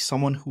simply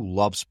someone who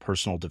loves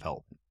personal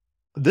development.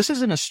 This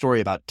isn't a story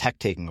about tech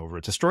taking over.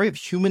 It's a story of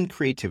human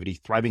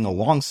creativity thriving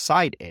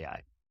alongside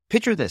AI.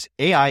 Picture this,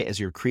 AI as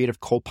your creative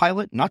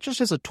co-pilot, not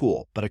just as a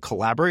tool, but a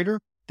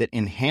collaborator that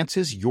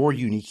enhances your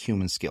unique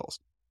human skills.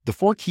 The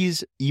 4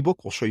 Keys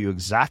ebook will show you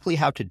exactly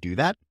how to do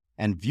that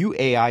and view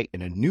AI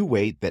in a new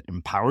way that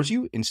empowers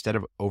you instead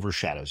of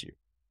overshadows you.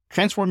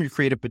 Transform your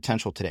creative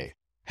potential today.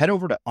 Head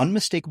over to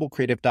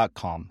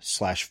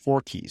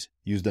unmistakablecreative.com/4keys.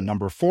 Use the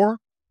number 4,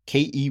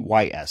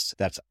 KEYS.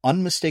 That's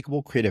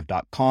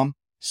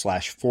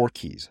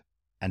unmistakablecreative.com/4keys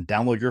and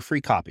download your free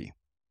copy.